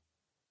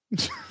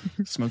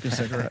 Smoke a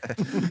cigarette.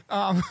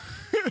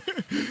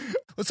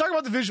 Let's talk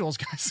about the visuals,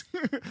 guys.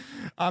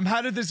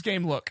 How did this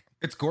game look?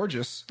 It's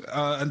gorgeous.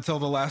 Until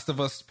The Last of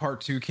Us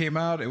Part 2 came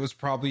out, it was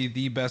probably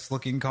the best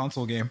looking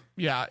console game.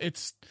 Yeah,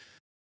 it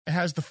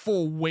has the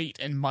full weight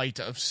and might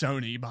of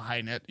Sony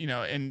behind it,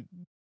 and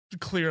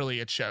clearly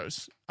it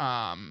shows.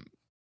 From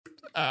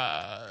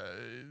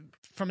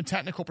a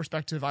technical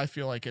perspective, I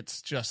feel like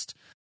it's just,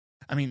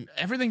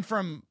 everything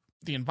from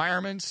the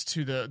environments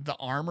to the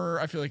armor,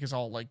 I feel like is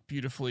all like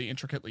beautifully,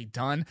 intricately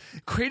done.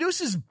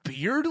 Kratos'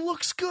 beard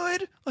looks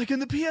good, like in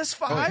the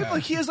PS5. Oh, yeah.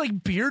 Like he has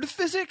like beard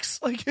physics.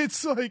 Like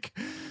it's like,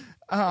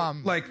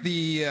 like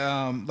the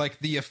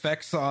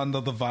effects on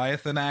the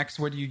Leviathan axe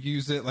when you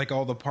use it, like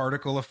all the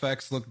particle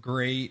effects look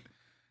great.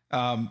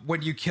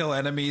 When you kill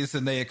enemies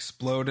and they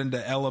explode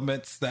into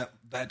elements, that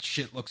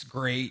shit looks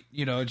great.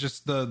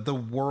 Just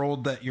the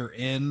world that you're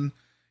in.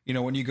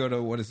 When you go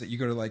to, what is it? You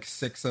go to like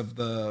 6 of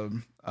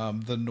the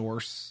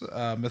Norse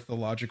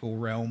mythological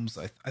realms.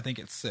 I think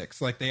it's 6.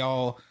 Like they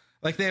all,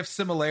 like they have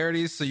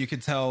similarities, so you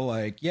can tell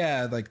like,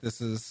 yeah, like this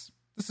is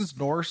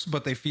Norse,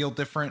 but they feel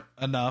different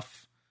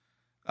enough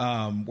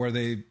where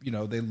they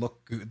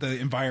look good. The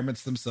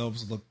environments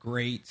themselves look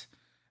great.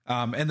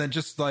 And then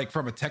just like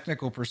from a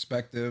technical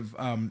perspective,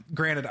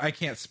 granted, I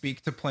can't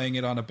speak to playing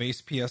it on a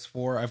base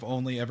PS4. I've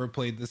only ever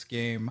played this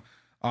game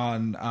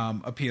on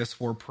a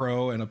PS4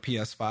 Pro and a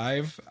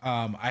PS5.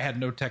 I had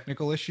no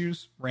technical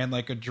issues, ran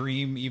like a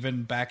dream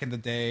even back in the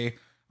day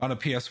on a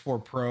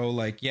PS4 Pro.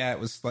 Like, yeah, it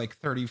was like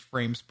 30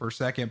 frames per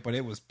second, but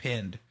it was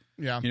pinned.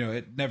 Yeah.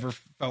 It never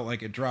felt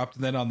like it dropped.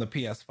 And then on the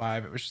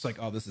PS5, it was just like,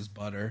 oh, this is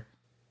butter.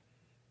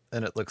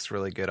 And it looks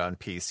really good on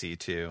PC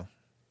too.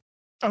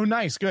 Oh,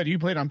 nice. Good. You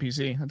played on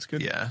PC. That's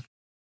good. Yeah.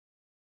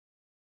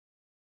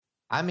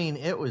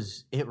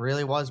 It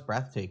really was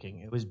breathtaking.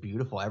 It was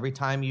beautiful. Every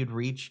time you'd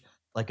reach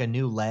like a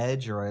new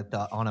ledge or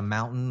on a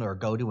mountain or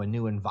go to a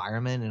new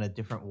environment in a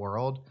different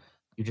world,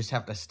 you just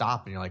have to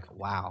stop and you're like,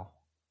 wow,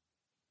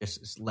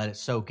 just let it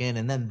soak in.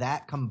 And then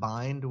that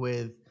combined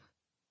with,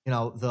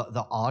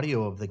 the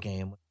audio of the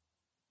game,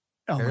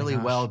 fairly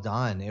well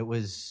done. It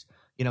was,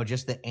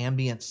 just the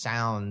ambient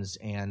sounds.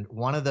 And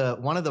one of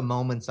the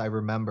moments I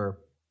remember,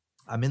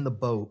 I'm in the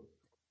boat,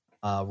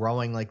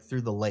 rowing like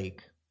through the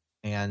lake,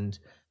 and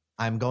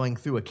I'm going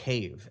through a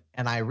cave,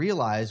 and I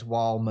realize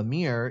while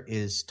Mimir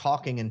is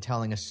talking and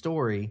telling a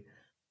story,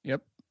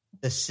 yep,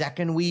 the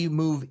second we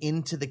move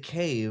into the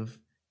cave,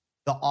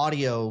 the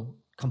audio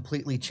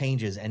completely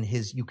changes, and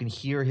you can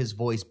hear his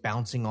voice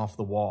bouncing off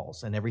the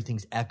walls, and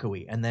everything's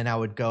echoey. And then I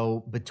would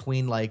go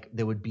between, like,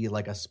 there would be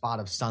like a spot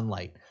of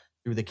sunlight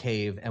through the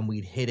cave, and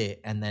we'd hit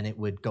it, and then it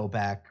would go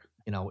back.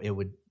 It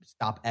would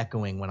stop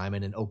echoing when I'm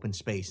in an open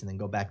space, and then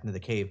go back into the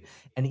cave.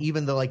 And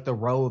even the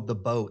row of the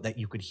boat that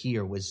you could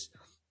hear was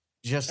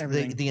just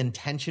the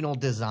intentional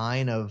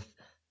design of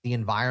the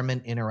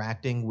environment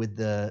interacting with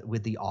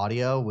the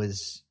audio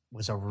was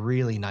a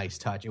really nice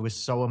touch. It was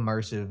so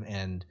immersive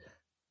and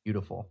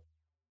beautiful.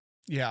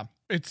 Yeah,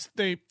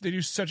 they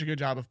do such a good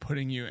job of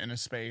putting you in a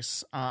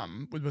space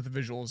with both the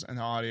visuals and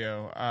the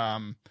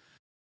audio.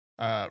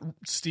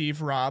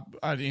 Steve, Rob,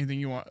 anything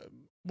you want?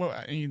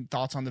 Any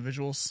thoughts on the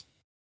visuals?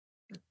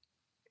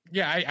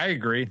 Yeah, I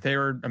agree. They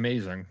were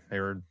amazing. They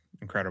were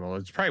incredible.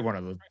 It's probably one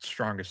of the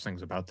strongest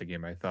things about the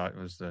game. I thought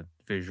was the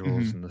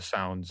visuals and the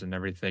sounds and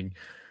everything.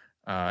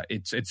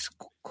 It's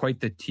quite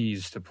the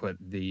tease to put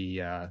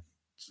the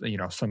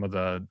some of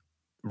the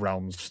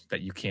realms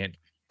that you can't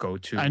go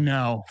to. I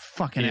know,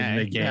 fucking in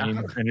the game,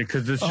 and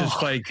because it's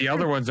just like the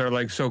other ones are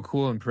like so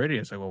cool and pretty.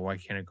 It's like, well, why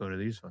can't I go to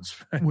these ones?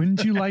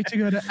 Wouldn't you like to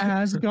go to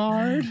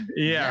Asgard?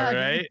 Yeah,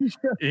 right.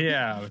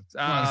 Yeah,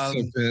 I was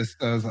so pissed.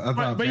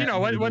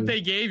 But what they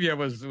gave you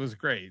was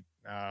great,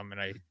 and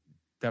I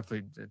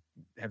definitely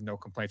have no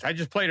complaints. I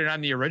just played it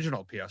on the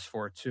original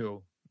PS4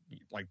 too,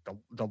 like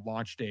the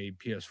launch day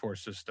PS4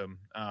 system,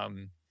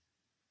 and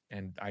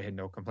I had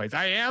no complaints.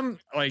 I am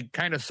like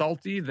kind of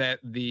salty that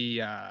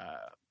the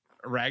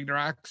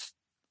Ragnarok's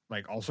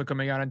like also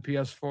coming out on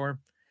PS4.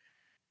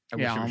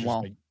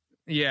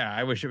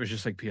 I wish it was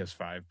just like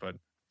PS5, but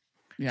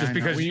just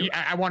because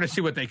I want to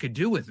see what they could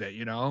do with it,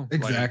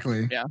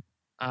 Exactly. Like,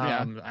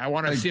 I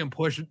want to see them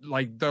push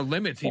like the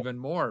limits even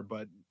more,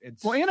 but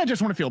it's and I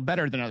just want to feel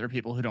better than other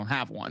people who don't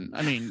have one.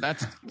 I mean, I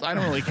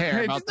don't really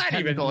care about not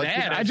even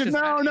that. I just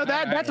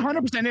that's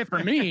 100% it for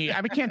me.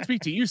 I can't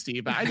speak to you,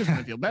 Steve, but I just want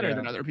to feel better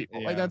than other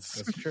people. Like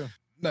that's true.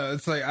 No,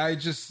 it's like I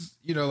just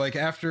like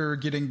after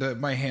getting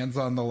my hands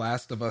on the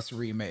Last of Us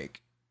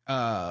remake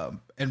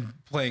and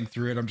playing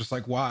through it, I'm just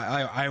like,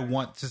 why? I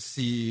want to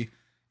see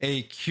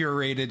a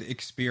curated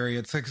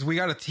experience, because we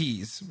got a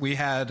tease. We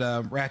had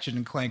Ratchet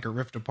and Clank: A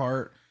Rift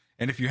Apart,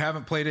 and if you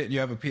haven't played it and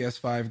you have a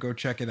PS5, go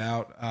check it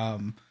out.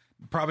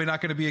 Probably not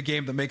going to be a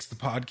game that makes the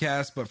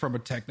podcast, but from a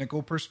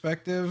technical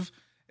perspective,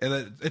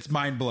 and it's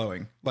mind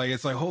blowing. Like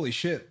it's like holy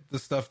shit, the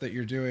stuff that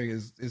you're doing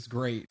is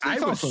great. I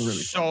It's was also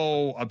really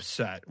so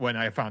upset when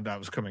I found out it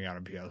was coming out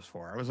on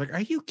PS4. I was like,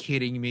 "Are you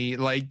kidding me?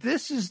 Like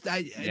this is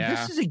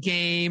this is a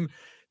game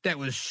that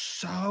was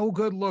so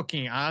good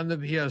looking on the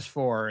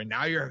PS4, and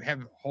now you're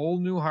having whole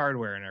new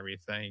hardware and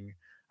everything."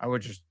 I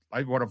would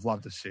have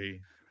loved to see.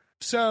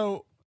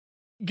 So,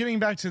 getting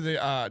back to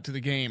the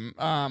game,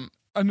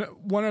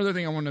 one other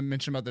thing I want to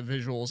mention about the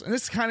visuals, and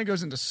this kind of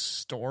goes into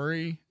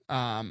story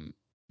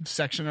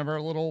section of our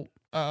little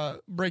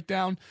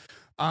breakdown,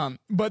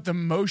 but the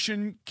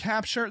motion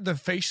capture, the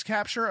face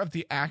capture of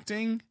the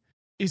acting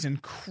is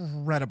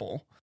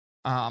incredible.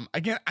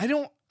 Again,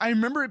 I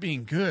remember it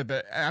being good,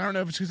 but I don't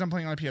know if it's because I'm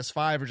playing on a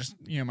PS5 or just,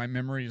 you know, my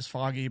memory is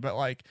foggy, but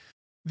like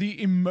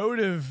the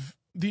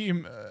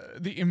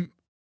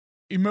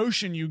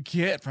emotion you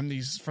get from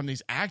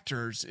these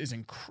actors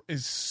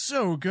is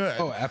so good.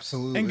 Oh,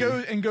 absolutely.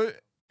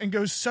 And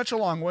goes such a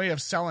long way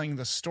of selling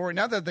the story.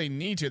 Not that they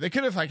need to. They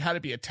could have like had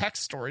it be a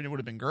text story and it would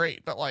have been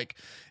great, but like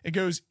it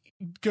goes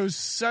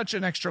such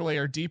an extra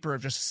layer deeper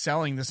of just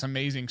selling this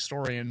amazing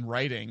story and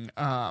writing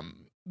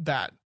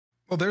that.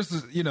 Well,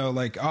 there's, you know,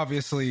 like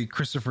obviously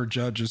Christopher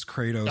Judge's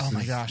Kratos Oh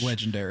my is gosh.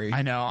 legendary.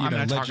 I know. I'm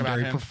going to talk about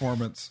legendary him.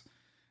 performance.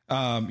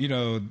 You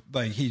know,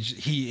 like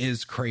he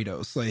is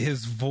Kratos. Like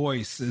his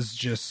voice is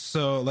just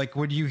so like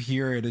when you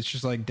hear it, it's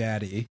just like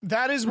daddy.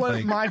 That is what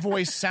Like- my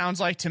voice sounds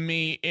like to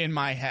me in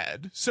my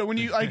head. So when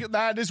you like,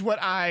 that is what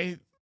I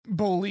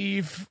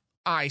believe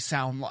I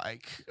sound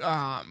like.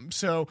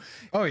 So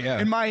Oh yeah,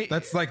 in my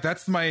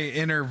that's my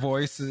inner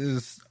voice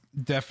is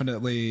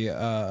definitely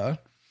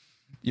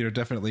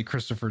definitely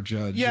Christopher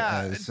Judge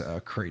as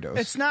Kratos.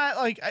 it's not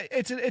like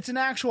it's an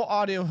actual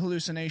audio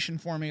hallucination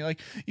for me. Like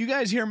you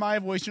guys hear my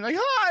voice, and you're like,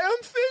 "Hi,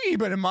 I'm Figgy,"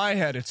 but in my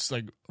head, it's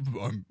like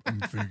I'm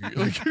Figgy.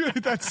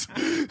 Like that's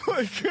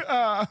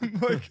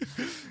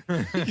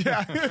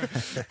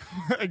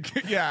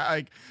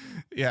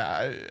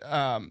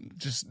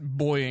just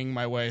buoying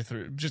my way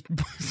through. Just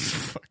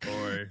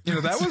Boy. You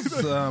know,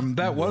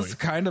 that was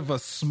kind of a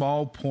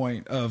small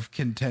point of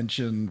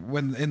contention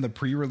when in the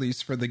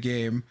pre-release for the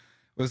game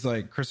was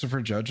like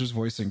Christopher Judge's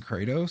voicing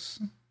Kratos.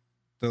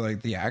 They're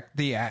like the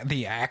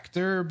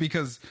actor,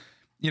 because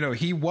you know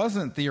he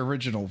wasn't the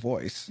original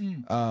voice.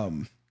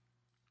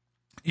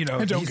 You know,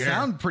 I don't he care.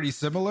 sound pretty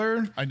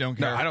similar. I don't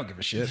care. No, I don't give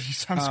a shit. He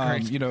sounds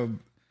great. You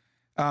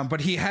know, but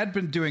he had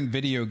been doing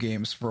video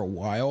games for a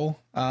while.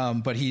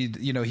 But he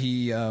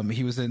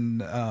was in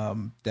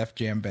Def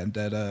Jam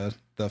Vendetta,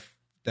 the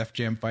Def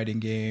Jam fighting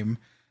game.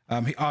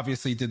 He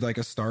obviously did like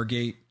a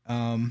Stargate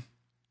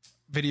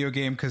video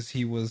game because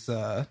he was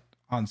on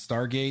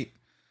Stargate.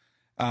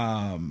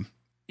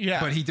 Yeah,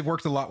 But he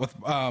worked a lot with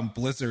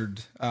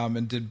Blizzard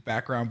and did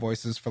background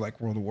voices for like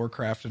World of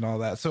Warcraft and all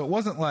that. So it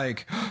wasn't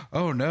like,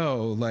 oh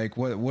no, like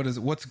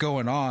what's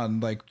going on?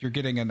 Like you're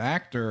getting an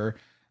actor.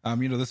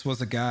 You know, this was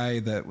a guy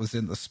that was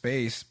in the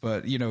space,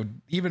 but you know,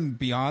 even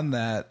beyond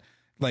that,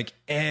 like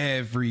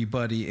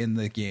everybody in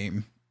the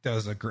game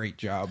does a great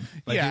job.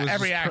 Like, Yeah, it was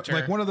every just actor.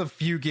 like one of the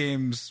few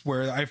games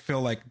where I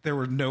feel like there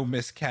were no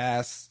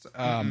miscast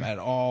at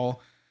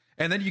all.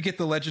 And then you get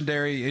the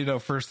legendary, you know,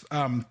 first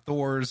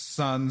Thor's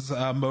sons,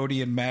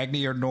 Modi and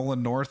Magni, are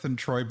Nolan North and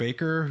Troy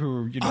Baker,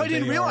 who, you know, I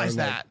didn't they realize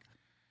are, like- that.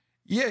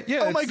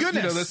 Yeah. Oh my it's, You know,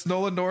 goodness. that's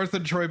Nolan North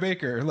and Troy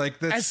Baker. Like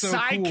that's As so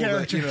side cool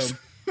characters. that,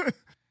 you know,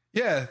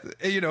 yeah,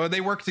 you know,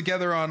 they work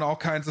together on all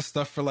kinds of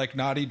stuff for like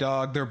Naughty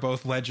Dog. They're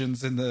both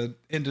legends in the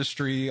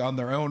industry in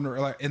their own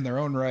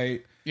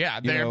right.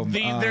 Yeah, You know,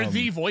 they're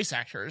the voice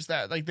actors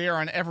that like they are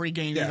on every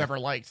game Yeah. you've ever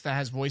liked that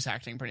has voice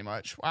acting pretty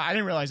much. I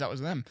didn't realize that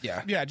was them.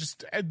 Yeah.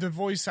 Just the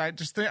voice side,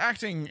 just the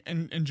acting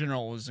in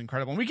general was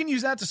incredible. And we can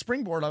use that to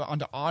springboard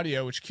onto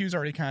audio, which Q's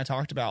already kind of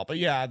talked about. But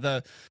yeah,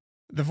 the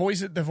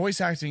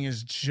voice acting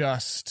is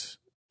just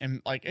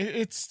and like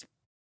it's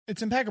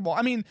impeccable.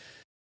 I mean,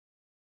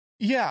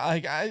 yeah,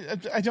 like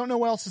I don't know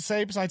what else to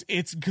say besides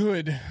it's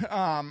good.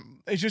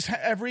 It's just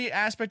every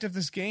aspect of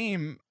this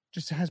game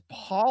just has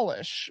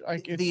polish.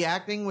 Like it's, The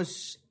acting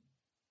was,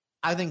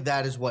 I think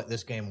that is what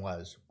this game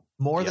was.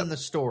 More than the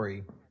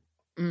story,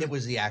 it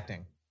was the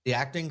acting. The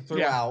acting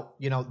throughout,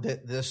 you know,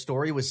 the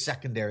story was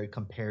secondary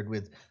compared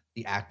with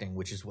the acting,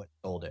 which is what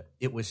sold it.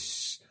 It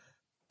was,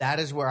 that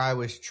is where I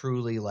was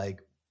truly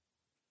like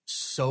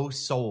so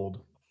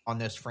sold on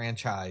this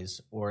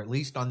franchise, or at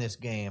least on this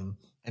game,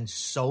 and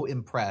so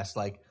impressed.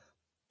 Like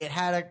it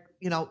had a,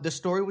 you know, the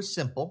story was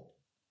simple.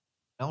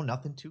 No,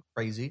 nothing too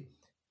crazy.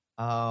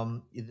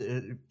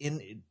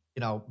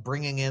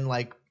 Bringing in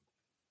like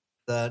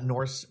the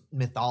Norse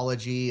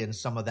mythology and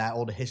some of that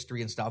old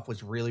history and stuff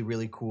was really,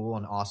 really cool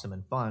and awesome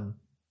and fun.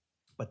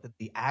 But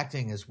the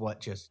acting is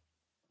what just,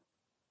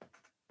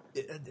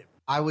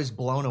 I was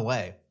blown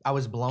away. I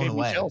was blown gave me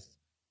away. chills.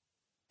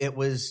 It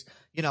was,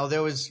 you know,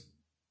 there was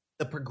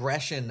the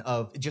progression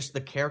of just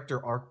the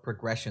character arc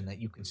progression that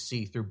you can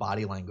see through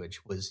body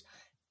language was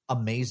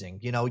amazing.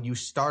 You know, you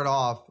start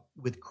off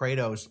with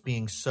Kratos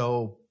being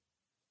so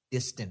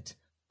distant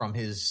from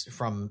his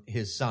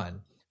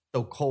son,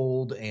 so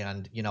cold,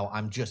 and you know,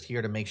 I'm just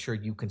here to make sure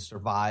you can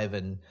survive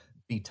and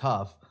be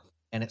tough.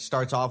 And it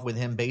starts off with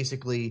him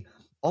basically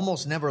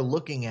almost never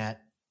looking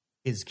at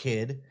his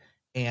kid,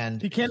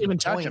 and He can't even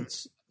touch him.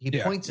 He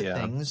points at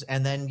things,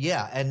 and then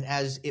and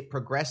as it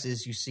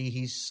progresses, you see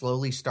he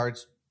slowly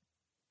starts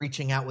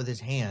reaching out with his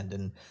hand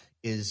and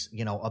is,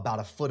 about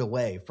a foot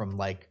away from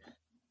like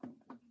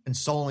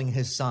consoling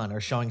his son or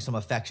showing some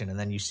affection, and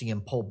then you see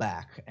him pull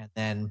back, and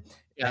then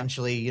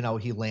eventually,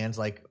 he lands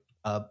like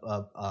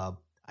a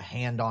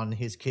hand on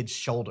his kid's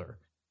shoulder,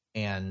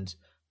 and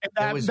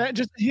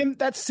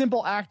that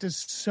simple act is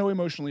so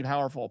emotionally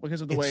powerful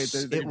because of the way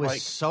that it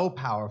was so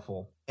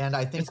powerful. And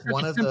I think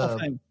one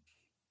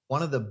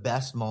of the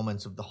best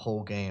moments of the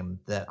whole game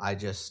that I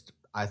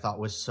thought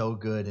was so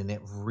good, and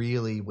it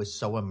really was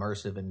so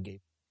immersive and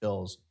gave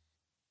chills,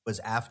 was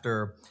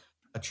after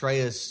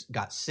Atreus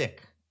got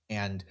sick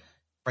and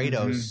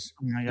Kratos,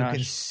 you can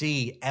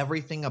see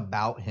everything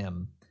about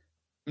him,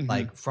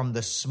 like from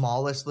the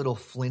smallest little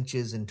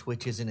flinches and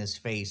twitches in his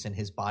face and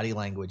his body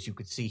language. You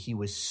could see he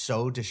was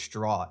so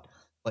distraught,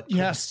 but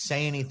couldn't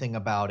say anything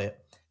about it.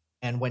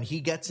 And when he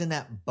gets in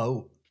that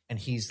boat and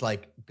he's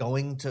like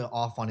going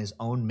off on his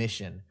own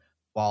mission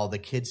while the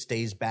kid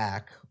stays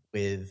back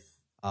with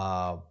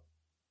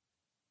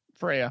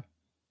Freya,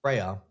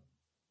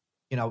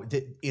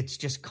 it's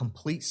just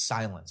complete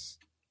silence.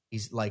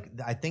 He's like,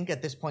 I think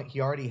at this point he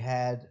already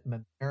had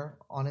Mimir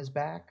on his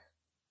back.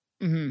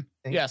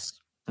 Yes,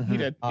 he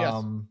did.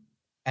 Yes.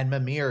 And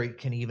Mimir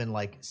can even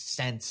like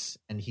sense,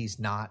 and he's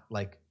not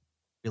like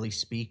really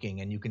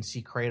speaking. And you can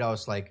see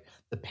Kratos, like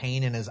the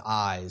pain in his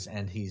eyes,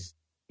 and he's,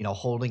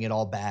 holding it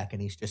all back,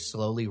 and he's just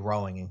slowly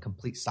rowing in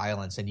complete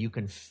silence. And you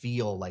can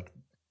feel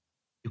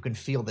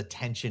the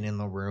tension in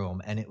the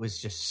room. And it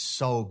was just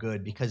so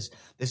good because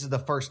this is the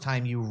first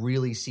time you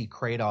really see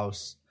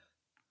Kratos,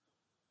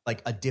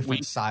 like a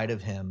different side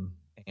of him.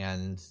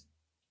 And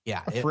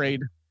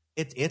afraid.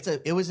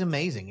 It was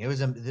amazing. It was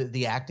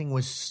the acting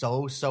was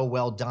so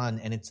well done,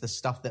 and it's the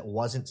stuff that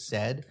wasn't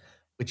said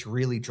which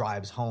really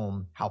drives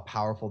home how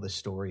powerful this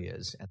story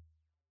is.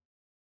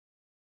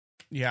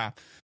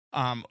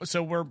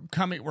 So we're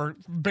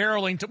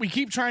barreling we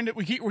keep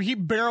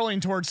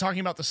barreling towards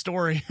talking about the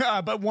story.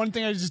 But one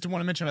thing I just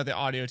want to mention about the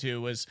audio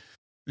too was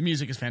the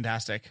music is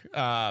fantastic.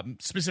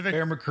 Specific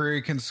Bear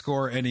McCreary can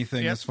score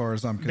anything as far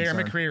as I'm concerned.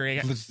 Bear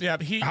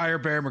McCreary. Hire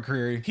Bear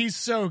McCreary. He's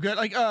so good.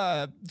 Like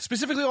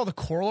specifically all the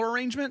choral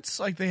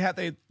arrangements, like they have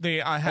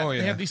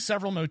these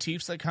several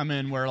motifs that come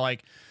in where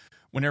like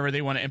whenever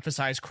they want to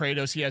emphasize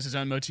Kratos, he has his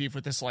own motif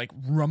with this like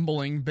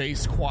rumbling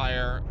bass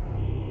choir.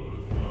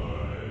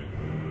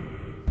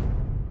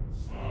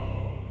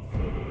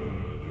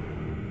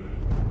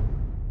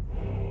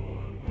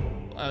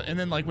 And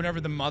then like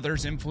whenever the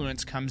mother's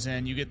influence comes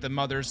in, you get the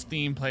mother's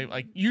theme play,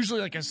 like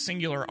usually like a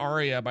singular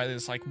aria by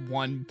this like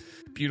one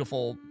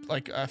beautiful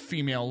like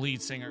female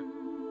lead singer.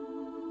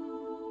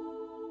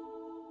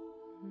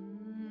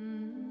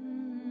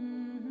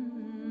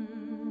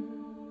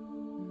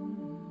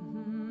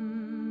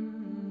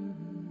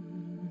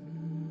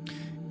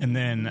 And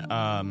then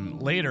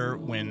later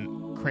when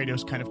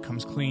Kratos kind of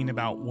comes clean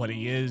about what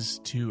he is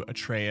to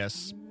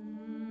Atreus,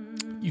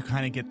 you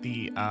kind of get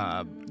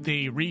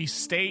they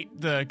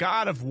restate the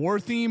God of War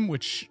theme,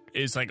 which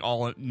is like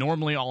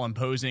normally all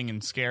imposing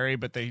and scary,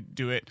 but they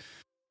do it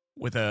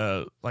with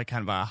a like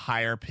kind of a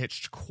higher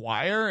pitched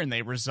choir, and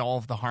they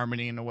resolve the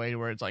harmony in a way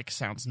where it's like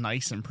sounds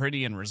nice and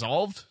pretty and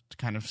resolved to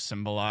kind of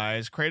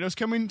symbolize Kratos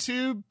coming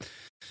to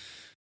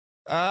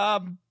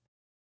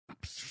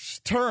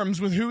terms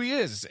with who he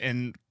is,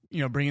 and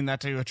bringing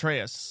that to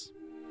Atreus.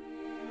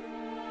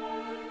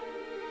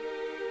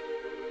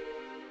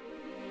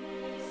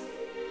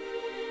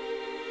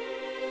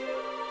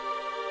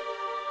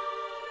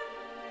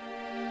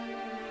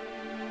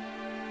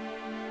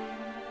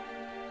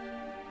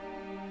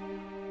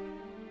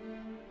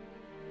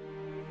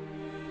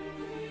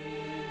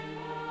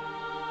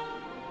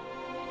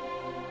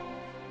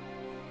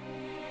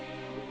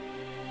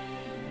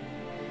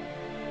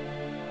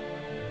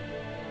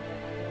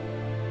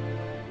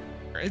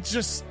 It's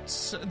just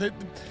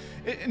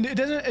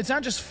it's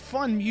not just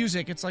fun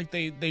music. It's like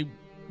they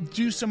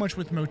do so much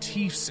with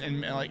motifs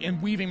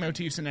and weaving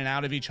motifs in and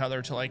out of each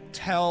other to like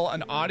tell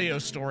an audio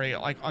story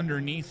like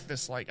underneath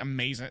this like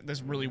amazing,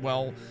 this really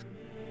well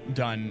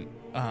done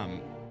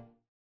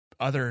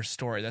other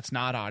story that's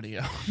not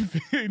audio,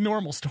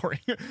 normal story.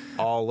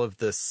 All of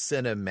the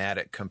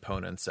cinematic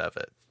components of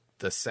it,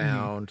 the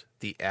sound,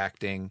 the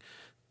acting,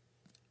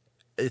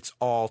 it's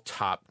all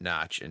top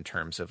notch in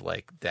terms of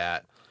like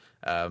that.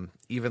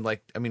 Even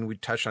like, I mean, we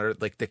touched on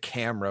it, like the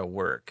camera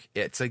work.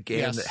 It's a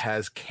game that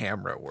has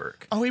camera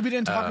work. Oh, we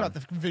didn't talk about the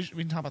vision.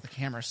 We didn't talk about the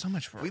camera so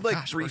much.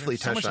 Briefly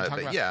touched on it,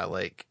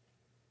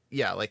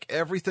 but like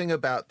everything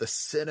about the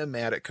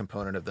cinematic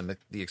component of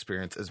the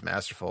experience is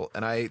masterful.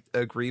 And I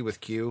agree with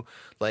Q.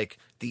 Like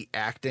the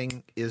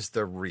acting is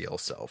the real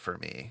sell for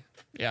me.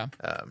 Yeah,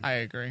 I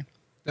agree.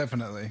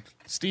 Definitely.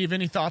 Steve,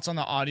 any thoughts on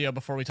the audio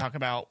before we talk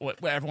about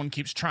what everyone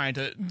keeps trying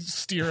to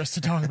steer us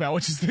to talk about,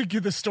 which is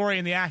the story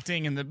and the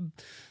acting and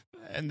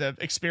the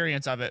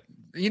experience of it?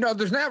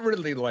 There's not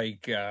really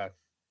like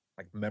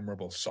like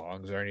memorable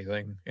songs or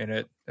anything in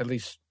it, at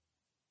least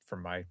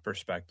from my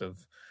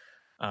perspective.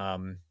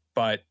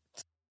 But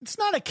it's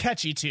not a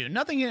catchy tune.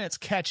 Nothing in it's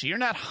catchy. You're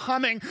not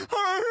humming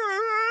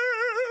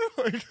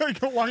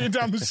like walking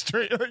down the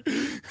street.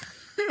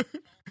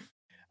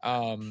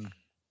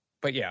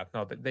 But yeah,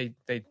 no, they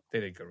did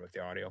good with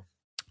the audio.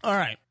 All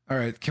right.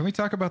 Can we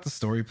talk about the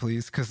story,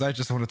 please? Because I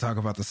just want to talk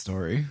about the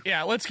story.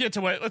 Yeah, let's get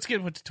to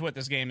what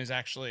this game is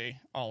actually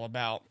all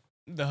about.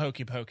 The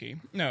hokey pokey.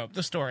 No,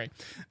 the story.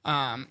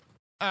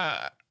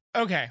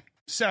 Okay.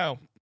 So,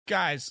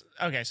 guys,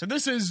 so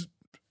this is,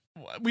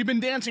 we've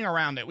been dancing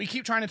around it. We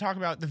keep trying to talk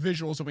about the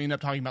visuals, and we end up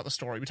talking about the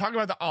story. We talk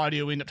about the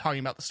audio, we end up talking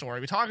about the story.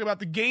 We talk about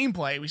the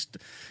gameplay, we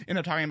end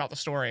up talking about the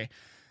story.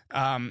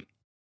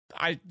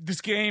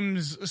 This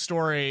game's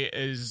story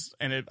is,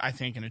 I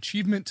think, an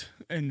achievement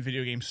in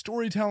video game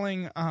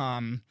storytelling.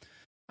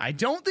 I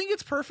don't think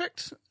it's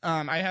perfect.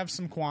 I have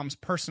some qualms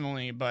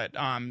personally, but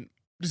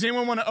does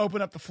anyone want to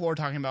open up the floor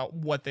talking about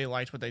what they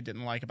liked, what they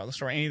didn't like about the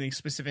story? Anything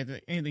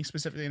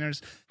specifically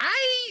noticed?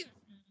 I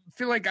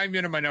feel like I'm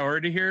in a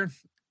minority here.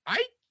 I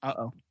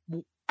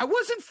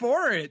wasn't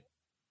for it.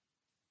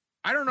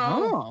 I don't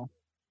know.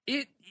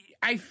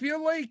 I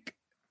feel like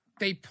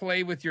they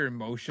play with your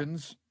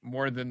emotions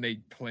more than they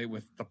play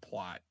with the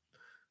plot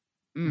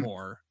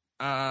more.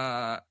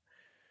 I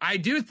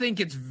do think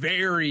it's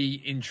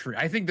very intriguing.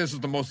 I think this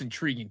is the most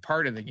intriguing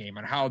part of the game,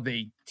 on how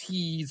they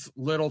tease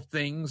little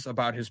things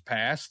about his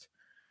past.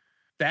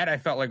 That I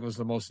felt like was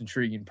the most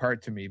intriguing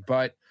part to me.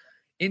 But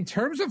in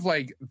terms of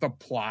like the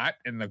plot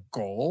and the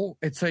goal,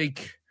 it's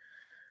like,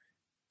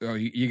 oh,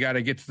 you got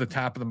to get to the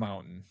top of the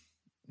mountain.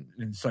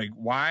 And it's like,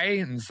 why?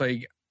 And it's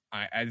like,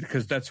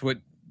 because that's what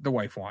the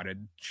wife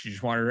wanted. She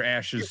just wanted her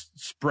ashes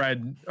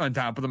spread on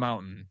top of the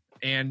mountain.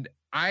 And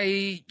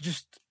I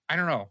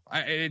don't know.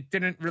 It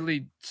didn't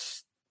really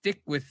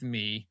stick with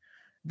me.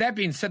 That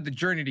being said, the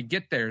journey to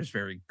get there is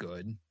very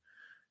good.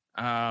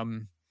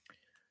 But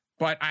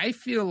I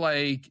feel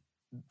like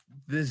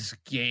this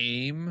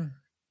game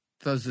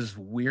does this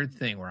weird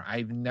thing where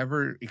I've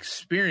never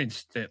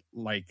experienced it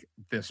like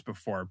this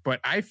before. But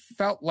I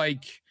felt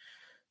like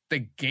the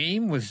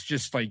game was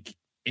just like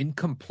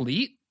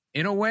incomplete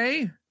in a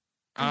way.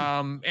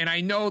 And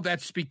I know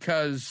that's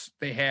because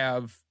they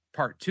have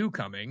part 2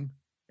 coming,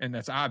 and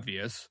that's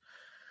obvious.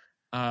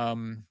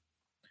 But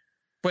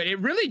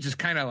it really just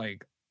kind of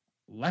like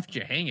left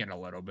you hanging a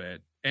little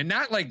bit, and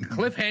not like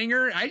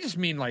cliffhanger. I just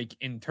mean like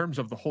in terms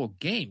of the whole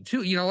game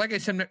too. You know, like I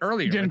said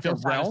earlier, you didn't like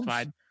feel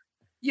satisfied.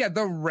 Yeah,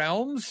 the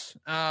realms.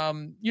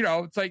 You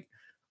know, it's like,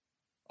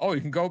 oh,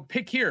 you can go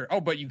pick here.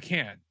 Oh, but you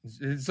can't.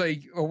 It's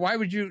like, well, why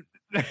would you?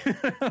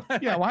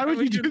 Yeah, why would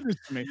you do this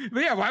to me?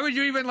 Yeah, why would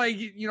you even like,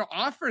 you know,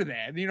 offer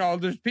that? You know,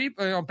 there's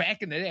people, you know,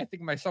 back in the day, I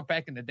think of myself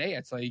back in the day,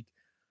 it's like,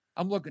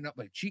 I'm looking up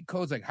like cheat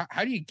codes, like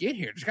how do you get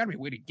here? There's gotta be a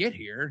way to get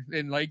here.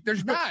 And like,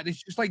 there's not,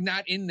 it's just like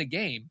not in the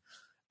game.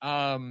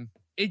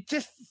 It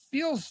just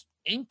feels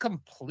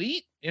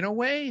incomplete in a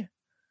way.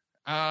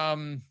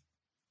 And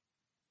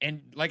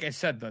like I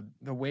said,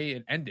 the way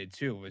it ended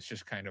too was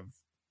just kind of,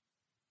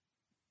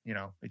 you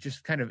know, it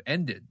just kind of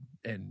ended.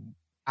 And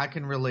I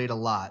can relate a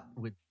lot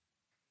with.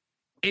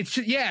 It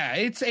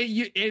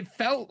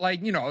felt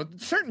like, you know,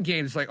 certain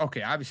games, like,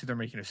 okay, obviously they're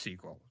making a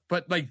sequel,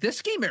 but like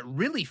this game, it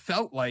really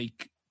felt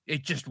like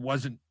it just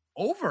wasn't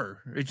over.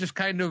 It just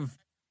kind of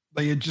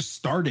like it just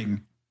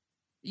starting.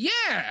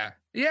 Yeah,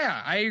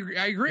 I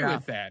agree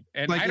with that,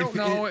 and like I don't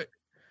know.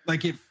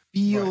 It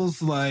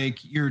feels like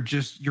you're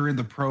in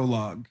the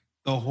prologue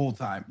the whole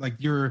time. Like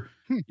you're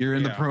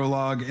in the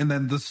prologue, and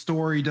then the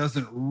story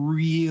doesn't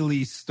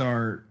really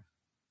start.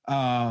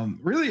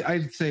 Really,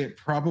 I'd say it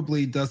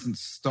probably doesn't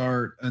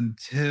start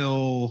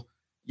until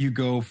you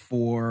go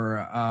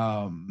inside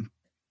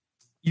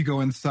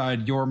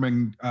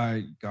Jormung.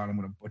 God, I'm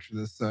going to butcher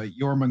this.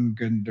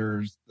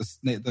 Jormungunder's the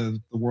snake,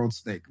 the world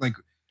snake. Like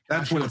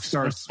that's when it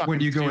starts. When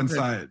you go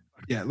inside,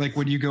 like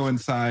when you go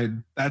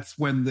inside, that's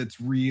when it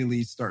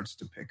really starts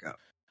to pick up.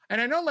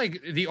 And I know,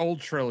 like the old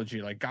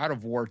trilogy, like God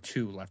of War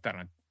 2 left on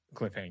a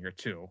cliffhanger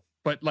too.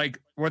 But like,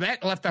 where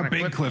that left on a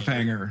big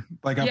cliffhanger,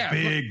 like a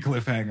big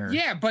cliffhanger.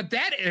 Yeah, but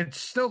that it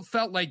still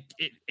felt like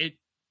it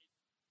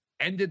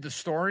ended the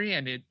story,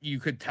 and you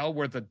could tell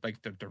where the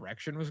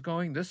direction was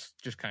going. This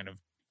just kind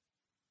of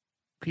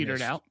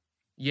petered out.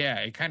 Yeah,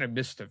 it kind of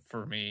missed it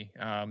for me.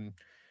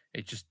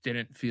 It just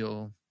didn't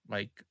feel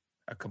like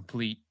a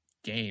complete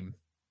game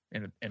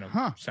in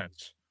a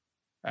sense.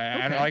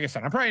 I like I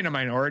said, I'm probably in a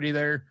minority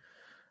there.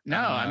 No,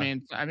 I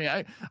mean,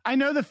 I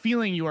know the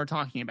feeling you are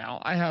talking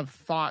about. I have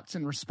thoughts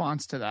in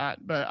response to that,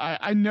 but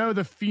I know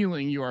the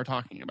feeling you are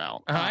talking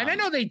about. And I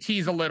know they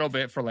tease a little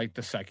bit for like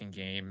the second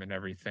game and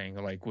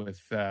everything, like with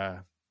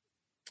the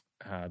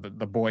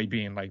boy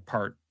being like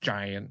part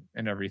giant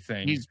and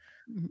everything. He's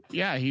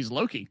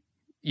Loki.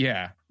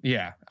 Yeah.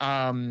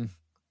 And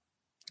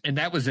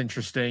that was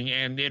interesting,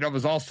 and it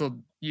was also,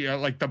 you know,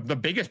 like the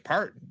biggest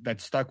part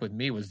that stuck with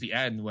me was the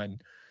end when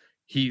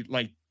he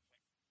like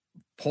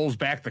pulls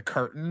back the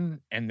curtain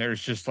and there's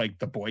just like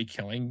the boy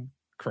killing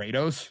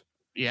Kratos.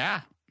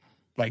 Yeah.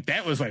 Like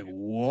that was like,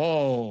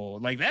 whoa,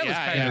 like that was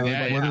kind of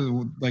Like, what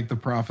is like the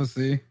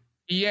prophecy?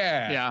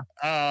 yeah.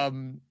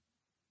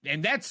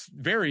 And that's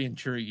very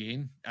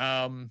intriguing.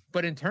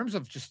 But in terms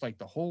of just like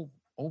the whole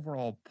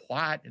overall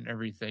plot and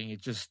everything,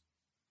 it just,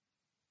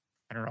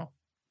 I don't know.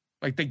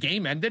 Like the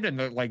game ended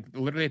and like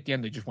literally at the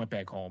end, they just went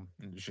back home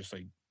and it's just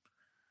like,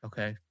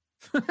 okay.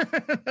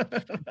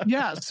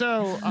 Yeah.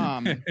 So,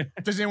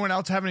 does anyone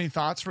else have any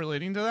thoughts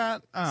relating to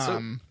that?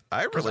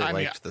 I really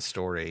liked the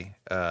story.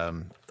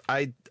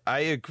 I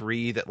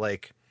agree that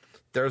like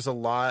there's a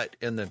lot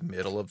in the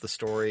middle of the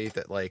story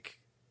that like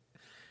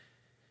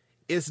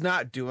is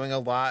not doing a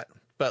lot,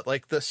 but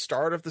like the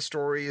start of the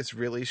story is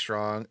really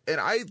strong. And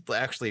I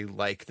actually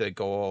like the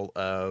goal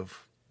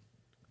of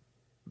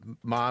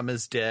mom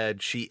is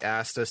dead. She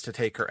asked us to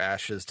take her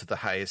ashes to the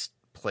highest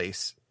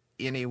place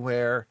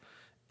anywhere.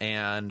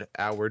 And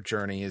our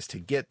journey is to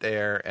get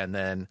there. And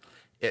then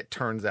it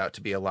turns out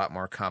to be a lot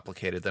more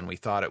complicated than we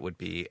thought it would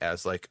be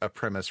as like a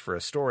premise for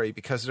a story,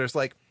 because there's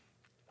like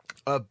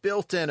a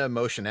built-in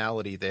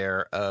emotionality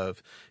there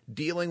of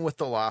dealing with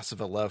the loss of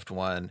a loved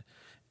one.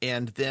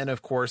 And then,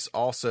 of course,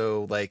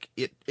 also like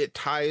it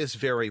ties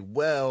very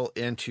well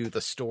into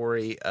the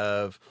story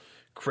of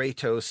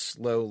Kratos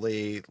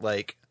slowly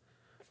like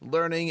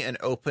learning and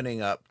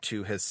opening up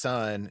to his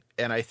son.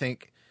 And I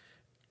think,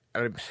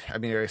 I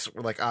mean,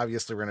 like,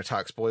 obviously we're going to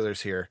talk spoilers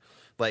here.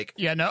 Like,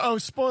 yeah, no. Oh,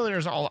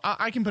 spoilers!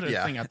 I can put a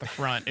thing at the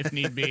front if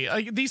need be.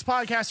 Like, these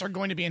podcasts are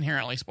going to be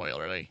inherently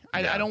spoilery.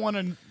 I don't want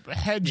to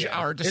hedge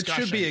our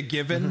discussion. It should be a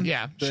given.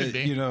 Yeah, should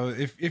be. You know,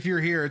 if you're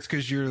here, it's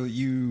because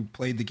you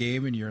played the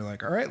game and you're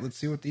like, all right, let's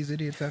see what these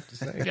idiots have to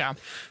say. Yeah,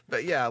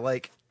 but yeah,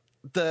 like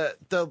the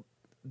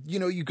you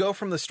know, you go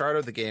from the start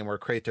of the game where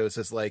Kratos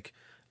is like,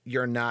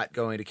 you're not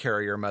going to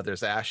carry your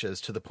mother's ashes,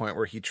 to the point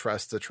where he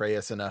trusts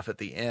Atreus enough at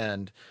the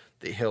end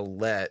that he'll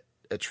let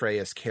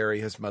Atreus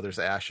carry his mother's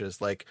ashes,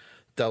 like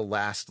the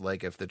last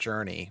leg of the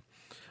journey.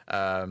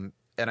 And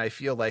I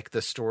feel like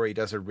the story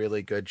does a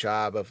really good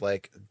job of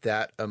like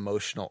that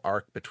emotional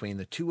arc between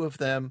the two of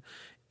them.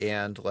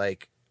 And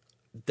like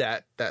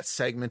that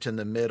segment in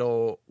the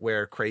middle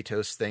where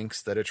Kratos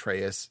thinks that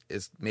Atreus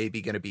is maybe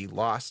going to be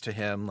lost to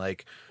him,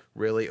 like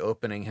really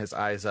opening his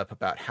eyes up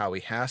about how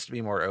he has to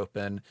be more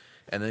open,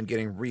 and then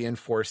getting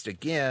reinforced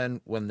again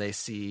when they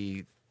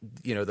see,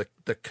 you know,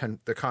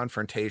 the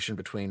confrontation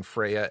between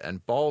Freya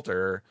and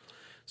Balder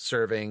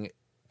serving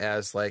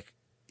as like,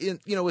 you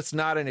know, it's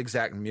not an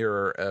exact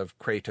mirror of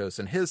Kratos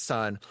and his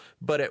son,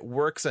 but it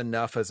works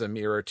enough as a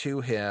mirror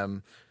to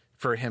him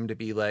for him to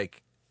be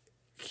like,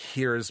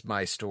 here's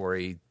my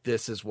story.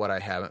 This is what I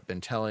haven't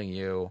been telling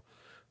you,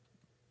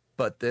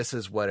 but this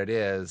is what it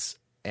is.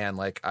 And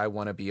like, I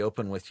want to be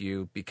open with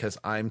you because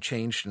I'm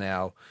changed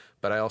now,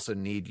 but I also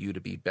need you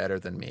to be better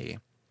than me.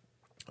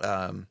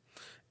 And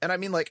I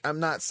mean, like, I'm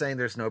not saying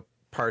there's no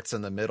parts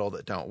in the middle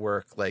that don't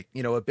work. Like,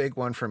 you know, a big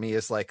one for me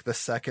is like the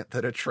second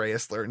that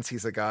Atreus learns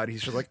he's a god,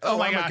 he's just like, oh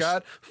my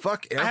god,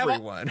 fuck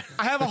everyone.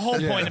 I have a whole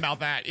point about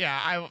that.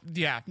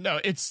 No,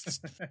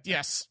 it's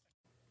yes.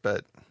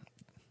 But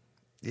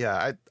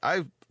yeah,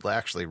 I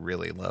actually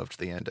really loved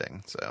the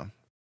ending. So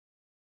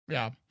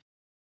yeah.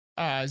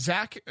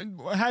 Zach,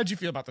 how did you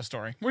feel about the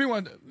story? What do you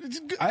want?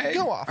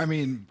 Go off. I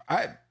mean,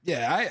 I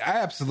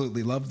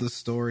absolutely love the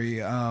story.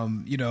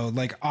 You know,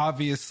 like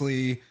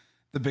obviously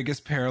the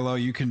biggest parallel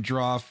you can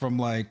draw from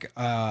like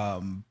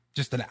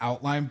just an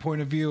outline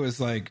point of view is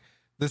like,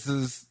 this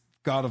is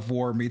God of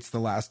War meets The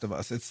Last of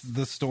Us. It's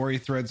the story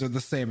threads are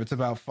the same. It's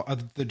about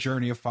the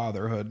journey of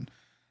fatherhood.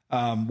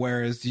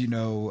 Whereas, you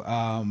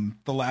know,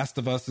 The Last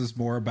of Us is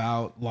more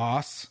about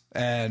loss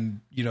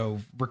and, you know,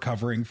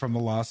 recovering from the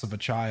loss of a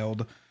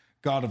child.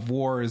 God of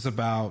War is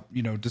about,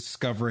 you know,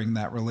 discovering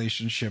that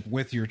relationship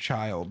with your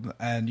child.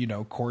 And, you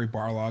know, Cory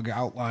Barlog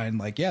outlined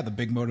like, yeah, the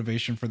big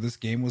motivation for this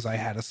game was I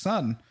had a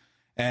son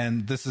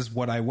and this is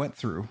what I went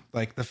through.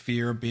 Like the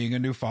fear of being a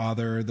new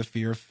father, the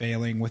fear of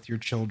failing with your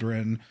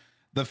children,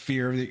 the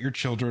fear that your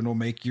children will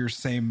make your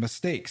same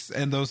mistakes.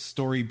 And those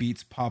story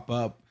beats pop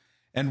up.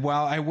 And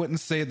while I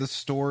wouldn't say the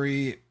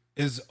story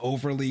is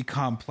overly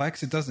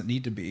complex, it doesn't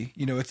need to be.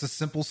 You know, it's a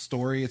simple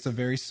story. It's a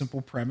very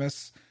simple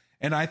premise.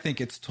 And I think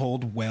it's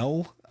told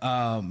well.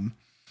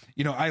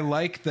 You know, I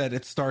like that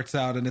it starts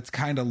out and it's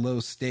kind of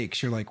low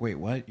stakes. You're like, wait,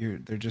 what?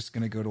 They're just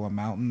going to go to a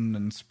mountain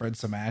and spread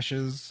some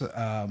ashes.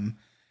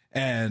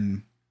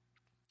 And,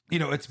 you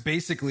know, it's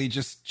basically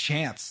just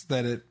chance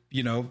that it,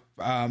 you know,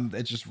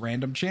 it's just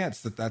random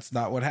chance that that's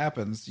not what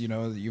happens. You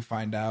know, that you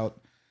find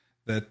out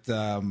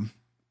that,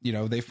 you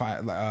know, they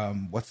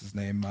find, what's his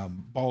name?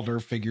 Balder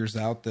figures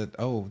out that,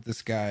 oh,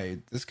 this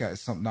guy's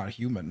something not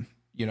human,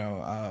 you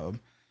know,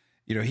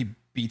 he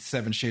beats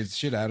 7 shades of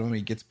shit out of him.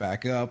 He gets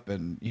back up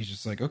and he's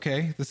just like,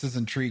 okay, this is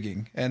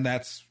intriguing. And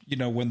that's, you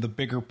know, when the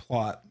bigger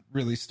plot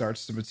really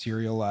starts to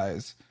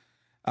materialize.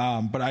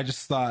 But I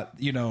just thought,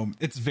 you know,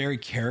 it's very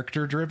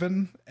character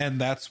driven. And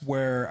that's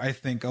where I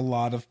think a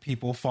lot of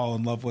people fall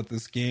in love with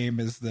this game,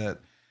 is that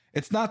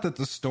it's not that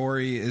the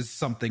story is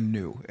something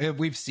new.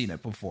 We've seen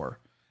it before,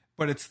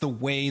 but it's the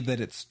way that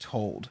it's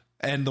told.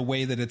 and the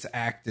way that it's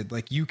acted,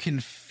 like you can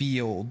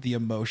feel the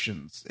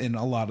emotions in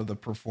a lot of the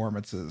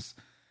performances.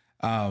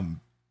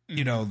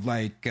 You know,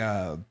 like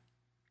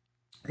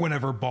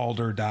whenever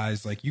Baldur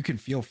dies, like you can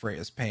feel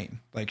Freya's pain.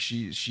 Like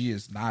she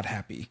is not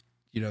happy.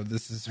 You know,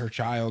 this is her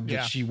child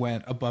that she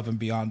went above and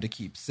beyond to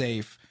keep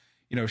safe.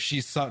 You know,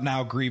 she's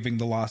now grieving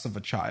the loss of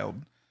a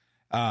child.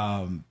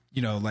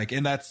 You know, like,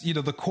 and that's, you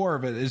know, the core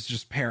of it is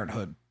just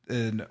parenthood,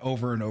 and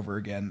over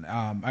again.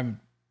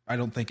 I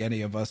don't think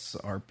any of us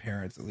are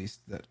parents, at least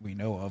that we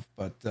know of,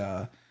 but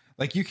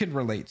like you can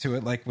relate to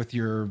it, like with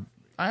your.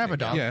 I have a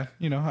dog. Yeah,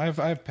 you know, I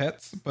have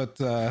pets, but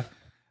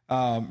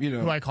you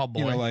know, who I call boy.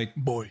 You know, like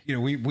boy. You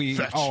know, we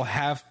Fetch. all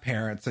have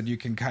parents, and you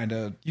can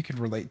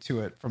relate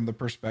to it from the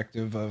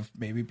perspective of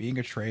maybe being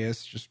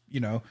Atreus. Just, you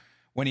know,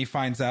 when he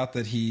finds out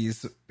that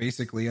he's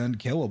basically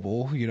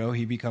unkillable, you know,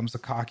 he becomes a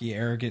cocky,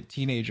 arrogant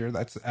teenager.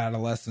 That's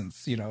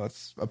adolescence. You know,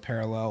 it's a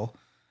parallel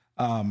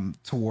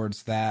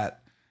towards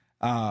that.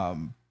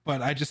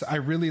 But I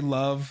really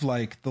love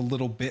like the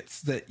little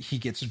bits that he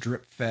gets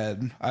drip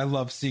fed. I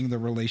love seeing the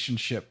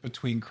relationship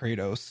between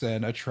Kratos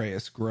and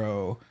Atreus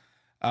grow.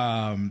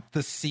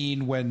 The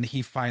scene when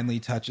he finally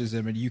touches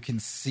him and you can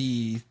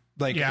see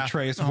like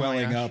Atreus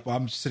welling up.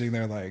 I'm just sitting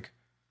there like,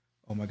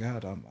 oh my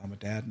God, I'm a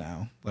dad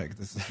now. Like,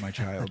 this is my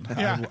child.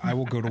 I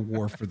will go to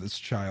war for this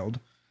child.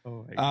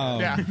 Oh my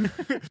God.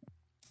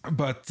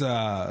 But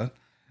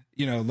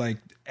you know, like,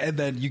 and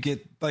then you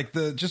get like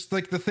the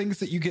things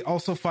that you get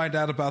also find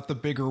out about the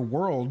bigger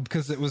world,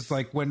 because it was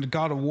like when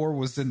God of War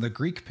was in the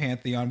Greek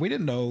pantheon, we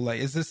didn't know,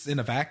 like, is this in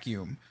a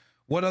vacuum?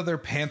 What other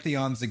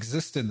pantheons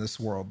exist in this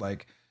world?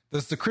 Like,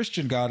 does the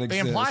Christian God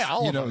exist? They imply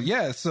all of them.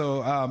 Yeah.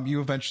 So you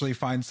eventually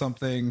find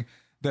something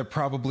that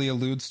probably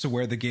alludes to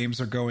where the games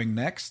are going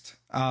next.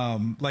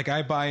 Like,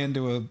 I buy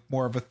into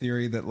more of a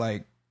theory that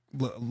like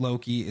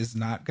Loki is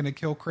not going to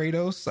kill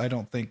Kratos. I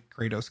don't think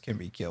Kratos can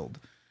be killed.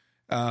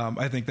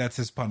 I think that's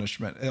his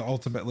punishment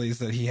ultimately, is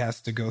that he has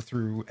to go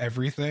through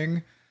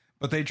everything.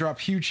 But they drop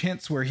huge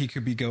hints where he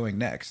could be going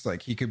next.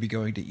 Like, he could be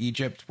going to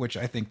Egypt, which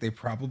I think they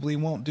probably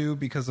won't do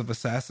because of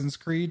Assassin's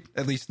Creed,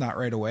 at least not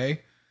right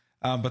away.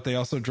 But they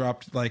also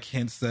dropped like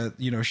hints that,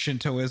 you know,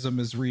 Shintoism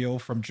is real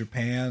from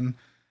Japan.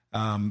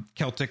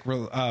 Celtic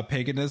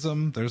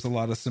paganism, there's a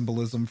lot of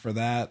symbolism for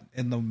that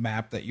in the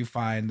map that you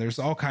find. There's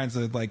all kinds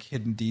of like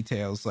hidden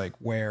details, like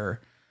where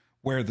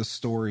the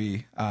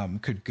story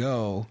could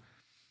go.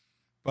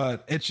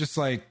 But it's just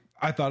like,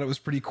 I thought it was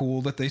pretty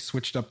cool that they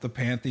switched up the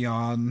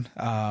pantheon,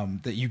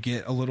 that you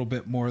get a little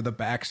bit more of the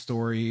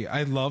backstory.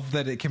 I love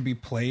that it can be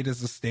played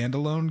as a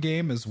standalone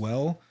game as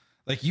well.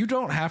 Like, you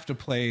don't have to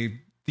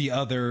play the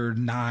other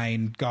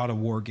 9 God of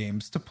War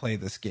games to play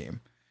this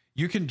game.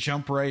 You can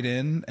jump right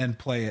in and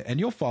play it, and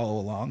you'll follow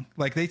along.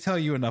 Like, they tell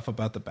you enough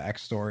about the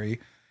backstory.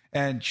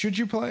 And should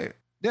you play?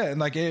 Yeah,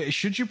 and like,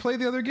 should you play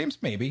the other games?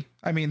 Maybe.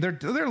 I mean, they're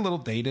a little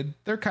dated.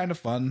 They're kind of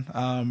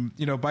fun.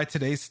 You know, by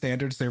today's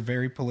standards, they're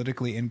very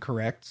politically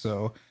incorrect.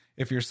 So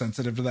if you're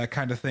sensitive to that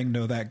kind of thing,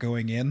 know that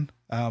going in,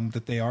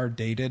 that they are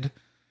dated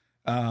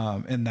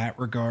in that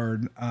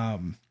regard.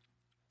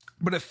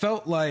 But it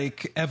felt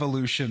like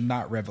evolution,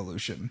 not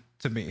revolution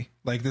to me.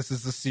 Like, this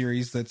is a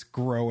series that's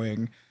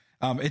growing.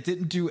 It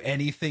didn't do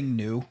anything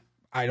new.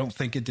 I don't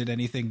think it did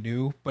anything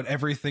new, but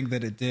everything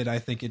that it did, I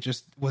think it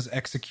just was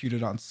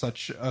executed on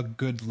such a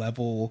good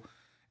level.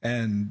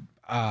 And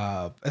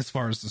as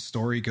far as the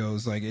story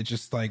goes, like, it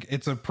just like,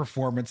 it's a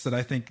performance that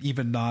I think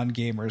even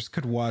non-gamers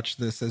could watch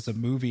this as a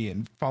movie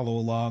and follow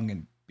along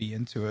and be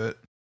into it.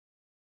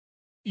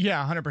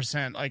 Yeah,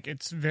 100%. Like,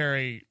 it's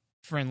very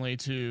friendly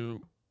to,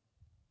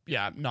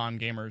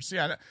 non-gamers.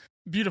 Yeah,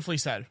 beautifully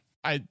said.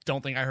 I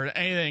don't think I heard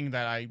anything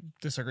that I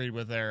disagreed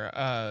with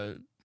there.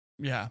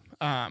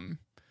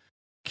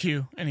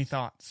 Q, any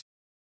thoughts?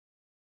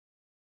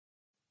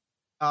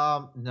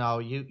 No,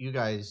 you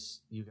guys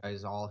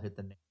all hit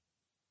the nail.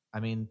 I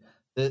mean,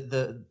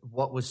 the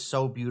what was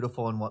so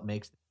beautiful and what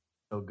makes it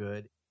so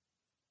good,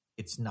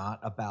 it's not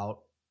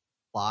about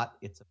plot,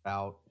 it's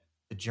about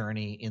the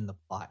journey in the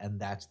plot, and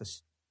that's the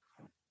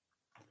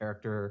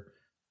character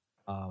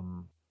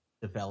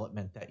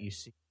development that you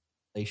see,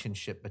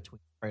 relationship between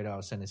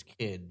Kratos and his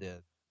kid,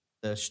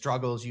 the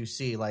struggles you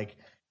see. Like,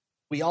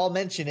 we all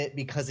mention it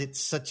because it's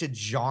such a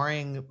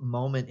jarring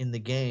moment in the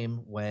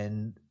game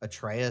when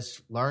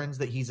Atreus learns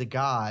that he's a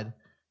god.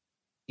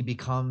 He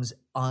becomes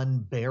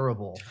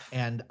unbearable,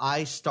 and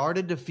I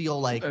started to feel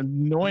like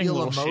annoying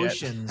real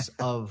emotions shit.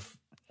 of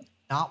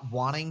not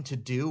wanting to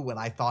do what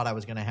I thought I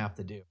was going to have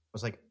to do. I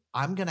was like,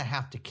 I'm going to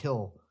have to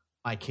kill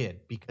my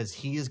kid because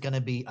he is going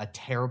to be a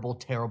terrible,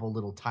 terrible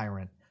little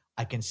tyrant.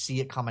 I can see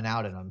it coming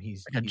out in him.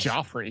 He's like a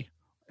Joffrey.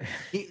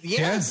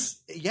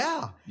 Yes.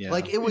 Yeah.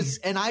 Like, it was,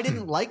 and I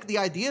didn't like the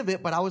idea of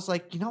it, but I was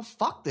like,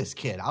 fuck this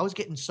kid. I was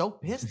getting so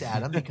pissed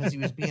at him because he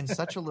was being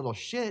such a little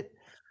shit.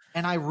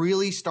 And I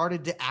really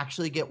started to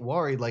actually get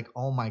worried, like,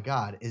 oh my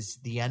God, is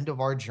the end of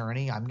our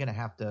journey? I'm going to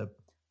have to,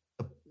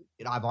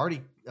 I've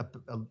already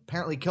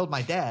apparently killed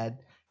my dad.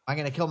 I'm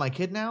going to kill my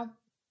kid now.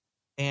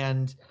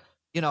 And,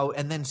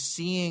 and then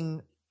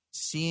seeing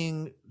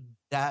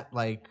that,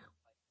 like,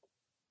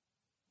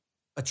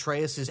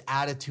 Atreus's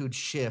attitude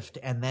shift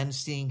and then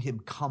seeing him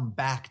come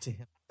back to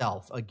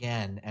himself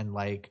again, and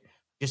like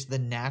just the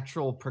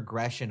natural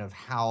progression of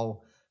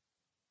how,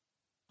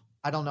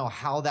 I don't know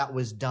how that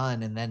was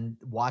done, and then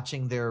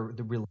watching the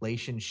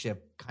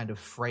relationship kind of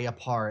fray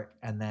apart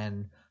and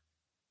then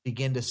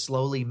begin to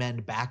slowly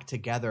mend back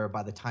together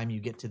by the time you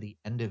get to the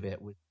end of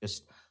it was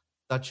just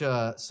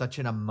such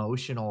an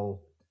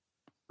emotional,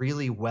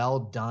 really well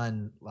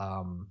done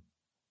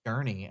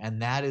journey.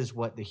 And that is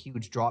what the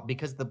huge draw,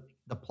 because the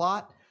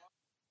plot,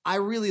 I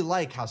really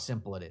like how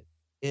simple it is.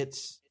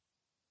 It's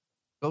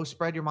go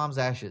spread your mom's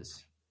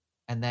ashes.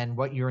 And then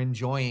what you're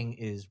enjoying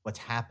is what's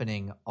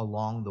happening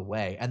along the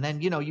way. And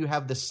then, you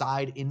have the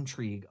side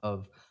intrigue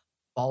of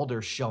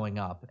Baldur showing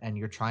up, and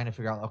you're trying to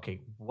figure out,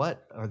 okay,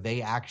 what are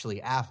they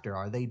actually after?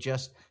 Are they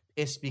just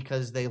pissed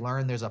because they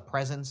learn there's a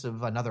presence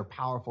of another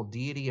powerful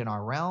deity in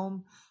our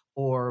realm?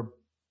 Or,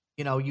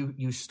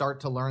 you start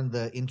to learn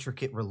the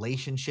intricate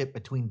relationship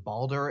between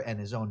Baldur and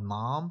his own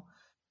mom.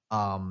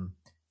 And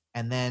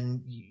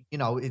then,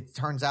 it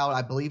turns out,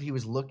 I believe he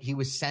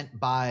was sent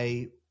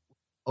by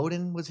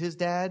Odin, was his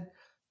dad.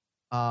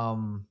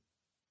 And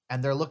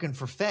they're looking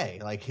for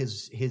Faye, like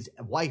his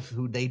wife,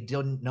 who they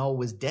didn't know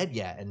was dead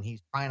yet. And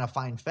he's trying to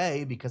find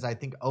Faye because I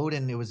think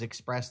Odin, it was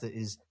expressed, that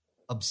is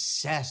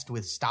obsessed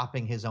with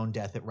stopping his own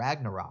death at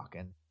Ragnarok,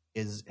 and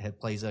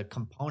plays a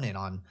component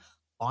on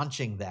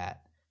launching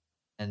that.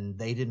 And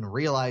they didn't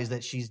realize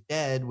that she's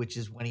dead, which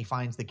is when he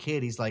finds the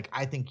kid, he's like,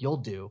 I think you'll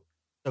do.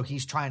 So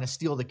he's trying to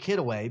steal the kid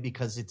away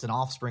because it's an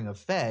offspring of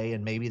Faye,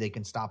 and maybe they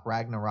can stop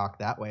Ragnarok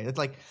that way. It's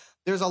like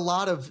there's a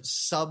lot of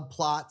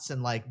subplots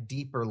and like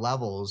deeper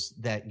levels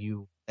that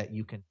you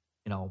can,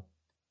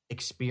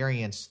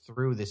 experience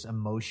through this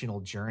emotional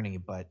journey,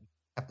 but you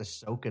have to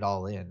soak it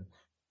all in.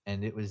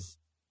 And it was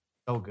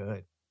so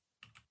good.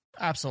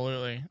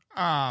 Absolutely.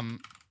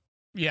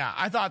 Yeah,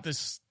 I thought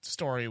this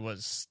story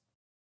was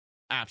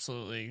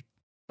absolutely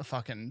a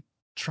fucking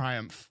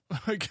triumph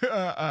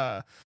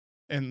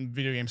in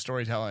video game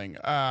storytelling.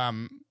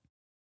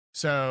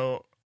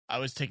 So I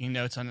was taking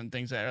notes on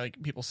things that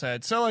like people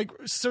said. So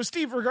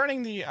Steve,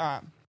 regarding the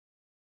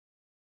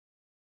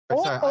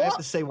sorry, I have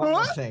to say one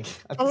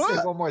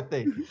more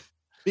thing.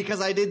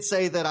 Because I did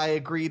say that I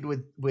agreed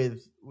with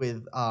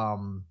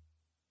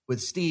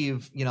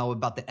Steve,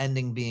 about the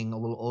ending being a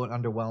little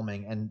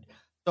underwhelming. And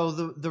so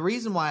the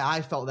reason why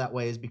I felt that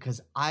way is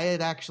because I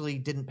had actually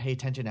didn't pay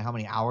attention to how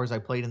many hours I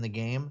played in the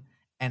game,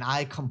 and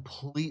I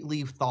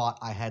completely thought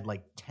I had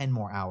like 10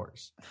 more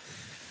hours.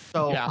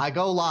 So yeah. I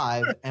go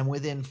live, and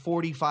within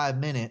 45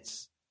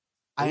 minutes,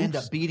 I end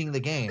up beating the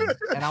game.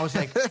 And I was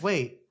like,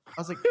 wait. I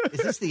was like,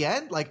 is this the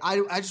end? Like,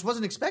 I just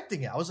wasn't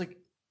expecting it. I was like, is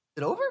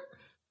it over?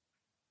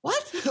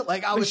 What?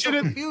 Like, I was so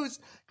confused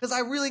because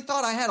I really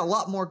thought I had a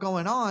lot more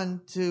going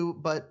on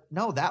but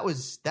no, that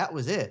was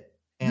it.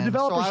 And the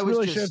developers so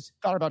really should have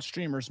thought about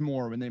streamers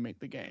more when they make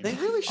the game. They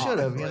really should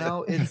have,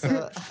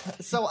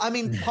 It's so I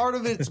mean, part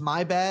of it's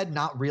my bad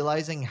not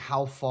realizing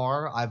how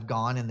far I've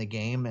gone in the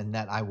game and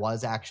that I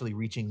was actually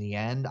reaching the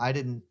end. I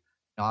didn't.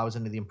 I was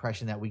under the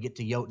impression that we get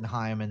to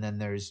Jotunheim and then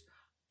there's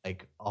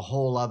like a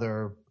whole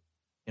other.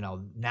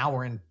 Now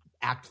we're in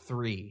Act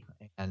 3,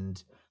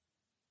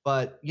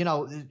 but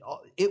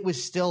it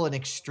was still an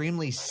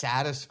extremely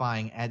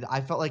satisfying, and I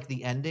felt like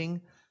the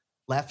ending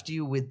left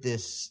you with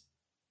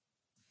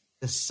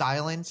the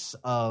silence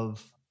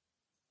of,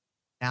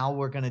 now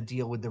we're going to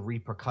deal with the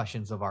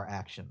repercussions of our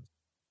actions.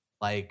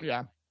 Like,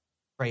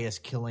 Atreus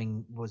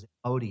killing, was it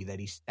Modi that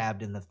he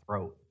stabbed in the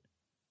throat?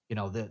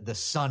 The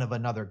son of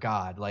another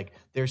god. Like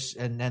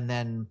and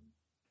then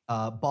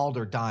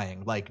Baldur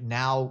dying. Like,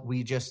 now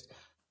we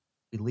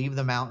leave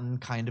the mountain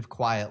kind of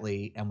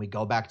quietly and we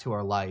go back to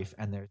our life,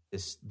 and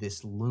there's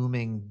this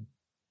looming,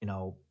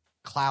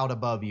 cloud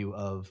above you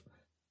of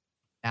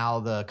now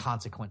the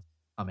consequence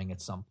coming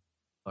at some point.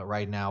 But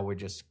right now we're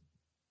just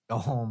go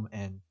home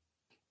and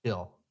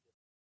chill.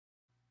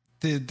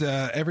 Did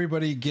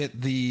everybody get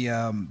the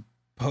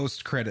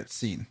post-credit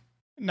scene?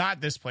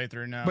 Not this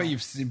playthrough, no. But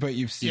you've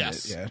seen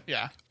yes. it,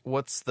 yeah.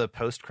 What's the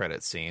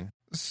post-credit scene?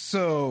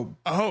 So,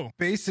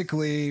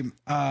 basically,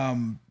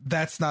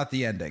 that's not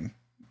the ending.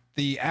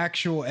 The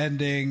actual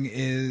ending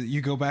is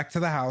you go back to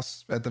the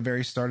house at the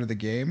very start of the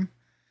game,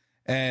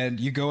 and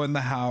you go in the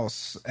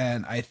house,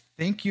 and I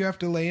think you have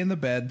to lay in the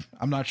bed.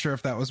 I'm not sure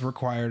if that was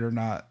required or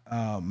not.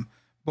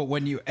 But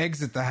when you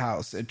exit the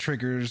house, it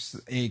triggers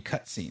a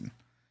cutscene.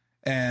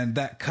 And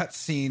that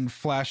cutscene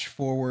flash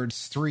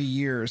forwards 3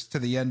 years to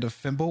the end of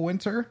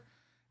Fimbulwinter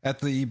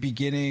at the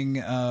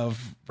beginning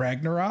of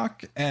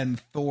Ragnarok, and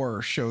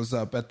Thor shows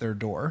up at their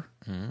door.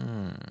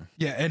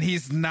 Yeah, and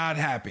he's not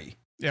happy.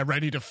 Yeah,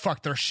 ready to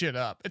fuck their shit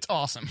up. It's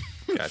awesome.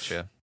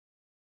 Gotcha.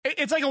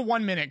 It's like a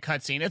 1 minute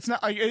cutscene. It's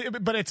not like,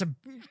 but it's a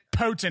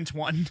potent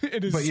one.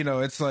 It is. But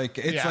it's like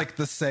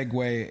the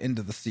segue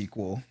into the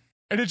sequel.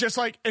 And it's just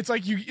like it's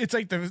like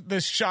the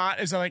shot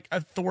is like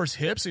at Thor's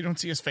hip, so you don't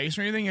see his face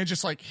or anything. It's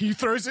just like he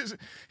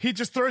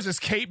just throws his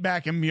cape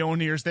back, and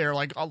Mjolnir's there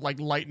like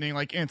lightning,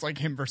 and it's like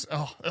him versus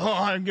oh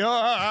my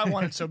god, I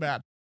want it so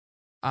bad.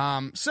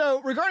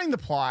 So regarding the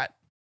plot,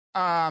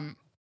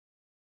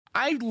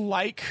 I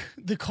like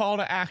the call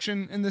to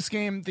action in this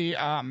game. The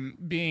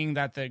being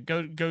that the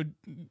go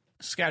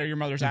scatter your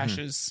mother's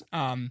ashes.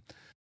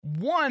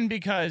 One,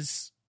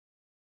 because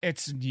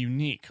it's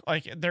unique.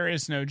 Like, there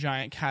is no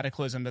giant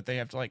cataclysm that they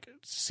have to like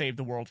save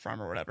the world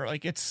from or whatever.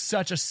 Like, it's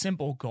such a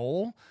simple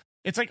goal.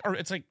 It's like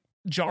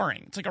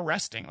jarring. It's like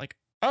arresting. Like,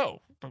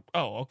 oh,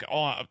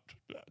 okay,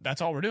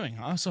 that's all we're doing,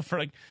 huh? So for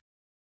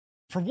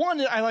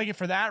one, I like it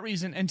for that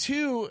reason, and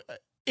two,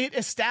 it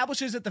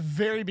establishes at the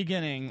very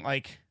beginning,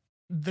 like,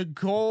 the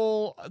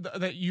goal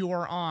that you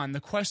are on,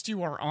 the quest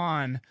you are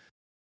on.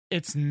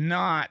 It's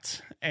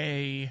not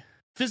a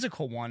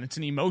physical one; it's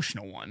an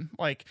emotional one.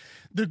 Like,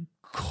 the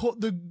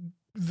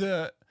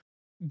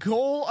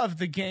goal of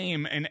the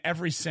game in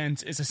every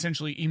sense is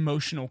essentially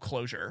emotional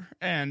closure,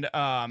 and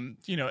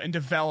and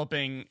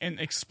developing and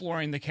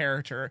exploring the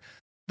character.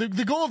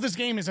 The goal of this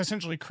game is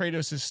essentially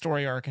Kratos'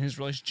 story arc and his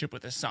relationship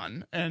with his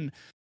son, and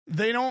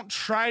they don't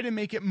try to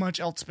make it much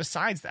else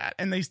besides that.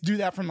 And they do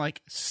that from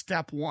like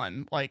step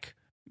one, like,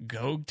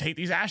 go take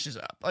these ashes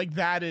up. Like,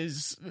 that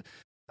is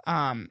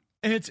and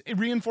it's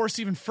reinforced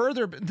even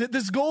further. But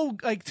this goal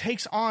like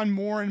takes on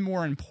more and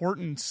more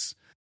importance,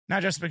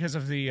 not just because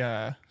of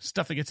the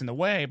stuff that gets in the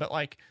way, but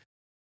like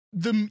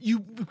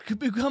it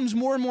becomes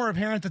more and more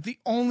apparent that the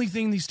only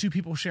thing these two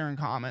people share in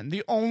common,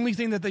 the only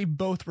thing that they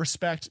both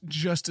respect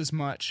just as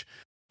much,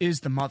 is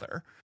the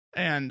mother.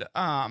 And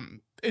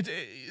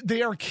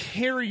they are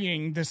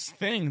carrying this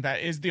thing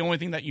that is the only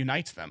thing that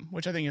unites them,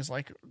 which I think is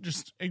like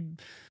just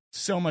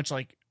so much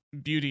like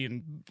beauty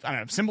and, I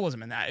don't know,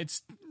 symbolism in that.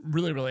 It's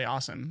really, really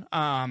awesome.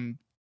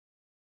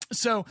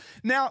 So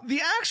now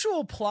the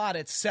actual plot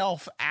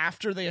itself,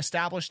 after they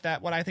established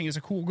that, what I think is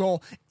a cool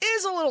goal,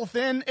 is a little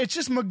thin. It's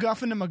just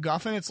MacGuffin to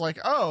MacGuffin. It's like,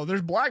 oh,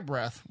 there's Black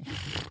Breath.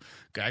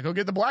 Gotta go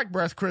get the Black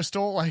Breath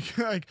crystal. Like,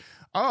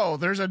 oh,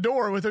 there's a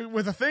door with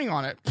a thing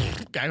on it.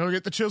 Gotta go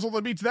get the chisel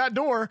that beats that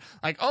door.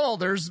 Like, oh,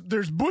 there's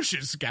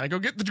bushes. Gotta go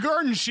get the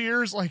garden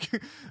shears. Like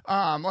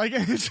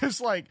it's just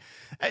like,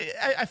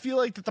 I feel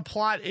like that the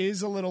plot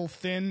is a little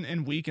thin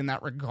and weak in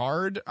that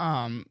regard.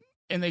 And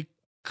they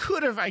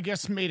could have, I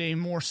guess, made a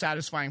more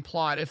satisfying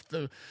plot if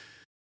the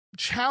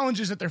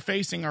challenges that they're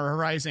facing are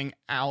arising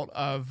out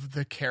of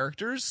the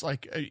characters.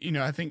 Like,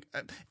 I think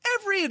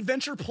every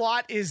adventure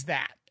plot is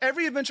that.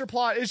 Every adventure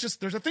plot is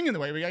just, there's a thing in the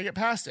way, we gotta get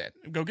past it.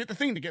 Go get the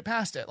thing to get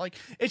past it. Like,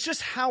 it's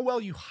just how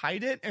well you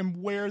hide it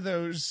and where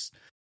those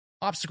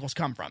obstacles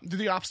come from. Do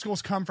the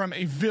obstacles come from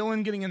a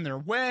villain getting in their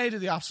way? Do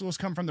the obstacles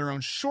come from their own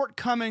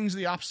shortcomings? Do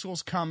the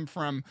obstacles come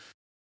from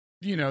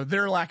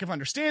their lack of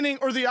understanding,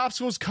 or the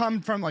obstacles come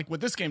from like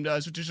what this game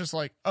does, which is just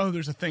like, oh,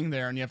 there's a thing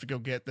there and you have to go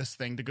get this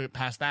thing to go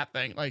past that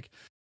thing. Like,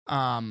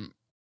 and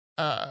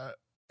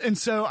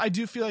so I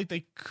do feel like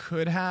they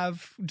could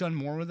have done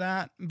more with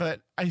that,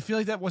 but I feel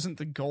like that wasn't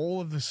the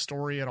goal of the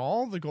story at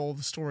all. The goal of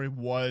the story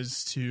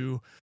was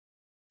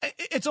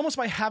it's almost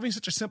by having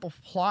such a simple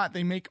plot,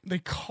 they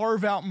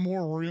carve out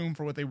more room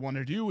for what they want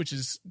to do, which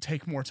is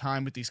take more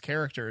time with these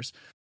characters.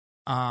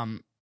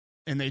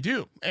 And they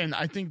do. And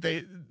I think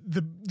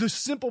the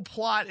simple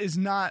plot is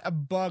not a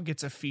bug,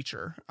 it's a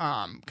feature,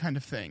 kind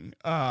of thing.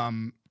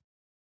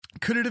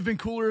 Could it have been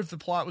cooler if the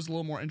plot was a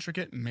little more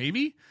intricate?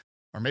 Maybe.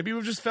 Or maybe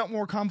we've just felt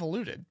more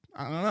convoluted.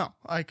 I don't know.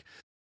 Like,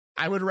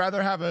 I would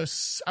rather have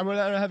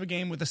a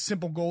game with a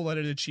simple goal that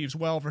it achieves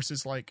well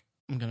versus like,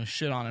 I'm going to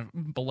shit on a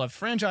beloved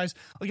franchise,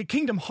 like a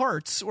Kingdom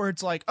Hearts, where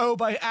it's like, oh,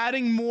 by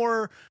adding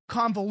more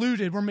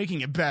convoluted, we're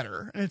making it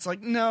better. And it's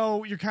like,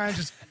 no, you're kind of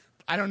just,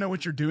 I don't know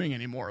what you're doing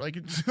anymore. Like,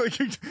 it's like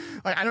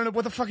I don't know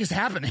what the fuck is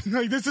happening.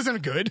 Like, this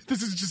isn't good.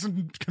 This is just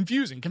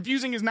confusing.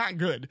 Confusing is not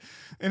good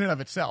in and of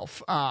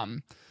itself.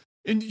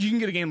 And you can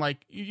get a game like,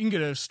 you can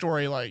get a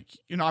story like,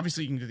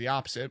 obviously you can do the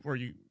opposite, where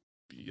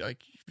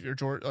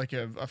you're like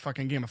a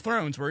fucking Game of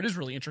Thrones, where it is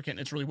really intricate and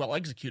it's really well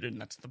executed, and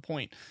that's the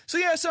point. So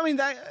yeah, so I mean,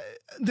 that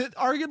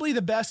arguably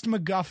the best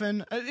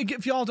MacGuffin.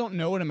 If y'all don't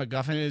know what a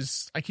MacGuffin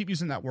is, I keep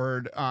using that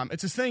word.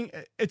 It's a thing.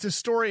 It's a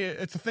story.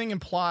 It's a thing in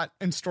plot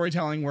and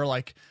storytelling where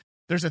like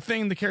there's a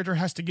thing the character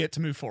has to get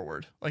to move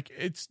forward. Like,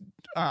 it's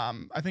I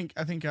think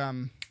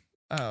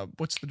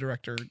what's the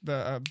director?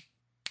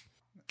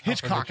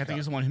 Hitchcock, I think,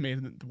 is the one who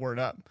made the word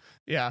up.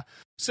 Yeah.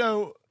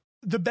 So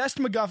the best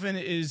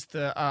MacGuffin is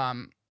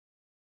the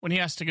when he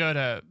has to go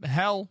to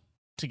hell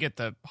to get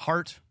the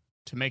heart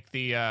to make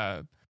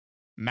the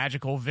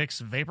magical Vicks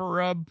vapor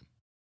rub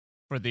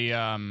for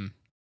the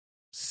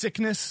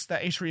sickness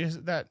that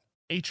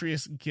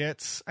Atreus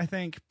gets, I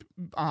think,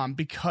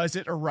 because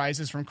it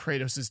arises from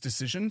Kratos'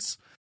 decisions.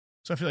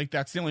 So I feel like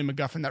that's the only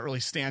MacGuffin that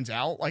really stands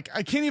out. Like,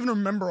 I can't even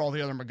remember all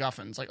the other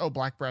MacGuffins. Like, oh,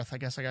 Black Breath, I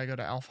guess I gotta go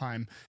to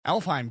Alfheim.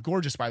 Alfheim,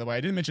 gorgeous, by the way.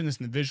 I didn't mention this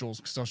in the visuals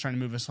because I was trying to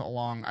move us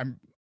along.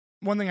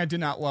 One thing I did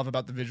not love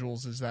about the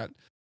visuals is that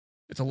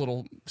it's a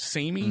little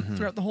samey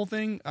throughout the whole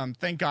thing.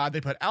 Thank God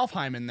they put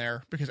Alfheim in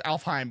there, because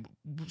Alfheim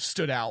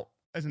stood out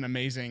as an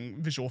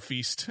amazing visual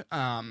feast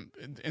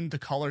in the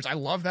colors. I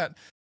love that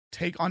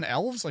take on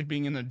elves, like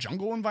being in a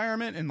jungle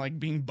environment and like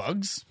being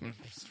bugs.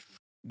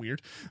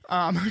 Weird.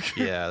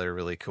 Yeah, they're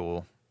really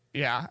cool.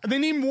 Yeah, they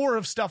need more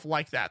of stuff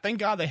like that. Thank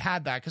God they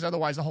had that, because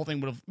otherwise the whole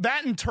thing would have...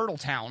 That in Turtle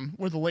Town,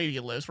 where the lady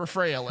lives, where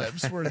Freya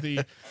lives, where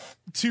the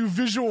two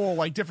visual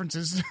like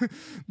differences.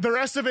 The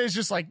rest of it is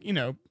just like, you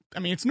know, I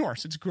mean, it's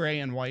Norse, it's gray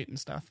and white and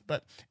stuff.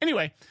 But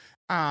anyway,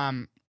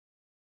 the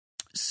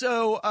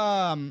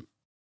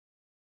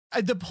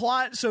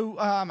plot. So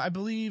I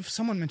believe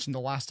someone mentioned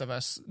The Last of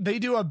Us. They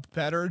do a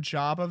better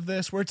job of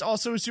this, where it's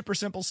also a super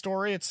simple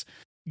story. It's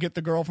get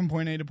the girl from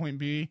point A to point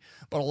B,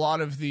 but a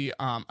lot of the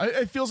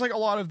it feels like a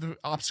lot of the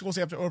obstacles you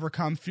have to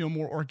overcome feel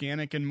more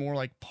organic and more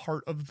like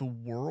part of the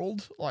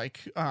world. Like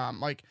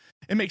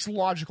it makes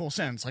logical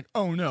sense. Like,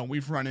 oh no,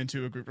 we've run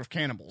into a group of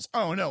cannibals.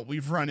 Oh no,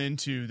 we've run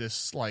into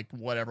this like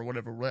whatever,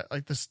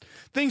 like this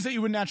things that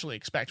you would naturally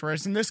expect.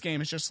 Whereas in this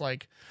game, it's just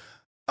like,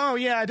 oh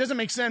yeah, it doesn't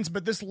make sense,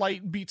 but this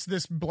light beats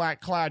this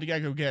black cloud. You gotta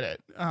go get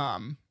it.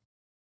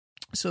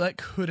 So that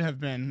could have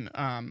been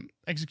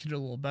executed a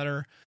little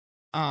better.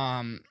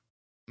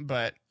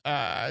 But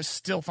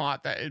still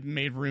thought that it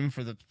made room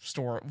for the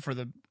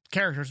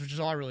characters, which is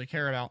all I really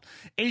care about.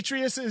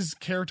 Atreus's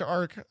character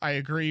arc, I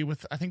agree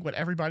with, I think, what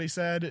everybody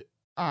said.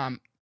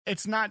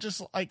 It's not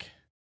just like,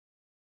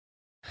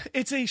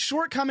 it's a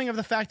shortcoming of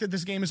the fact that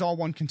this game is all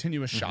one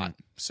continuous shot.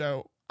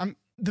 So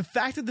the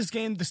fact that this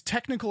game, this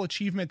technical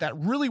achievement that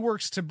really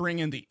works to bring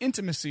in the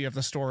intimacy of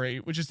the story,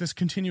 which is this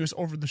continuous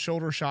over the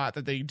shoulder shot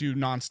that they do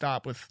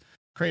nonstop with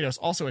Kratos,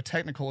 also a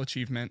technical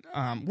achievement,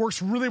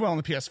 works really well on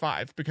the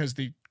PS5 because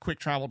the quick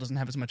travel doesn't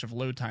have as much of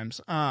load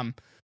times.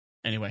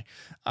 Anyway,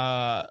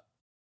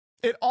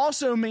 it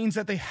also means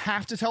that they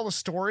have to tell the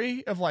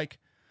story of like,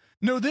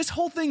 no, this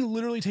whole thing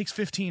literally takes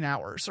 15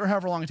 hours or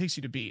however long it takes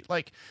you to beat.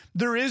 Like,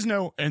 there is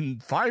no,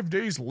 and 5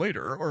 days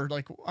later, or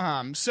like,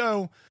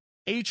 so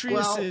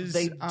Atreus is...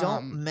 They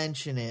don't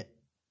mention it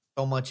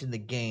so much in the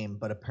game,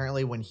 but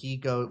apparently when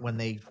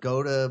they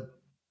go to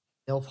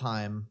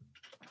Niflheim,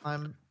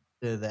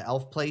 the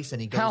elf place,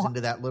 and he goes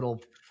into that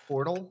little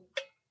portal.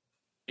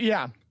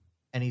 Yeah.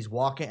 And he's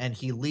walking, and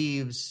he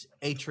leaves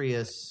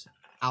Atreus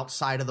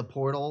outside of the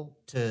portal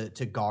to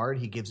guard.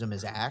 He gives him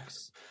his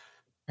axe.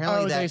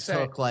 Apparently that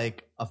took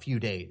like a few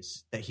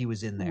days that he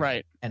was in there.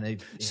 Right.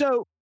 And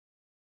so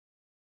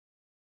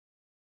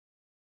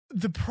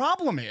the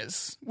problem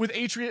is with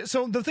Atreus.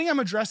 So the thing I'm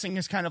addressing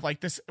is kind of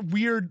like this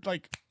weird,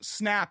 like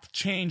snap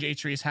change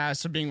Atreus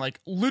has to being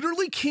like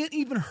literally can't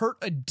even hurt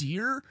a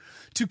deer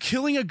to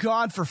killing a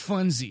god for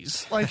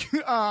funsies. Like,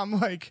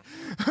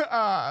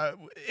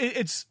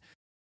 it's,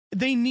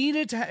 they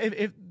needed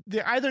to, if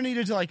they either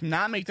needed to like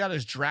not make that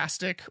as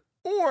drastic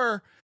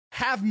or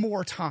have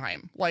more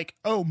time. Like,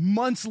 oh,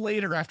 months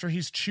later after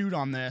he's chewed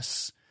on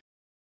this,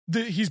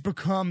 he's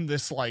become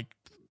this like,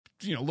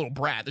 you know, little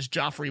brat, this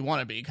Joffrey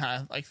wannabe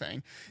kind of like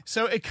thing.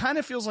 So it kind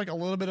of feels like a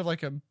little bit of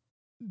like a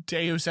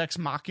Deus Ex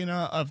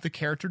Machina of the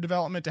character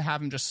development to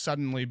have him just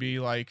suddenly be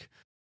like,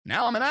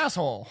 now I'm an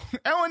asshole.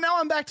 Oh, and now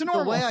I'm back to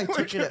normal. The way I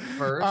took it at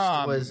first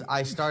was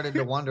I started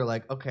to wonder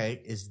like,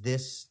 okay, is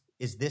this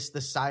the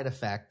side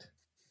effect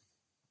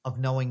of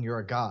knowing you're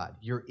a god?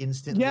 You're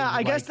instantly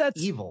I guess that's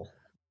evil.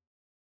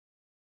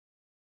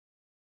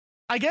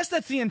 I guess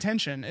that's the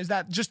intention, is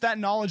that just that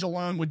knowledge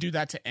alone would do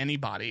that to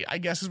anybody, I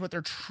guess is what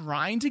they're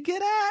trying to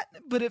get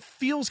at, but it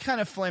feels kind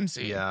of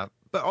flimsy. Yeah,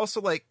 but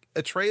also like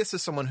Atreus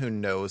is someone who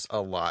knows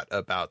a lot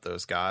about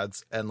those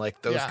gods, and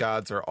like those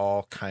gods are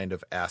all kind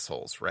of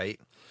assholes, right?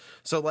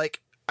 So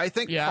like I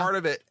think part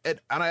of it, and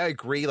I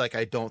agree, like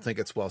I don't think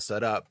it's well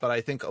set up, but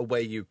I think a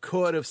way you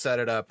could have set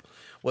it up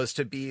was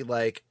to be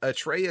like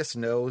Atreus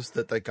knows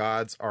that the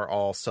gods are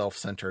all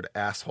self-centered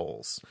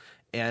assholes,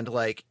 and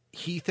like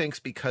he thinks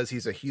because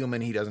he's a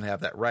human, he doesn't have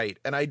that right.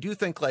 And I do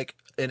think like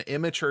an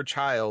immature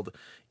child,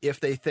 if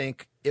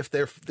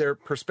their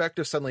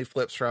perspective suddenly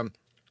flips from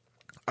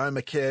I'm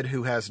a kid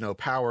who has no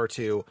power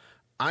to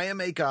I am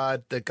a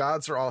god, the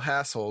gods are all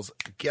assholes,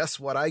 guess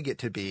what I get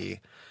to be?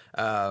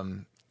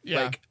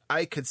 Like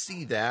I could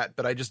see that,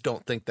 but I just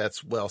don't think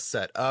that's well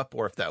set up,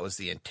 or if that was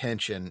the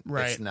intention,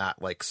 it's not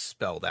like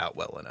spelled out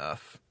well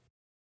enough.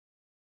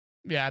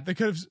 Yeah, they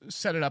could have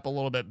set it up a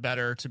little bit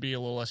better to be a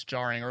little less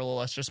jarring or a little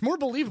less just more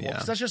believable,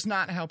 because that's just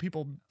not how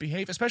people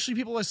behave, especially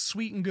people as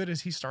sweet and good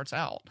as he starts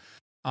out.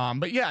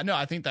 But yeah, no,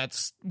 I think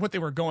that's what they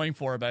were going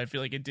for, but I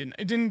feel like it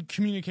didn't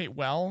communicate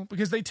well,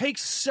 because they take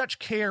such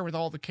care with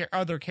all the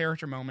other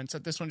character moments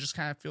that this one just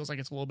kind of feels like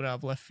it's a little bit out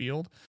of left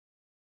field.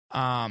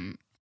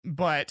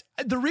 But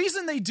the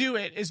reason they do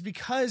it is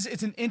because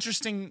it's an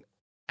interesting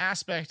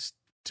aspect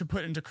to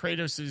put into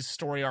Kratos'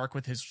 story arc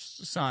with his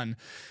son.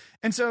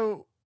 And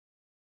so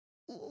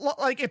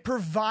like it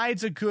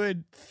provides a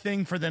good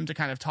thing for them to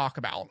kind of talk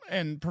about,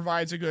 and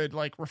provides a good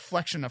like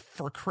reflection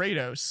for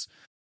Kratos.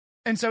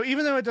 And so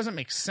even though it doesn't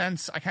make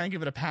sense, I kind of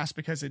give it a pass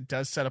because it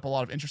does set up a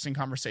lot of interesting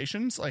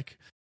conversations. Like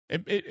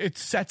it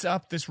sets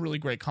up this really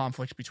great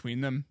conflict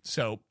between them.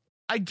 So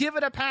I give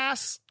it a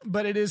pass,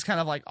 but it is kind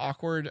of like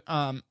awkward.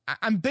 I'm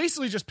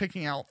basically just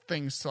picking out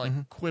things to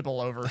like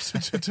quibble over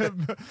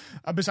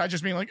besides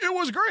just being like, it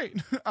was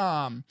great.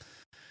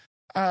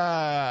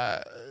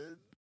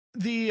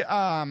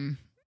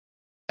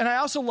 And I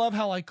also love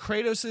how like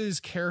Kratos's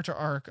character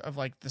arc of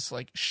like this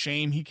like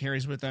shame he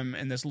carries with him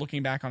and this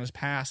looking back on his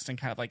past and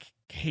kind of like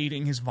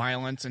hating his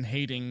violence and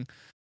hating,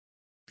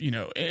 you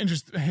know, and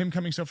just him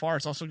coming so far.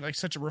 It's also like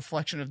such a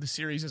reflection of the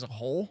series as a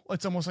whole.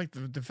 It's almost like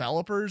the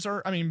developers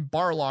are, I mean,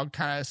 Barlog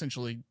kind of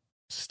essentially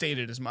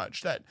stated as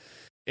much, that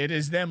it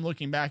is them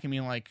looking back and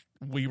being like,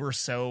 we were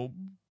so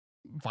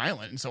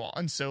violent and so on,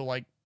 and so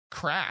like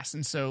crass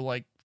and so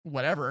like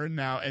whatever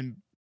now,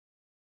 and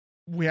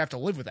we have to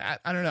live with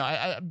that. I don't know.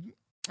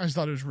 I just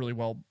thought it was really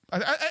well.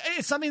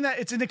 It's something that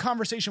it's in the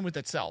conversation with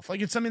itself.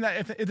 Like it's something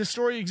that if the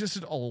story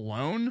existed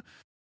alone,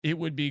 it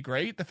would be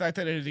great. The fact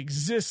that it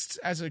exists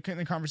as in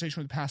the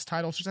conversation with past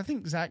titles, which I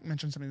think Zach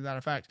mentioned something to that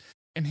effect,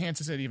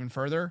 enhances it even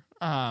further.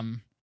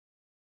 And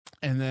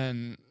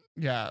then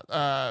yeah,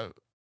 I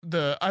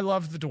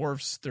love the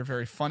dwarves. They're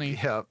very funny.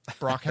 Yep.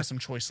 Brock has some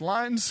choice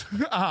lines.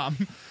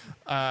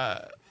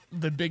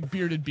 The big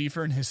bearded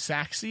beaver and his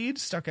sack seed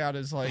stuck out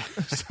as like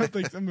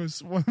something the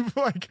most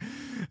like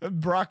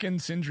Brock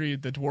and Sindri,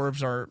 the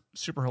dwarves, are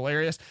super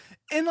hilarious.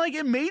 And like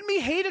it made me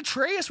hate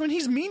Atreus when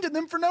he's mean to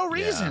them for no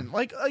reason. Yeah.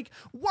 Like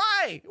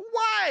why?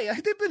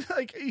 They've been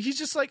like, he's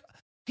just like,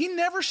 he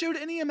never showed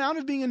any amount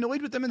of being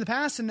annoyed with them in the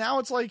past, and now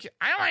it's like,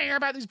 I don't want to hear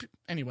about these people.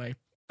 Anyway,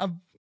 I'll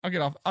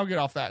get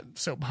off that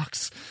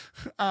soapbox.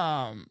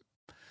 The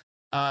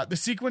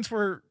sequence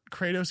where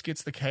Kratos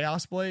gets the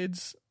Chaos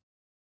Blades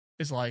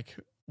is like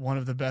one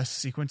of the best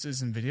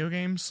sequences in video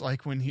games.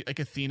 Like when he, like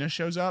Athena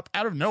shows up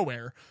out of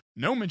nowhere,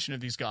 no mention of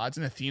these gods,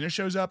 and Athena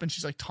shows up and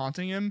she's like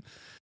taunting him,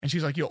 and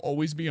she's like, you'll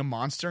always be a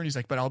monster, and he's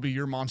like, but I'll be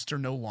your monster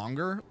no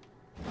longer.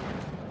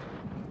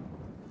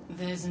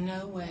 There's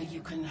nowhere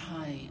you can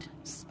hide,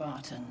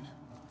 Spartan.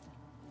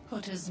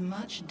 Put as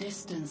much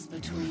distance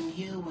between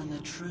you and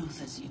the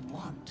truth as you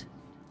want.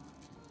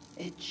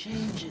 It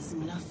changes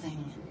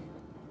nothing.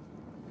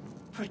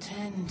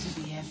 Pretend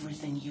to be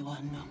everything you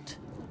are not.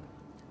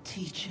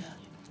 Teacher,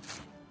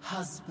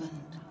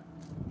 husband,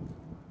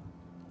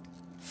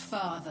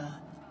 father.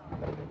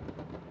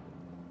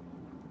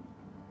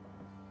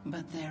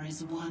 But there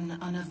is one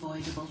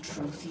unavoidable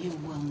truth you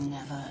will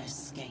never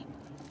escape.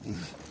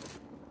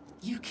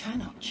 You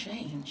cannot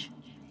change.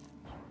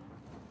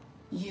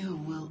 You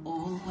will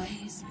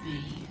always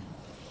be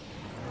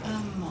a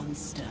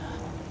monster.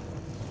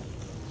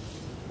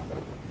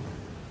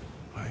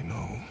 I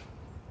know.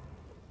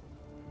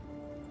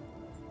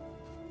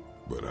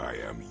 But I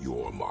am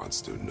your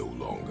monster no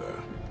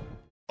longer.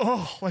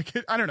 Oh, like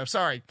I don't know.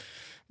 Sorry,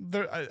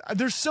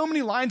 there's so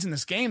many lines in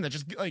this game that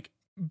just like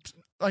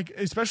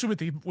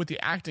especially with the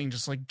acting,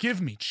 just like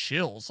give me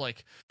chills.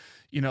 Like,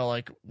 you know,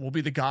 like we'll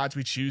be the gods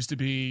we choose to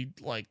be.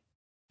 Like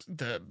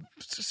the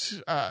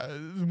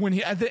when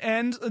he at the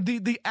end,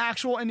 the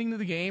actual ending of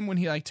the game, when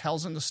he like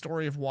tells him the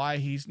story of why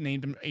he's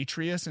named him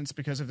Atreus, and it's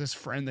because of this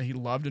friend that he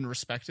loved and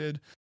respected.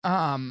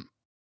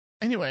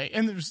 Anyway,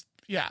 and there's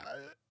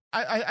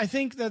I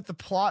think that the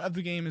plot of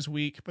the game is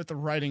weak, but the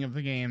writing of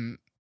the game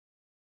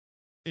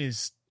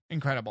is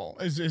incredible.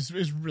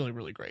 Is really,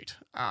 really great.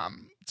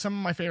 Some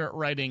of my favorite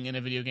writing in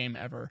a video game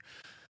ever.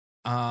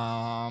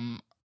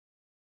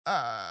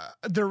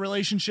 Their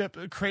relationship,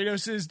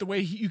 Kratos, is the way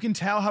you can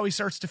tell how he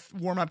starts to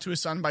warm up to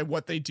his son by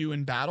what they do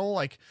in battle.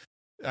 Like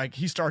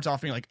he starts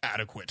off being like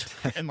adequate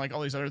and like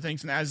all these other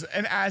things, and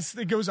as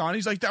it goes on,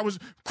 he's like, that was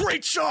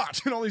great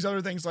shot, and all these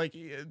other things. Like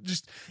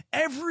just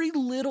every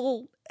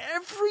little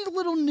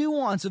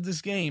nuance of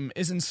this game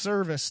is in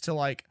service to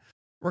like,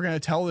 we're going to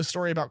tell this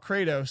story about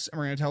Kratos, and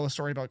we're going to tell the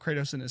story about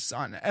Kratos and his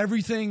son.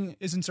 Everything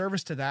is in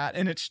service to that,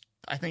 and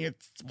I think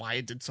it's why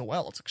it did so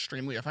well. It's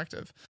extremely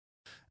effective.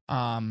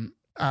 And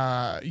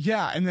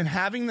then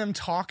having them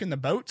talk in the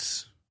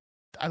boats,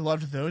 I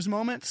loved those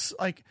moments.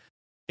 Like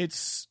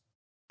it's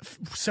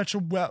such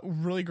a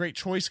really great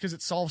choice because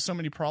it solves so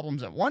many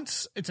problems at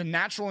once. It's a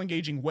natural,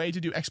 engaging way to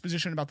do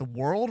exposition about the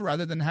world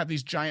rather than have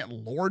these giant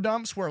lore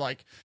dumps where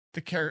like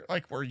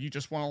where you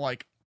just want to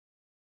like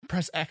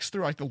press X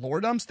through like the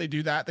lore dumps. They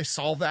do that. They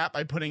solve that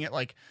by putting it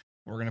like,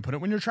 we're going to put it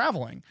when you're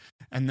traveling,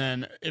 and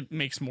then it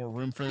makes more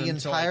room for them the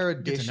entire to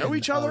like, edition get to know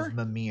each other. Of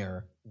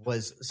Mimir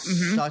was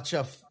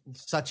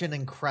such an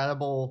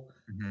incredible,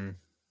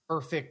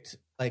 perfect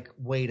like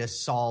way to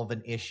solve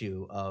an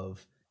issue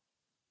of,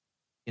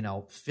 you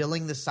know,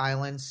 filling the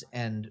silence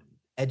and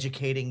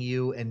educating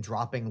you and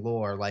dropping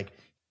lore. Like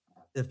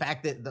the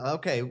fact that,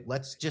 okay,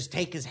 let's just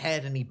take his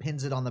head and he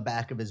pins it on the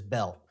back of his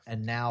belt.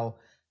 And now,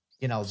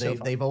 you know,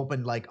 they've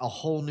opened like a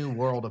whole new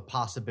world of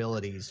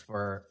possibilities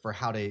for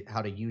how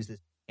to use this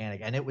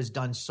mechanic. And it was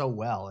done so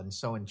well and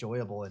so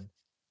enjoyable. And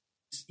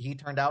he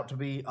turned out to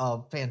be a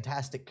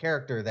fantastic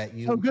character that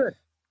you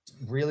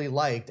really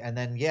liked. And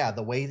then,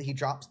 the way that he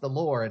drops the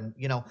lore, and,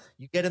 you know,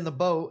 you get in the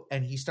boat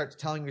and he starts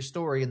telling your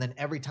story. And then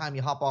every time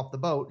you hop off the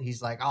boat,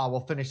 he's like, oh, we'll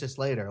finish this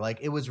later. Like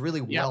it was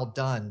really well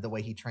done the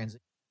way he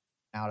transitions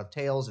out of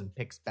Tales and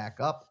picks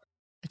back up.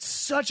 It's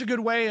such a good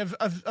way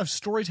of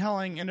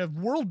storytelling and of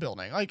world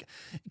building. Like,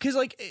 because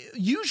like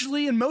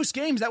usually in most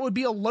games that would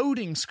be a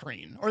loading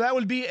screen, or that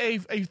would be a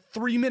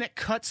 3-minute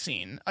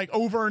cutscene, like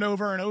over and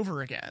over and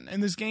over again.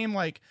 In this game,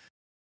 like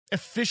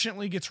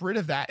efficiently gets rid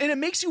of that, and it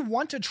makes you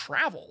want to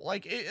travel.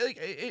 Like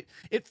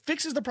it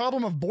fixes the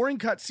problem of boring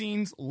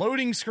cutscenes,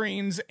 loading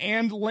screens,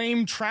 and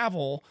lame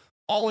travel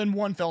all in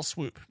one fell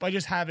swoop by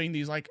just having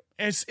these, like,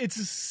 it's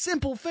a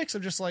simple fix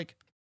of just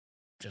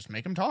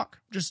make them talk,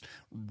 just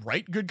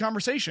write good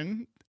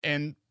conversation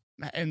and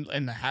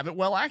have it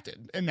well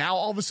acted. And now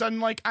all of a sudden,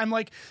 like, I'm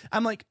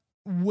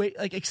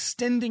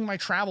extending my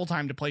travel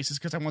time to places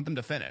because I want them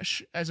to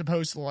finish, as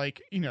opposed to,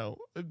 like, you know,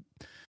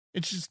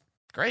 it's just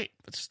great.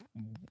 It's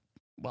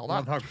well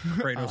I done. love how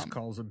Kratos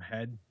calls him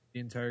head the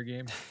entire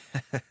game.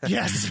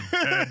 Yes.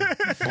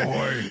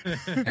 Boy,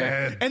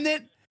 head.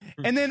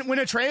 And then when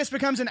Atreus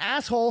becomes an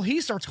asshole,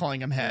 he starts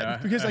calling him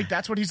head because, like,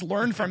 that's what he's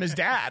learned from his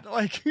dad.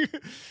 Like,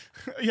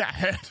 yeah,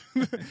 head.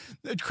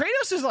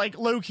 Kratos is, like,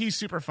 low key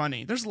super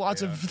funny. There's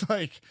lots of,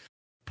 like,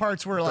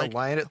 parts where, like, the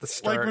line at the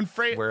start, like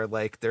when where,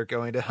 like, they're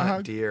going to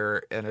hunt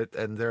deer, and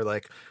they're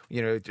like,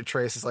 you know,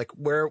 Atreus is like,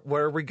 where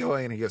are we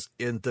going? And he goes,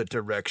 in the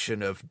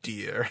direction of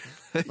deer.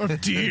 Of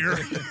deer.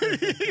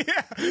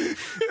 Yeah.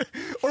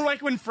 Or,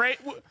 like, when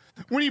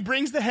he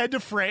brings the head to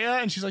Freya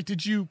and she's like,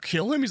 did you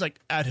kill him? He's like,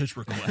 at his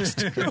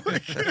request.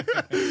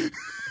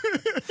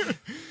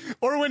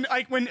 Or when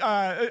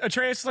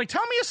Atreus is like,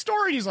 tell me a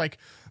story. And he's like,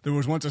 there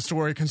was once a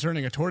story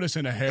concerning a tortoise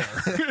and a hare.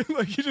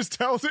 Like, he just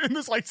tells it in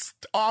this, like,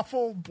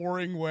 awful,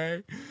 boring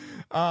way.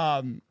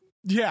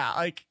 Yeah,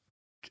 like,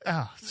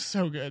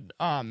 so good.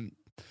 Yeah,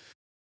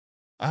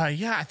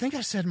 I think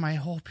I said my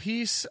whole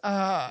piece.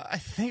 I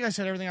think I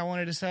said everything I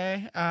wanted to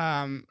say.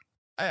 I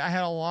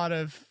had a lot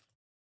of,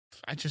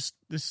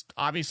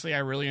 obviously I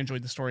really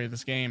enjoyed the story of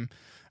this game.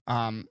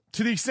 To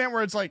the extent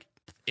where it's like,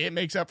 it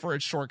makes up for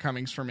its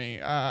shortcomings for me.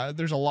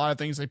 There's a lot of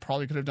things they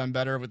probably could have done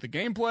better with the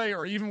gameplay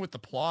or even with the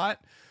plot,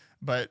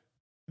 but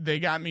they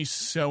got me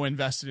so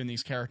invested in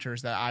these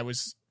characters that I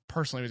was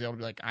able to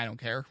be like, I don't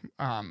care.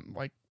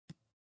 Like,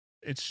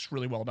 it's just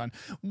really well done.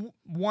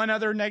 One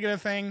other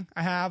negative thing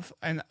I have,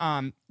 and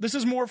this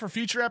is more for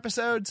future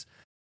episodes.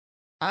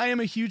 I am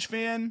a huge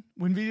fan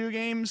when video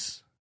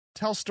games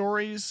tell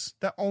stories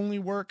that only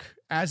work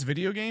as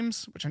video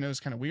games, which I know is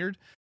kind of weird.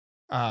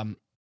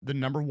 The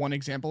number one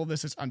example of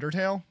this is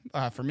Undertale.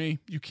 For me,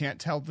 you can't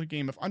tell the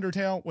game of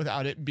Undertale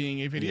without it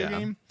being a video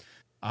game.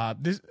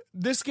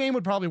 This game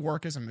would probably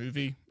work as a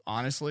movie,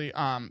 honestly.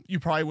 You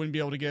probably wouldn't be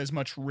able to get as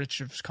much rich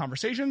of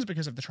conversations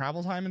because of the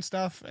travel time and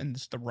stuff and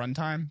just the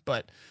runtime.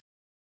 But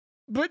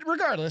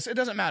regardless, it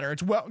doesn't matter.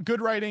 It's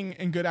good writing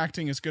and good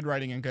acting is good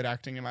writing and good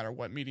acting no matter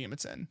what medium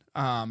it's in.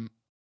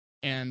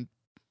 And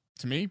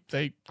to me,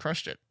 they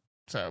crushed it.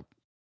 So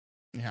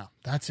yeah,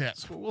 that's it.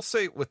 So we'll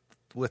say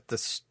with the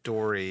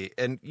story,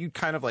 and you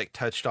kind of like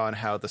touched on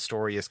how the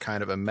story is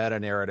kind of a meta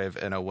narrative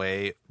in a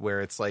way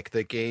where it's like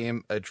the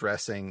game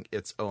addressing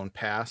its own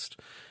past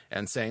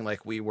and saying,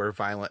 like, we were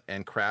violent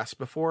and crass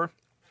before.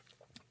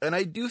 And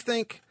I do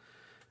think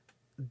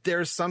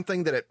there's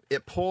something that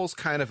it pulls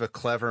kind of a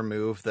clever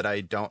move that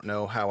I don't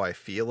know how I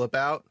feel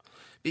about,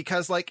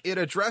 because, like, it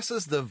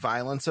addresses the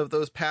violence of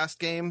those past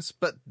games,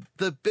 but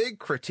the big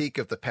critique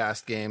of the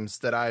past games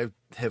that I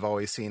have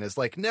always seen is,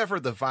 like, never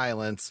the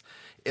violence,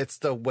 it's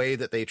the way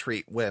that they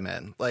treat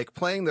women. Like,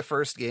 playing the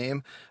first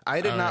game,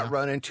 I did not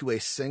run into a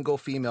single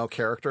female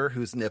character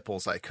whose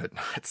nipples I could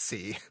not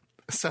see.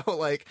 So,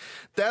 like,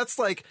 that's,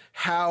 like,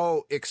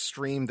 how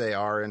extreme they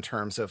are in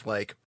terms of,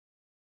 like,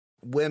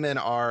 women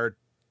are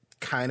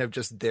kind of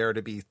just there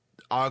to be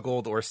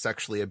ogled or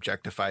sexually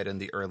objectified in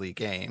the early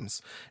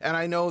games. And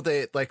I know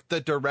that, like,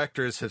 the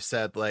directors have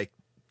said, like,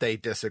 they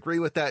disagree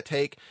with that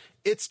take.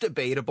 It's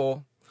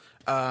debatable.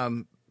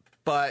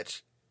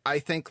 But I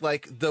think,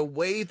 like, the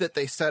way that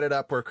they set it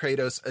up where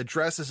Kratos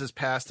addresses his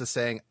past as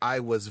saying,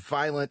 I was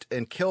violent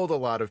and killed a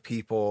lot of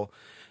people,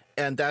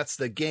 and that's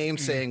the game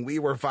saying we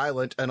were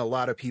violent and a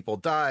lot of people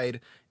died,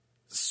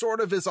 sort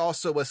of is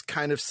also a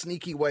kind of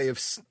sneaky way of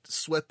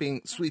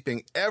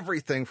sweeping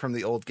everything from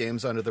the old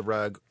games under the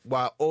rug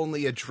while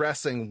only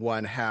addressing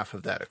one half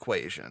of that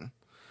equation.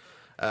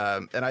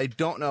 And I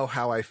don't know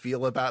how I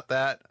feel about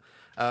that.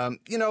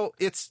 You know,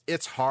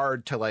 it's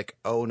hard to, like,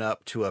 own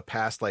up to a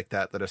past like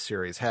that a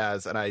series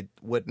has. And I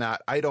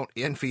don't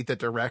envy the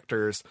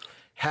directors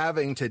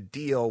having to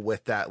deal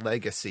with that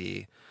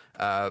legacy.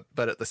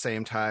 But at the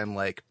same time,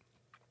 like,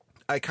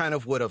 I kind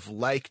of would have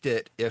liked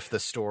it if the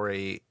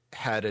story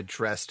had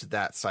addressed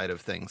that side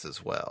of things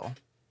as well.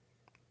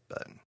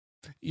 But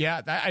yeah,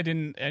 that I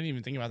didn't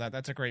even think about that.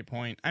 That's a great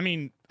point. I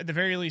mean, at the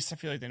very least, I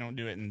feel like they don't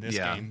do it in this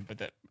game, but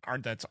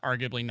that's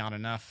arguably not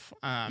enough.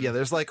 Yeah,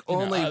 there's, like,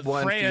 only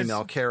one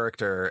female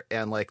character,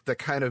 and, like, the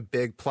kind of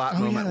big plot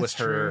moment with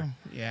her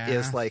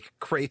is, like,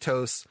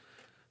 Kratos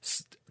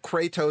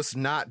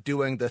not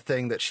doing the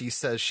thing that she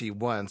says she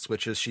wants,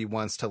 which is she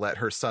wants to let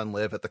her son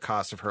live at the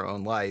cost of her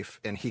own life,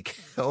 and he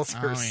kills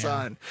her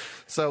son.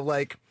 So,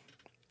 like,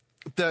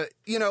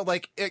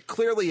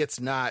 it's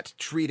not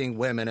treating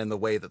women in the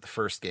way that the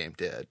first game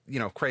did. You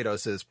know,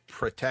 Kratos is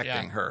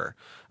protecting her.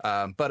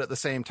 But at the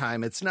same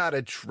time, it's not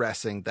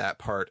addressing that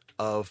part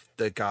of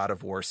the God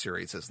of War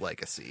series'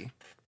 legacy.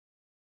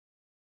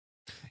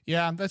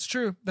 Yeah, that's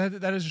true.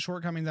 That is a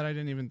shortcoming that I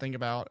didn't even think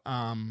about.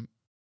 I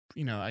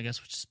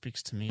guess which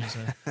speaks to me as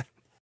a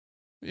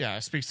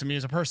it speaks to me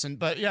as a person.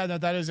 But yeah,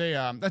 that is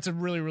that's a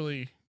really,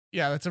 really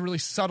that's a really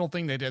subtle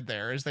thing they did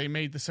there. Is they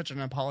made this such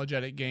an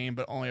apologetic game,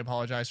 but only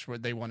apologized for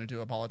what they wanted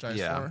to apologize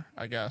for.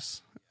 I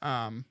guess it's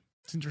an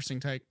interesting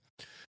take.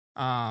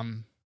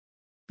 And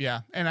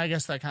I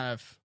guess that kind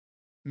of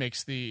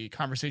makes the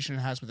conversation it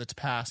has with its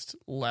past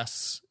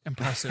less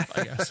impressive,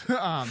 I guess.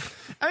 I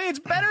mean, it's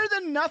better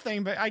than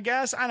nothing, but I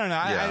guess, I don't know.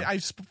 I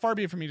far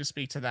be it for me to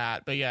speak to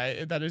that. But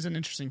yeah, that is an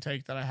interesting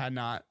take that I had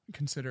not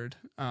considered.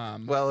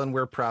 Well, and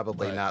we're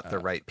probably not the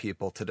right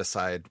people to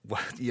decide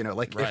what,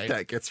 if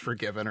that gets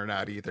forgiven or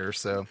not either.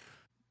 So.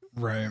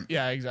 Right.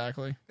 Yeah,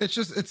 exactly.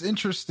 It's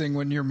interesting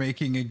when you're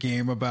making a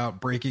game about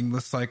breaking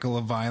the cycle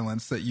of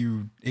violence that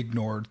you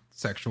ignored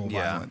sexual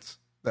violence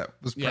that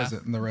was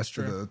present in the rest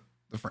of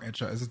the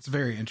franchise. It's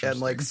very interesting.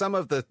 And like some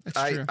of the,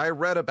 I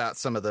read about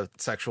some of the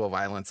sexual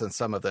violence in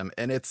some of them,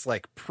 and it's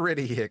like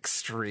pretty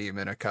extreme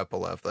in a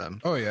couple of them.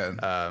 Oh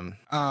yeah.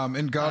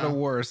 In God of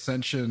War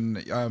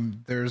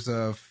Ascension, there's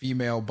a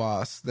female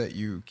boss that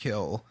you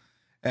kill.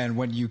 And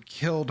when you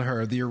killed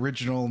her, the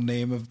original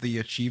name of the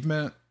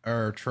achievement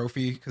or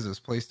trophy, because it's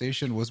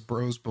PlayStation, was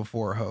Bros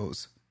Before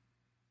Hoes.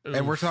 Oof.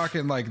 And we're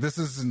talking like this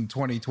is in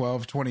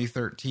 2012,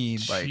 2013.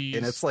 Like,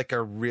 and it's like a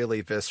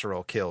really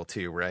visceral kill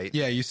too, right?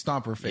 Yeah, you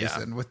stomp her face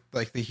in with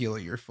like the heel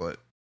of your foot.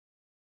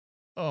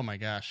 Oh my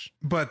gosh.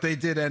 But they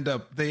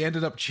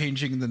ended up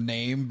changing the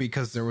name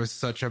because there was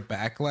such a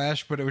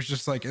backlash, but it was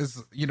just like,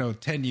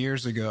 10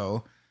 years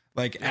ago,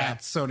 like at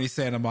Sony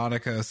Santa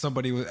Monica,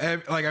 somebody was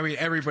like, I mean,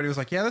 everybody was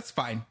like, yeah, that's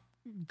fine.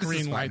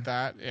 Green light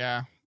that.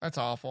 Yeah, that's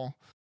awful.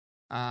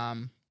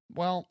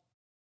 Well,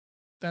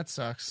 that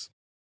sucks.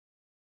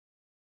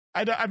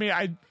 I don't have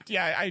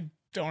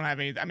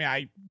any,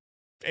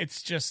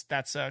 it's just,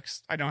 that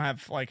sucks. I don't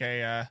have like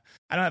I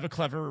don't have a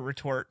clever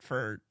retort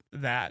for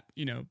that,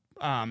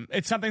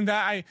 it's something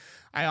that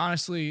I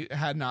honestly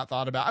had not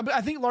thought about.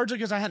 I think largely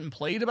because I hadn't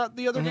played about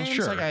the other games.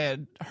 Sure. Like I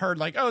had heard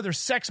like, oh, there's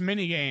sex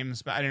mini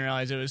games, but I didn't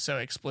realize it was so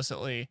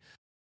explicitly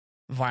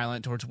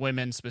violent towards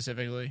women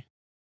specifically.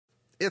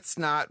 It's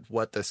not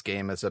what this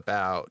game is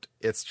about.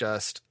 It's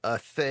just a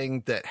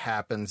thing that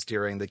happens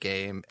during the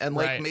game. And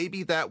like,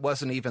 maybe that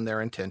wasn't even their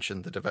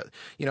intention.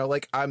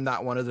 I'm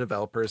not one of the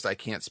developers. I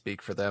can't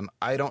speak for them.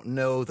 I don't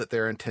know that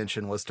their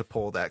intention was to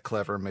pull that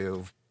clever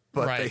move,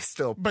 but they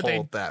still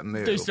pulled that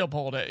move. They still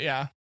pulled it.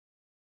 Yeah.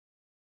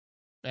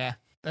 Yeah.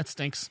 That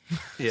stinks.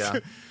 Yeah.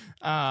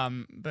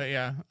 But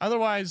yeah,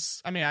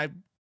 otherwise, I mean, I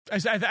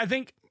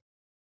think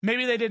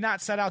maybe they did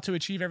not set out to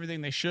achieve everything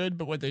they should,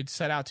 but what they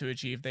set out to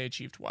achieve, they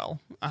achieved well.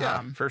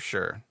 Yeah, for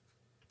sure.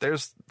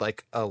 There's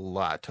like a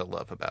lot to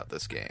love about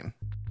this game.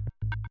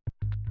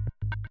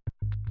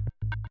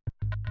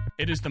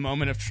 It is the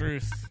moment of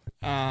truth,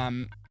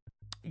 where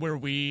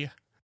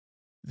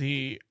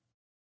the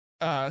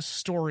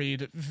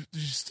storied,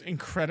 just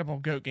incredible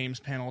Goat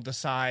Games panel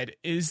decide,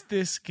 is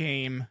this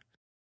game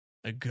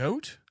a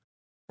goat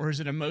or is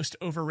it a most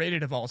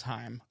overrated of all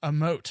time? A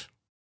moat.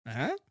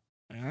 Okay.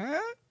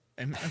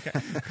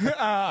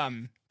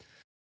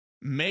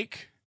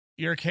 Make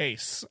your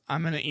case.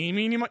 I'm gonna eeny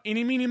meeny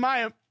miny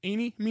mo it.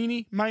 Eeny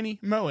meeny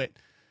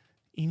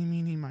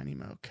miny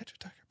mo. Catch a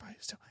tiger by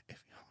his tail.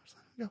 If you always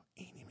let him go.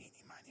 Eeny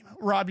meeny miny mo.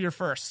 Rob, you're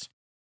first.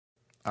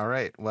 All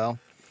right. Well,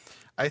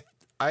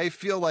 I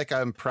feel like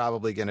I'm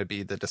probably going to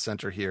be the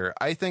dissenter here.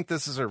 I think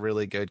this is a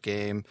really good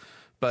game,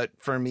 but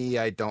for me,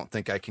 I don't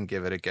think I can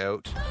give it a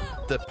goat.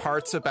 The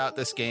parts about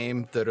this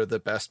game that are the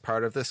best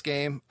part of this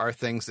game are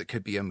things that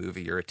could be a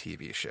movie or a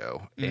TV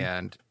show.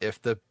 And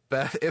if the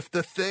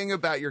thing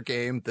about your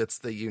game that's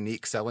the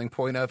unique selling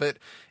point of it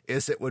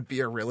is it would be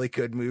a really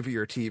good movie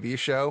or TV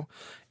show,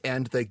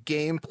 and the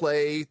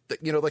gameplay,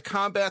 the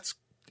combat's,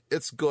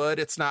 it's good.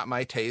 It's not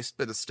my taste,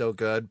 but it's still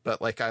good. But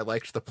like, I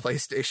liked the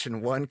PlayStation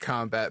 1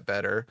 combat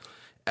better.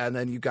 And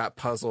then you got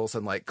puzzles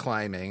and like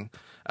climbing.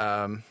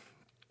 For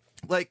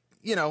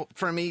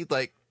me,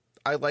 like,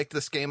 I like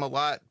this game a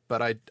lot,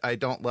 but I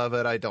don't love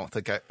it. I don't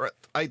think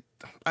I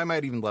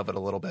might even love it a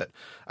little bit.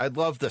 I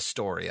love the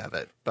story of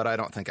it, but I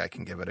don't think I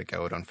can give it a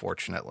goat,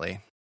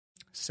 unfortunately.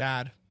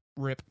 Sad.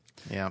 Rip.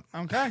 Yeah.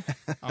 Okay.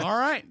 All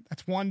right.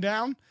 That's one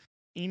down.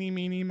 Eeny,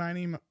 meeny,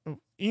 miny, mo. Oh,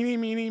 eeny,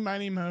 meeny,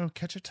 miny, mo.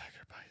 Catch a tiger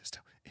by his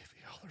tail. If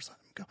he hollers, let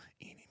him go.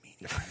 Eeny, meeny,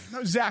 miny,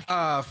 mo. Zach.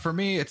 For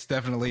me, it's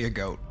definitely a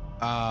goat.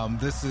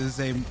 This is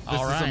a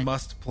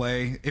must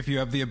play. If you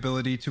have the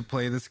ability to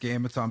play this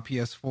game, it's on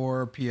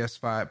PS4,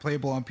 PS5,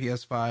 playable on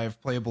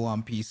PS5, playable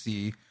on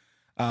PC.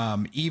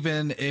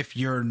 Even if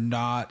you're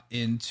not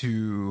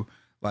into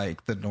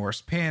like the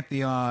Norse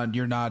pantheon,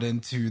 you're not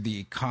into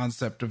the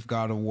concept of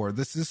God of War,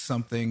 this is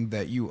something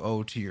that you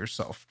owe to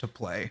yourself to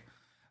play.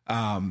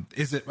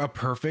 Is it a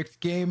perfect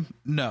game?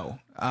 No.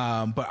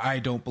 But I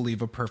don't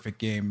believe a perfect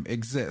game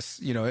exists.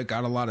 It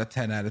got a lot of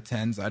 10 out of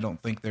 10s. I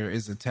don't think there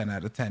is a 10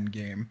 out of 10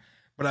 game.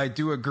 But I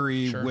do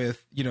agree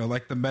with,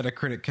 like the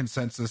Metacritic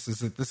consensus is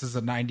that this is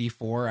a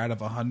 94 out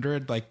of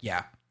 100. Like,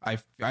 yeah,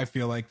 I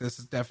feel like this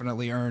has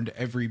definitely earned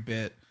every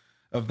bit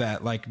of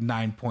that like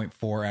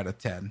 9.4 out of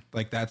 10.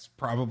 Like that's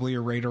probably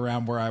a rate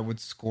around where I would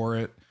score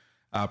it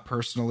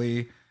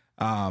personally.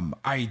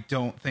 I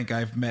don't think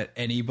I've met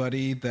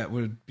anybody that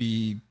would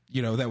be,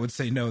 that would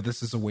say, no,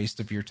 this is a waste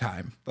of your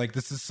time. Like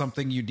this is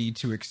something you need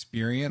to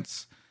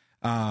experience.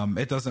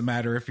 It doesn't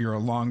matter if you're a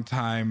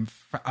long-time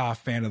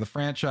fan of the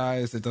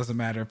franchise. It doesn't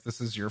matter if this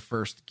is your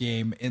first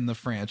game in the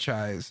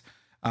franchise.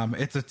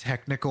 It's a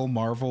technical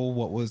marvel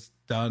what was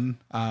done,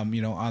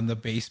 on the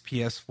base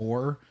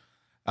PS4.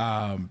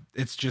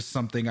 It's just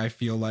something I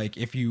feel like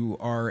if you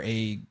are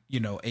a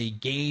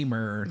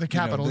gamer, the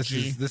capital this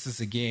G. this is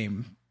a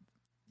game.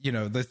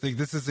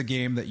 This is a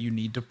game that you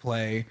need to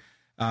play.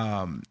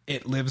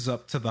 It lives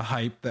up to the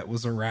hype that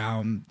was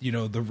around,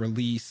 the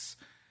release.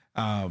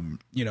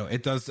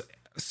 It does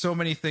so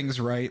many things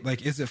right.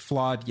 Like, is it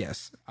flawed?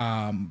 Yes.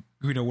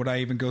 Would I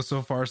even go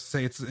so far as to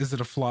say is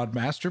it a flawed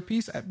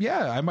masterpiece?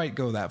 Yeah, I might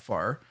go that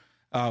far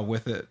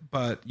with it,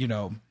 but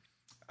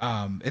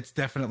it's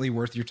definitely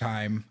worth your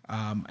time.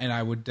 And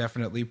I would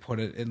definitely put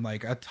it in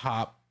like a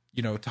top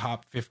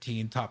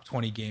 15, top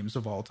 20 games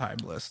of all time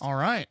list. All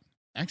right.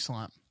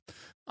 Excellent.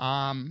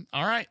 All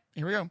right,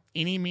 here we go.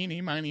 Eeny,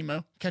 meeny, miny,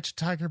 mo. Catch a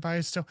tiger by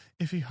his toe.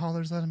 If he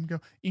hollers, let him go.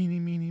 Eeny,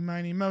 meeny,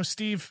 miny, mo.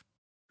 Steve.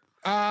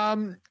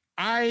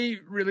 I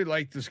really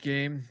like this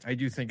game. I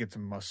do think it's a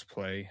must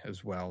play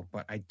as well,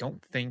 but I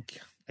don't think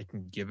I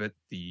can give it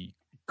the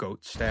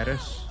GOAT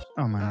status.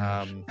 Oh my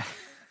gosh.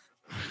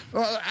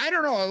 Well, I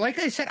don't know. Like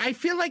I said, I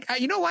feel like,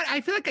 you know what? I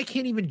feel like I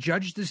can't even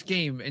judge this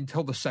game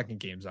until the second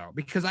game's out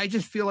because I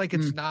just feel like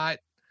it's not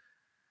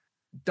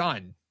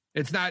done.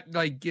 It's not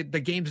like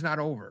the game's not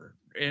over.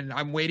 And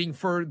I'm waiting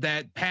for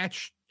that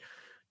patch,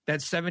 that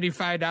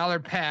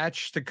 $75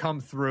 patch to come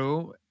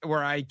through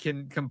where I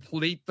can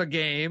complete the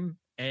game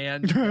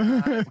and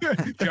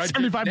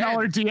 $75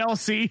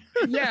 DLC.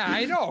 Yeah,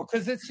 I know.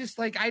 Because it's just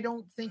like, I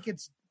don't think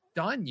it's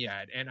done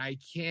yet. And I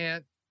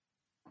can't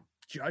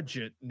judge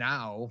it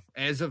now.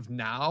 As of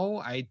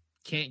now, I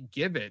can't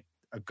give it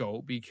a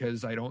go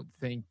because I don't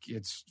think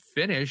it's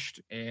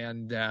finished.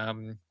 And,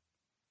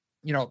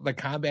 the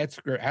combat's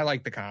great. I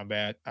like the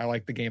combat. I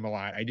like the game a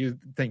lot. I do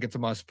think it's a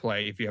must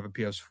play if you have a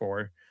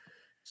PS4.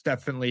 It's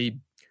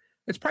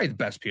probably the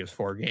best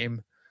PS4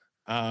 game.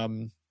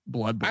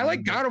 Bloodborne. I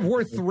like God of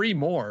War 3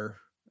 more.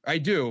 I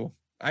do.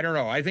 I don't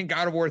know. I think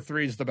God of War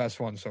 3 is the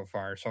best one so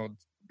far. So,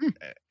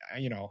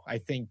 I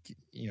think,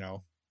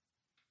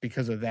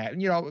 because of that,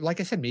 like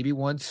I said, maybe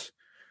once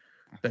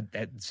that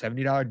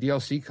 $70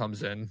 DLC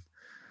comes in,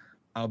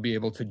 I'll be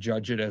able to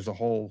judge it as a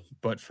whole.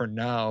 But for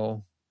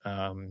now,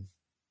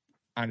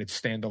 on its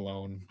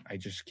standalone, I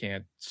just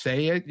can't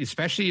say it,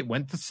 especially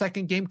when the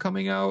second game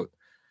coming out,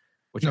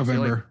 which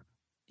November.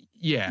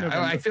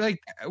 I feel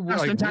like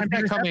with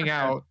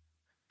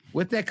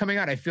that coming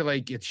out, I feel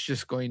like it's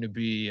just going to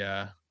be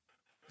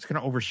it's going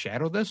to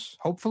overshadow this.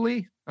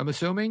 Hopefully, I'm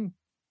assuming,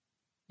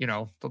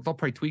 they'll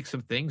probably tweak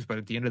some things, but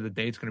at the end of the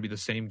day, it's going to be the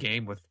same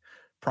game with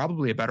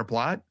probably a better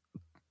plot.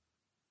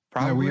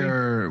 Probably.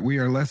 Yeah, we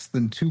are less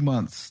than 2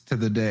 months to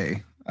the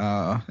day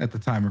at the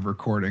time of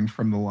recording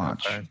from the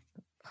launch. Okay.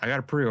 I got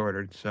it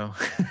pre-ordered, so.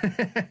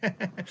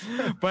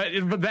 but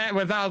that,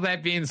 without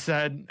that being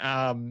said,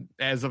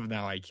 as of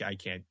now, I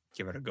can't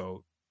give it a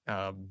go.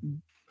 All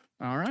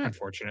right.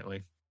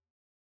 Unfortunately.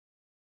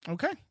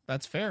 Okay,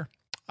 that's fair,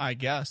 I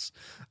guess.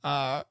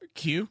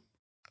 Q.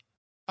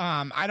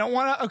 I don't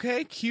want to.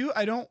 Okay, Q.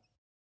 I don't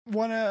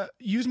want to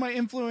use my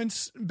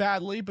influence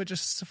badly, but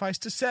just suffice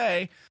to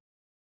say,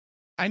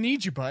 I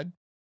need you, bud.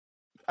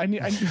 I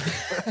need a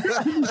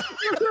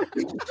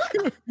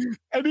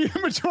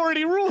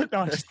majority rule. No,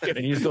 I'm just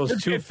kidding. Use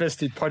those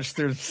two-fisted punch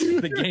through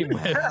the game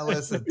with. Yeah,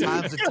 listen,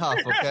 times are tough.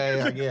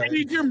 Okay,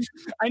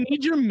 I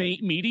need your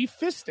meaty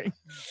fisting.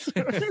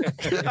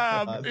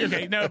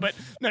 Okay, no,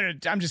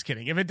 I'm just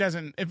kidding. If it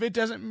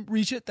doesn't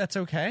reach it, that's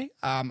okay.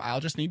 I'll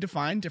just need to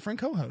find different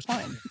co-hosts.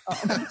 Fine.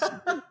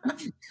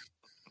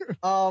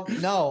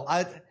 No,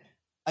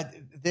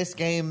 this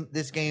game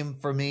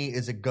for me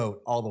is a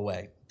GOAT all the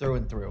way through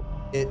and through.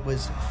 It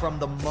was from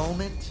the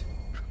moment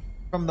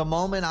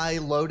I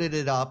loaded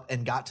it up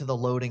and got to the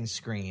loading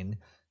screen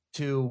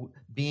to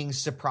being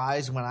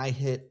surprised when I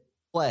hit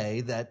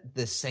play that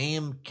the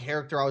same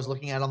character I was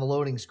looking at on the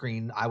loading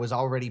screen, I was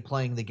already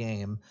playing the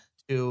game,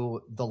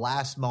 to the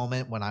last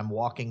moment when I'm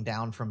walking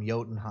down from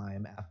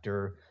Jotunheim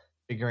after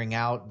figuring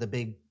out the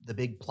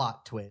big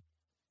plot twist.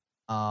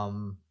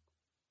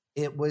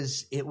 It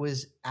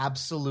was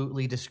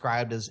absolutely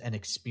described as an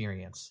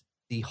experience.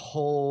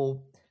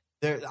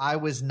 I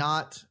was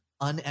not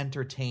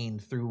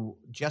unentertained through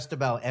just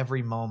about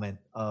every moment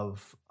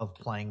of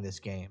playing this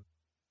game.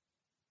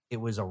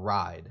 It was a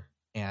ride,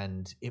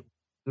 and it was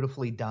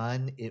beautifully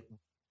done. It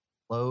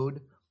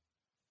flowed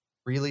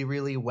really,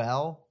 really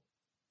well.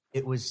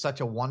 It was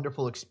such a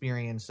wonderful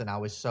experience, and I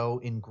was so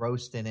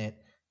engrossed in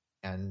it.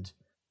 And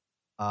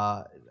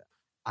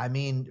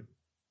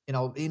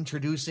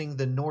introducing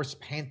the Norse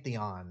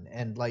pantheon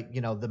and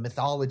the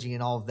mythology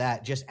and all of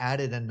that just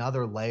added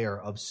another layer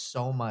of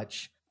so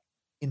much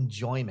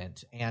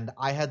enjoyment. And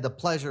I had the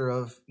pleasure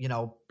of,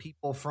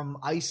 people from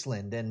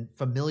Iceland and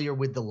familiar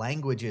with the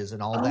languages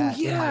and all that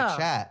in my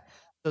chat.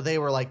 So they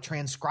were like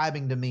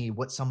transcribing to me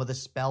what some of the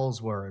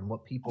spells were and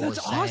what people were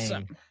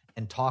saying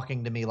and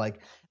talking to me. Like,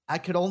 I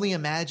could only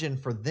imagine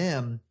for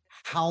them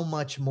how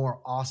much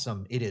more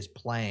awesome it is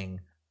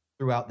playing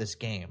throughout this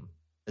game.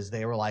 Because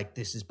they were like,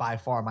 this is by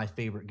far my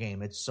favorite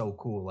game. It's so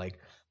cool. Like,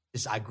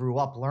 I grew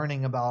up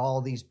learning about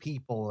all these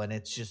people, and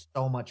it's just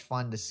so much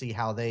fun to see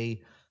how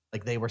they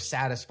were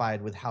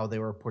satisfied with how they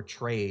were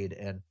portrayed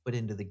and put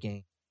into the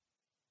game.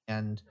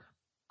 And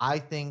I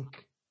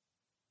think,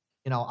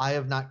 I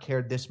have not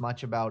cared this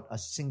much about a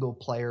single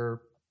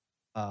player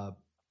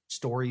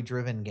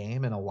story-driven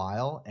game in a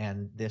while,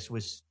 and this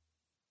was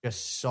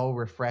just so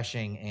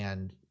refreshing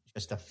and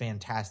just a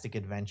fantastic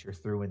adventure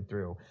through and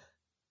through.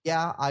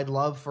 Yeah, I'd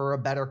love for a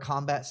better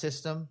combat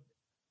system,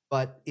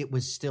 but it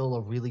was still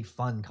a really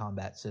fun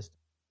combat system.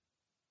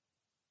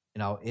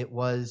 It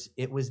was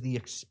the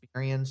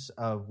experience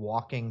of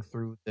walking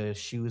through the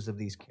shoes of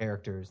these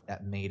characters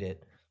that made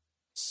it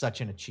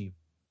such an achievement.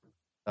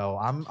 So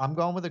I'm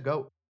going with a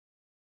GOAT.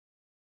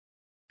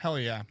 Hell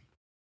yeah.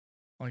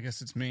 Well, I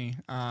guess it's me.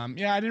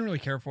 Yeah, I didn't really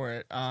care for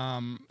it.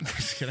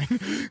 Just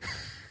kidding.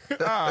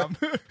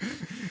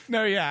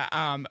 No,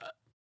 yeah.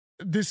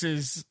 This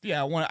is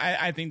one.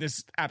 I think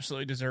this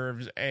absolutely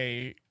deserves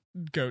a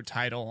GOAT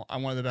title.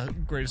 One of the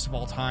greatest of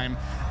all time.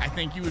 I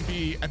think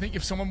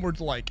if someone were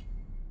to like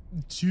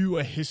do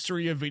a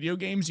history of video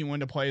games, you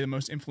wanted to play the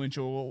most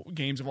influential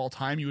games of all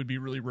time, you would be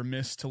really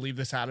remiss to leave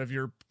this out of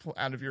your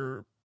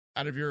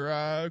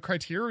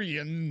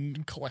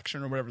Criterion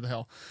collection or whatever the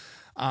hell.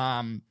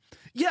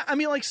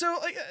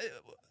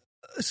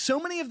 So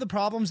many of the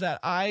problems that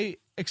I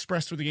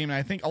expressed with the game, and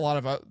I think a lot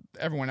of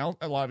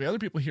the other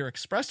people here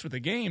expressed with the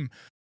game,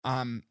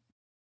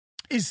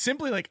 is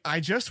simply like, I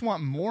just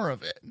want more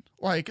of it.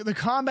 Like, the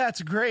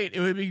combat's great.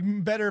 It would be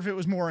better if it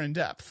was more in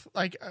depth.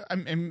 Like, I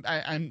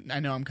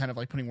know I'm kind of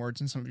like putting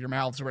words in some of your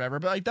mouths or whatever,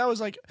 but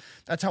like,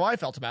 that's how I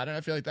felt about it.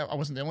 I feel like that I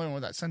wasn't the only one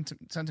with that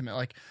sentiment.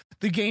 Like,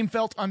 the game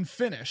felt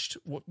unfinished,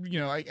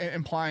 like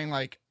implying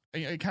like,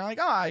 kind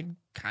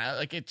of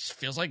like, it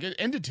feels like it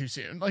ended too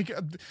soon. Like,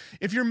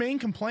 if your main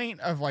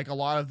complaint of like a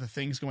lot of the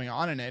things going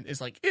on in it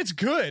is like, it's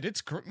good,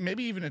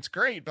 maybe even it's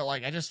great, but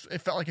like,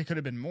 it felt like it could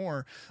have been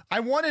more. I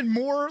wanted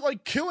more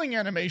like killing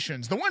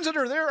animations. The ones that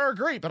are there are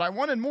great, but I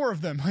wanted more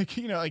of them. Like,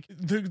 like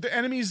the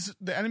enemies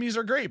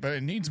are great, but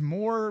it needs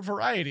more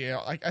variety.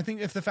 Like, I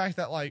think if the fact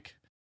that like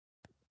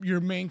your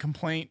main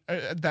complaint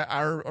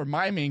or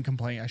my main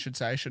complaint, I should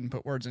say, I shouldn't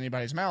put words in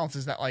anybody's mouth,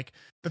 is that like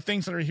the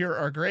things that are here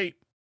are great.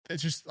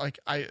 It's just like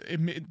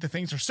the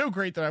things are so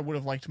great that I would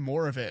have liked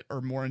more of it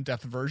or more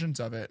in-depth versions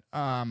of it.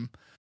 As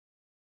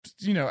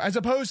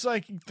opposed to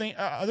like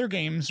other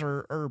games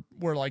or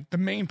where like the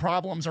main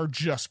problems are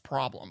just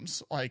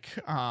problems. Like,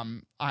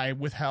 I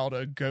withheld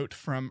a GOAT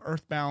from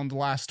Earthbound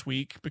last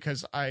week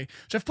because which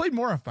I've played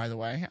more of, by the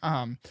way.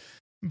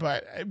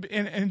 But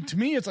to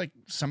me, it's like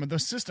some of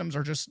those systems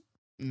are just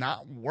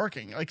not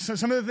working. Like, so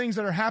some of the things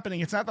that are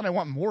happening, it's not that I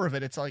want more of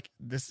it. It's like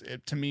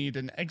it to me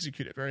didn't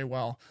execute it very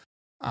well.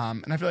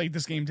 And I feel like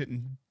this game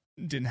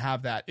didn't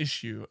have that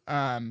issue.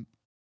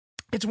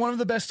 It's one of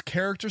the best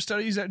character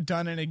studies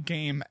done in a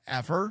game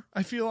ever,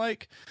 I feel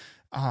like,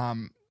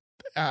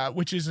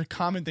 which is a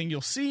common thing you'll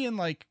see in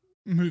like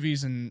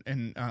movies and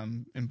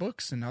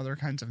books and other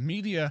kinds of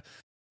media,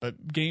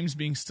 but games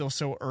being still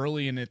so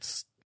early and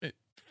it's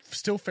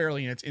still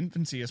fairly in its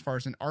infancy as far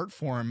as an art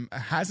form,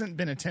 hasn't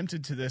been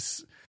attempted to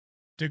this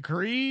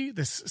degree,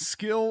 this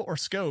skill or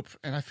scope.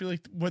 And I feel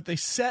like what they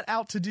set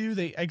out to do,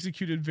 they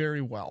executed very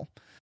well.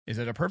 Is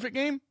it a perfect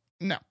game?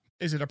 No.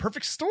 Is it a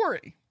perfect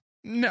story?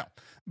 No.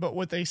 But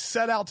what they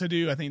set out to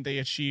do, I think they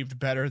achieved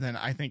better than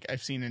I think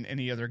I've seen in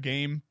any other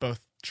game,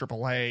 both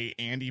AAA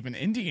and even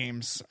indie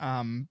games.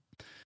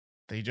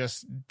 They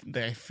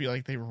feel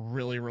like they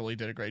really, really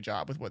did a great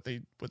job with what they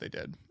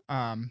did.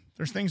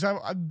 There's things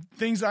I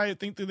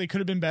think that they could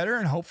have been better,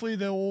 and hopefully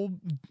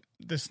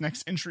this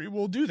next entry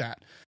will do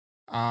that.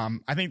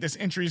 I think this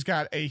entry's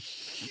got a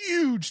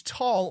huge,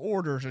 tall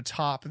order to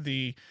top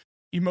the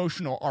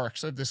emotional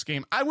arcs of this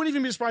game. I wouldn't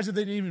even be surprised if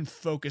they didn't even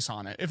focus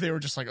on it. If they were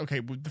just like, okay,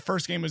 the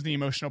first game was the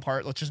emotional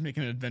part, let's just make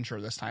an adventure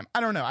this time. I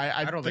don't know.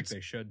 I don't think they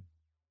should.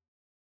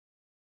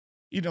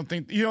 You don't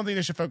think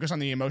they should focus on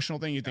the emotional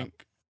thing? You think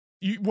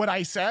what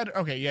I said?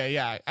 Okay,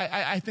 yeah.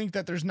 I think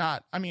that there's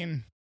not. I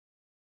mean,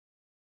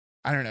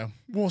 I don't know.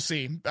 We'll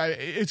see.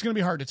 It's going to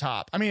be hard to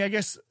top. I mean, I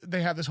guess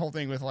they have this whole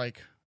thing with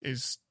like,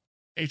 is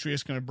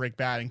Atreus going to break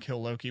bad and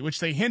kill Loki,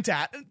 which they hint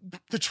at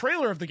the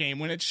trailer of the game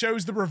when it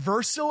shows the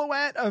reverse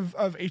silhouette of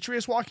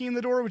Atreus walking in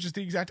the door, which is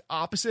the exact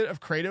opposite of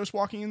Kratos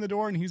walking in the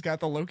door, and he's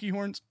got the Loki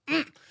horns.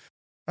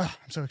 I'm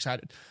so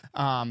excited.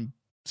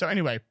 So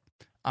anyway,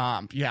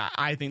 yeah,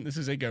 I think this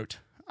is a GOAT.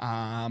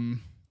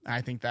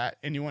 I think that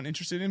anyone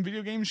interested in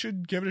video games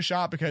should give it a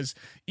shot, because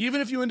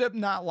even if you end up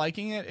not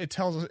liking it,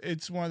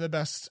 it's one of the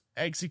best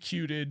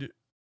executed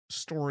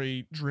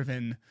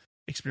story-driven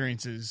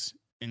experiences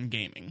in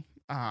gaming.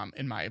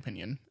 In my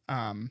opinion.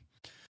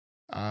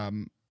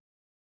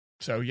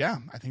 So yeah,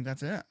 I think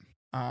that's it.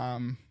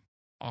 All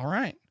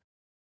right.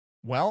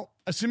 Well,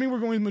 assuming we're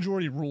going with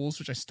majority rules,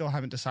 which I still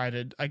haven't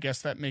decided, I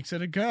guess that makes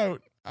it a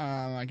goat.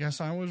 I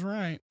guess I was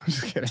right. I'm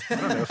just kidding. I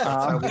don't know if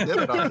that's how we did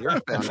it on the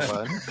Earthbound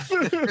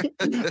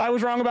one. I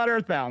was wrong about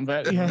Earthbound,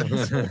 but yeah.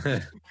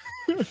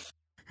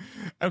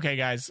 Okay,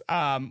 guys.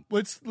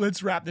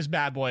 Let's wrap this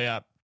bad boy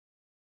up.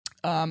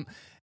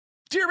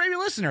 Dear baby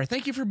listener,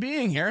 thank you for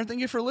being here.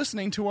 Thank you for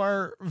listening to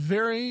our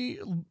very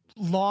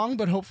long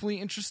but hopefully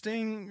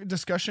interesting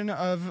discussion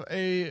of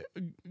a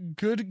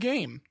good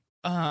game.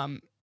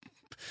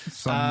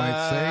 Some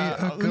might say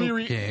a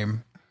goat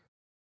game.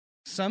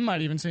 Some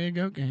might even say a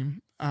goat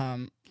game.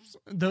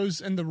 Those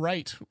in the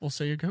right will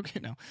say a goat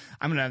game. No,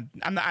 I'm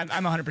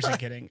 100%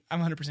 kidding.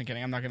 I'm 100%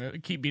 kidding. I'm not going to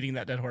keep beating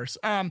that dead horse.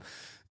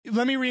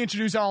 Let me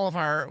reintroduce all of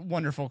our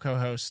wonderful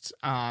co-hosts.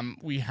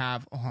 We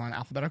have on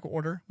alphabetical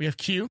order. We have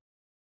Q.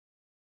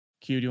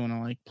 Q, do you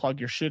want to plug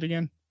your shit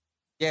again?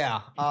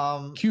 Yeah.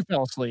 Q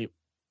fell asleep.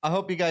 I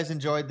hope you guys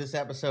enjoyed this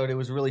episode. It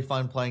was really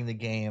fun playing the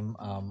game.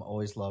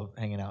 Always love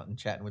hanging out and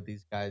chatting with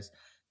these guys.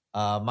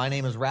 My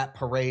name is Rat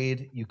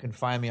Parade. You can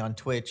find me on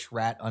Twitch,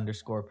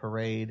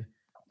 rat_parade.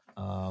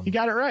 You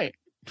got it right.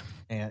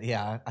 And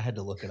yeah, I had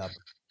to look it up.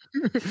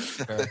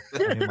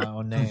 I knew my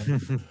own name.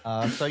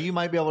 So you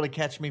might be able to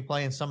catch me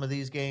playing some of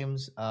these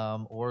games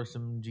or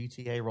some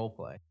GTA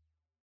roleplay.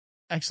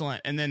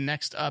 Excellent. And then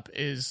next up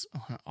is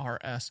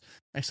RS.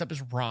 Next up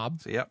is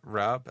Rob. So, yep,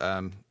 Rob.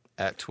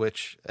 At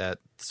Twitch at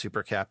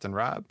Super Captain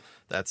Rob.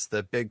 That's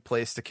the big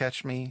place to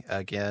catch me.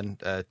 Again,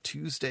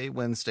 Tuesday,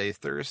 Wednesday,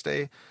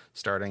 Thursday,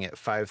 starting at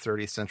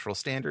 5:30 Central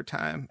Standard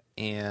Time,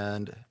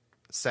 and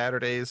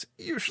Saturdays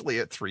usually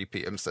at 3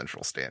 p.m.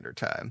 Central Standard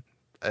Time.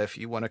 If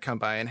you want to come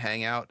by and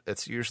hang out,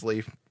 it's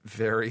usually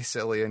very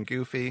silly and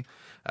goofy.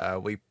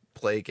 We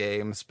play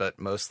games, but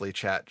mostly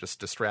chat just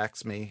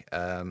distracts me.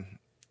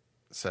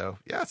 So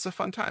yeah, it's a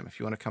fun time. If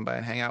you want to come by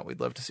and hang out, we'd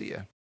love to see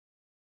you.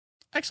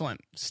 Excellent.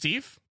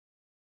 Steve?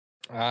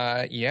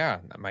 Yeah,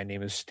 my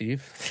name is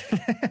Steve.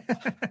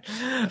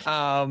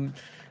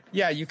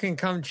 Yeah, you can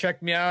come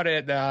check me out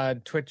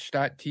at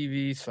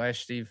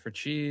twitch.tv/Steve for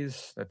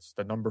cheese. That's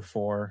the number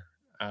 4.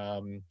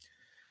 Are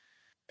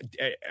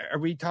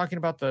we talking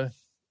about the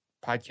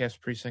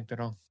podcast precinct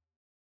at all?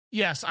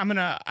 Yes, I'm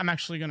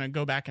actually gonna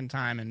go back in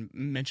time and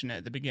mention it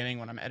at the beginning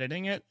when I'm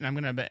editing it, and I'm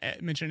gonna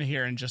mention it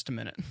here in just a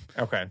minute.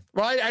 Okay.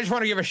 Well, I just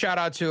want to give a shout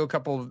out to a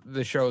couple of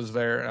the shows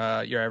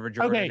there. Your Average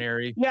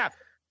Ordinary. Yeah.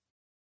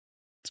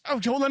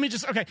 Oh, Joel, let me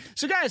just. Okay,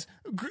 so guys,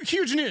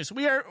 huge news.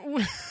 We are.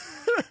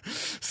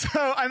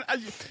 So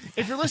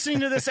if you're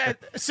listening to this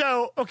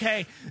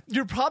okay,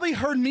 you probably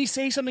heard me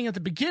say something at the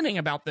beginning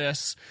about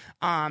this,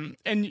 and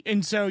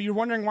so you're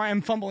wondering why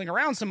I'm fumbling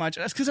around so much.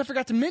 That's because I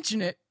forgot to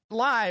mention it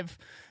live.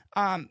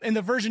 And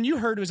the version you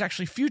heard was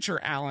actually future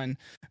Alan.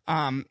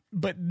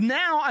 But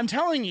now I'm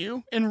telling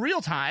you in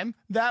real time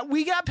that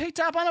we got picked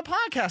up on a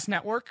podcast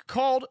network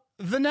called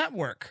The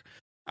Network.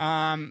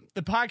 The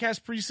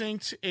Podcast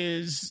Precinct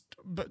is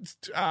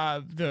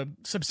the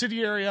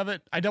subsidiary of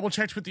it. I double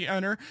checked with the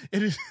owner.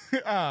 It is,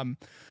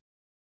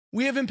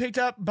 we have been picked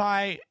up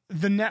by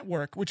The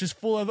Network, which is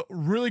full of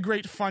really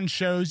great fun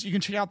shows. You can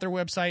check out their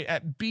website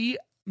at B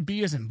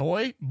as in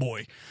boy,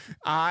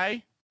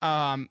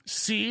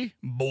 C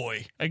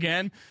boy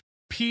again,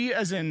 P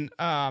as in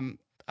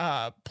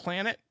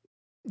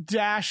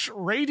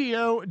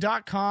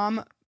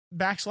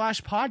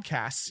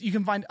planet-radio.com/podcasts. You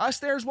can find us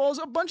there as well as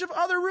a bunch of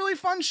other really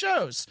fun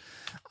shows.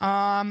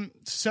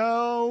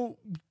 So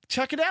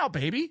check it out,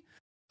 baby.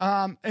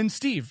 And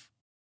Steve,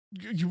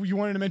 you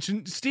wanted to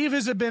mention Steve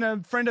has been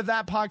a friend of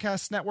that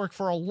podcast network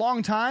for a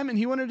long time, and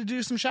he wanted to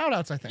do some shout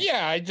outs, I think.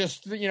 Yeah, I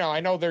just, I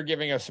know they're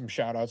giving us some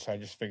shout outs. So I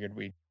just figured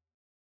we'd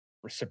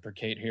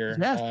reciprocate here.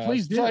 Yes,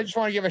 please do. So I just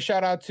want to give a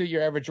shout out to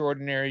Your Average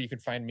Ordinary. You can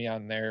find me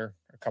on there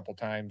a couple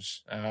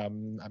times.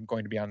 I'm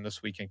going to be on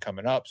this weekend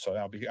coming up, so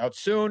that'll be out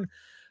soon.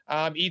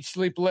 Eat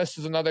Sleep List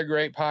is another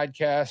great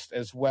podcast,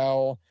 as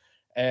well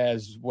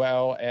as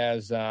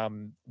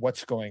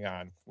What's Going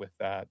On with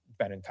Ben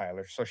and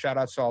Tyler. So shout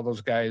outs to all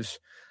those guys.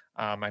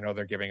 I know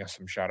they're giving us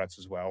some shout outs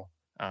as well.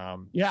 So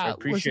I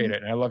appreciate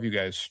it, and I love you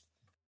guys.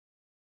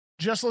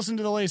 Just listen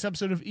to the latest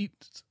episode of Eat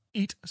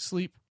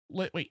Sleep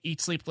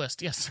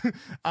List. Yes.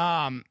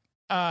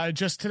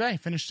 Just today,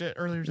 finished it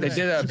earlier today. They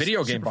did a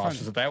video game boss.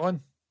 Fun. Is it that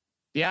one?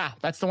 Yeah,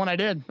 that's the one I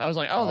did. I was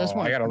like, this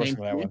one. I gotta listen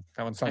to that one.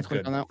 That one sounds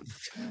good. On that one.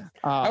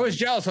 I was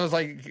jealous. I was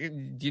like,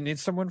 do you need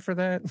someone for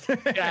that?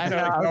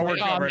 Yeah, I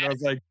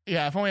was like,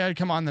 yeah, if only I'd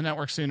come on the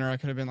network sooner, I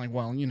could have been like,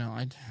 well, you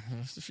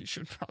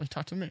should probably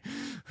talk to me.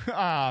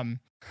 And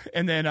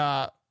then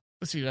let's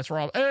see, that's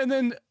Rob. And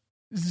then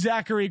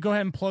Zachary, go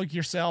ahead and plug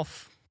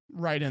yourself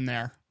right in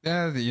there.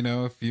 Yeah,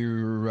 if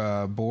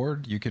you're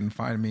bored, you can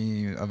find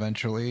me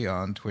eventually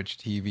on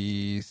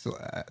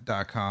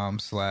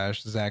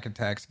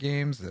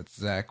twitchtv.com/ZachAttacksGames. That's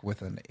Zach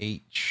with an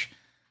H.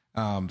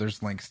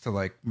 There's links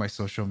to my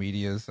social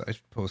medias. I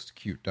post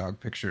cute dog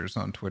pictures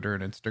on Twitter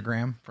and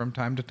Instagram from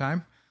time to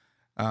time.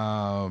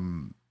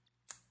 I'm,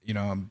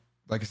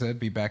 like I said,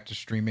 be back to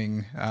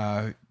streaming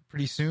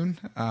pretty soon.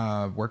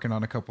 Working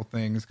on a couple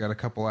things, got a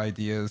couple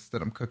ideas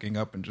that I'm cooking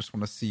up, and just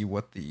want to see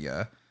what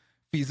the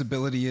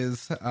feasibility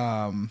is.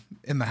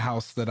 In the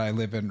house that I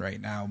live in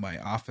right now, my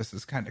office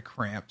is kind of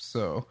cramped,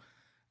 so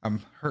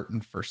I'm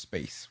hurting for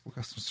space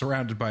because I'm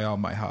surrounded by all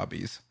my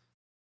hobbies.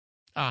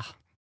 Ah,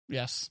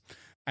 yes.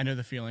 I know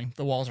the feeling.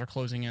 The walls are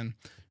closing in.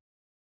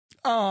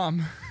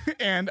 And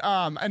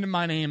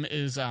my name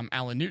is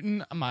Alan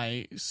Newton.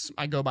 I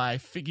go by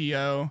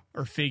Figgio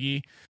or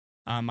Figgy.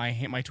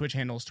 My Twitch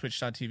handle is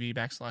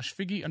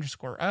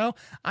twitch.tv/Figgy_O.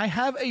 I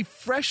have a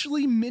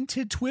freshly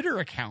minted Twitter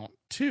account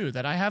too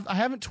that I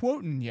haven't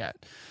twoten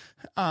yet.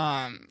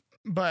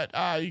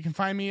 But you can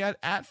find me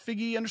at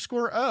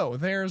Figgy_O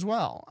there as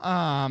well.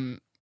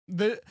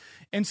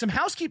 And some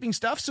housekeeping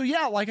stuff. So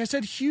yeah, like I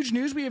said, huge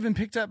news. We have been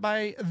picked up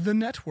by the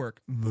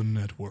network.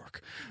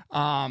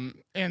 And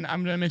I'm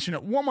going to mention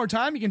it one more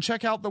time. You can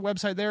check out the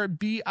website there at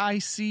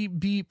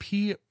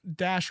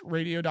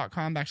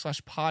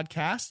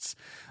bicbp-radio.com/podcasts.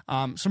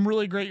 Some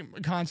really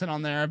great content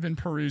on there. I've been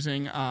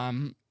perusing.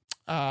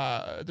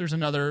 There's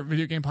another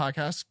video game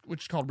podcast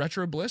which is called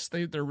Retro Bliss.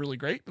 They're really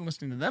great. Been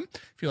listening to them.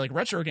 If you like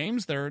retro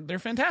games, they're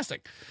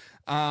fantastic.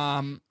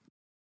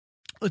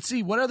 Let's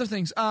see what other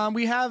things.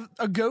 We have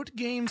a Goat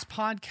Games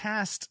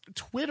podcast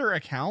Twitter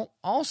account,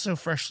 also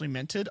freshly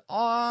minted.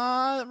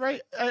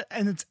 And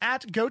it's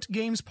at Goat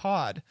Games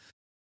Pod.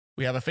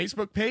 We have a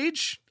Facebook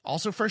page,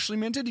 also freshly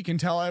minted. You can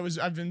tell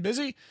I've been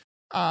busy.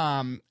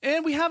 And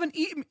we have an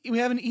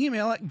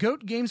email at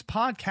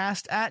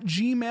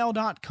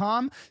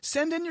goatgamespodcast@gmail.com.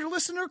 Send in your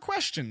listener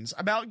questions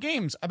about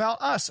games,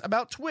 about us,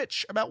 about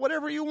Twitch, about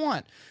whatever you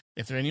want.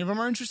 If any of them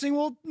are interesting,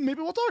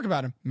 maybe we'll talk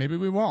about them. Maybe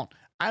we won't.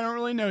 I don't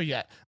really know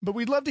yet, but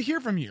we'd love to hear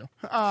from you.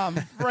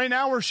 Right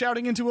now we're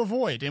shouting into a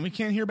void and we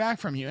can't hear back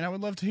from you. And I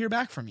would love to hear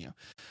back from you.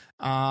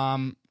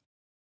 And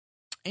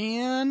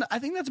I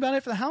think that's about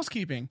it for the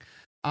housekeeping.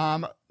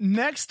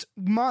 Next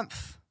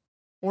month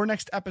or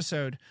next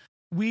episode,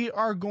 we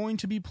are going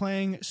to be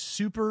playing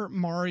Super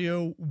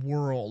Mario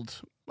World.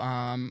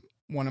 One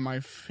of my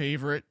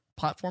favorite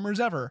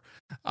platformers ever.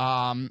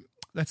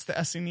 That's the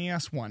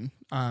SNES one.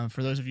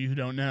 For those of you who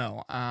don't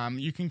know,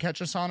 you can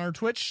catch us on our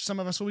Twitch. Some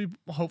of us will be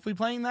hopefully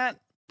playing that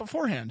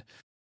beforehand.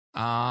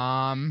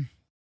 I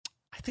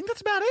think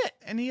that's about it.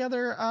 Any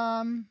other,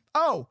 I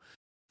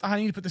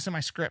need to put this in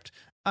my script.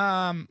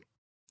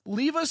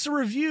 Leave us a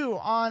review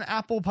on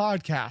Apple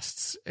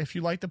Podcasts. If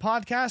you like the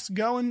podcast,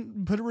 go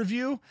and put a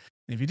review.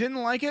 And if you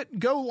didn't like it,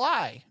 go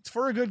lie. It's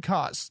for a good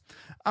cause.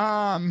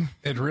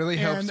 It really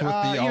helps with the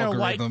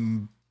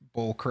algorithm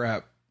bull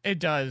crap. It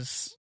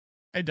does.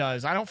 It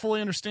does. I don't fully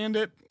understand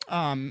it.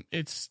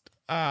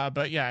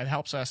 But yeah, it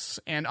helps us.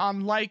 And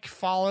like,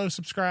 follow,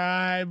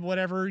 subscribe,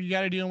 whatever you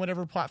got to do on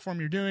whatever platform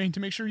you're doing to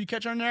make sure you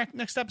catch our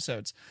next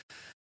episodes.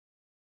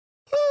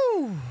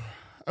 Woo!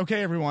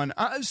 Okay, everyone.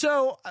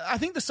 So I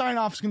think the sign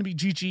off is going to be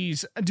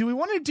GG's. Do we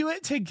want to do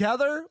it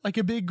together, like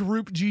a big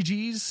group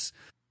GG's,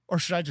 or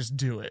should I just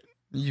do it?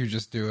 You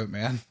just do it,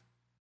 man.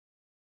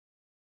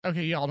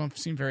 Okay, y'all don't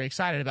seem very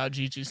excited about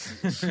GG's.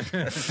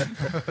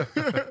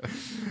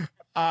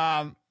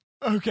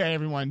 Okay,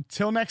 everyone.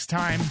 Till next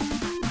time,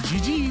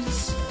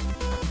 GG's.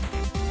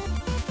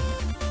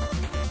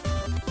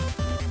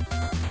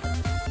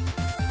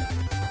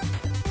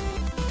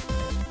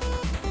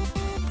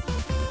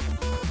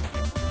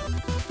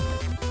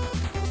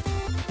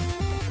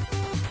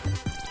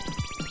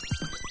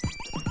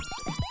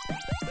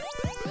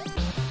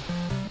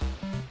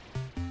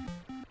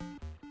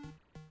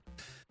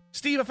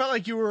 Steve, I felt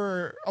like you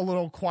were a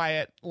little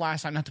quiet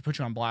last time. Not to put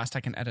you on blast,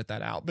 I can edit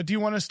that out. But do you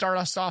want to start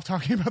us off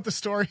talking about the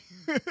story?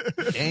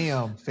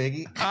 Damn,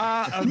 Figgy.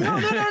 No.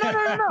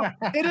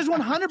 It is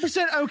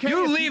 100% okay.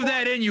 You leave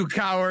that in, you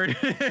coward.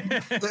 No,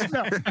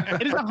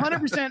 it is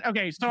 100%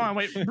 okay. So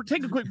wait,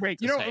 take a quick break.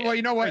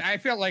 You know what? I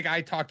felt like I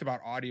talked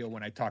about audio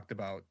when I talked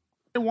about.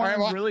 I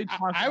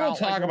will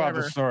talk about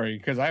the story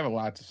because I have a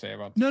lot to say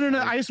about. No.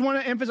 I just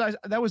want to emphasize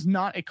that was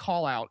not a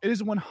call out. It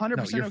is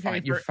 100%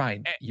 okay. You're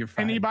fine. You're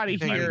fine. Anybody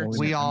here?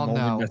 We all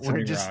know.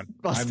 We're just.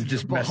 I'm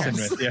just messing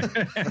with you.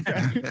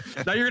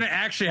 Now you're gonna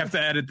actually have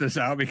to edit this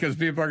out because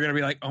people are gonna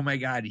be like, "Oh my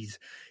god, he's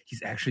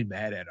actually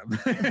mad at him."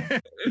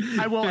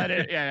 I will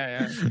edit.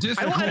 Yeah.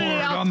 Discord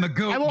on the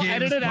Goat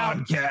Games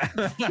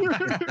podcast.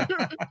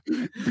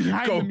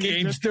 Goat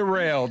Games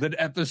Derailed in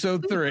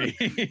episode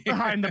 3.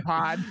 Behind the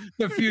pod.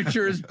 The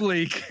future is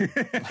bleak.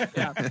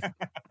 Yeah.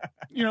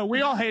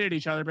 We all hated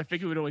each other, but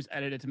Figgy would always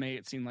edit it to make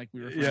it seem like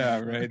we were funny. Yeah,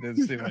 right.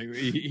 Like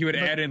he would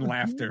add in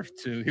laughter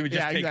too. He would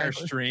just take our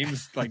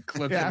streams, like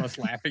clips of us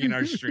laughing in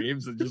our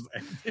streams, and just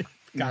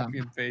copy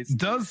and paste.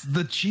 Does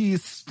the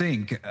cheese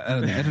stink?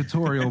 An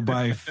editorial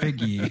by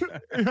Figgy.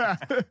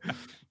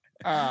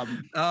 All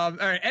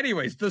right.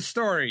 Anyways, the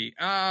story.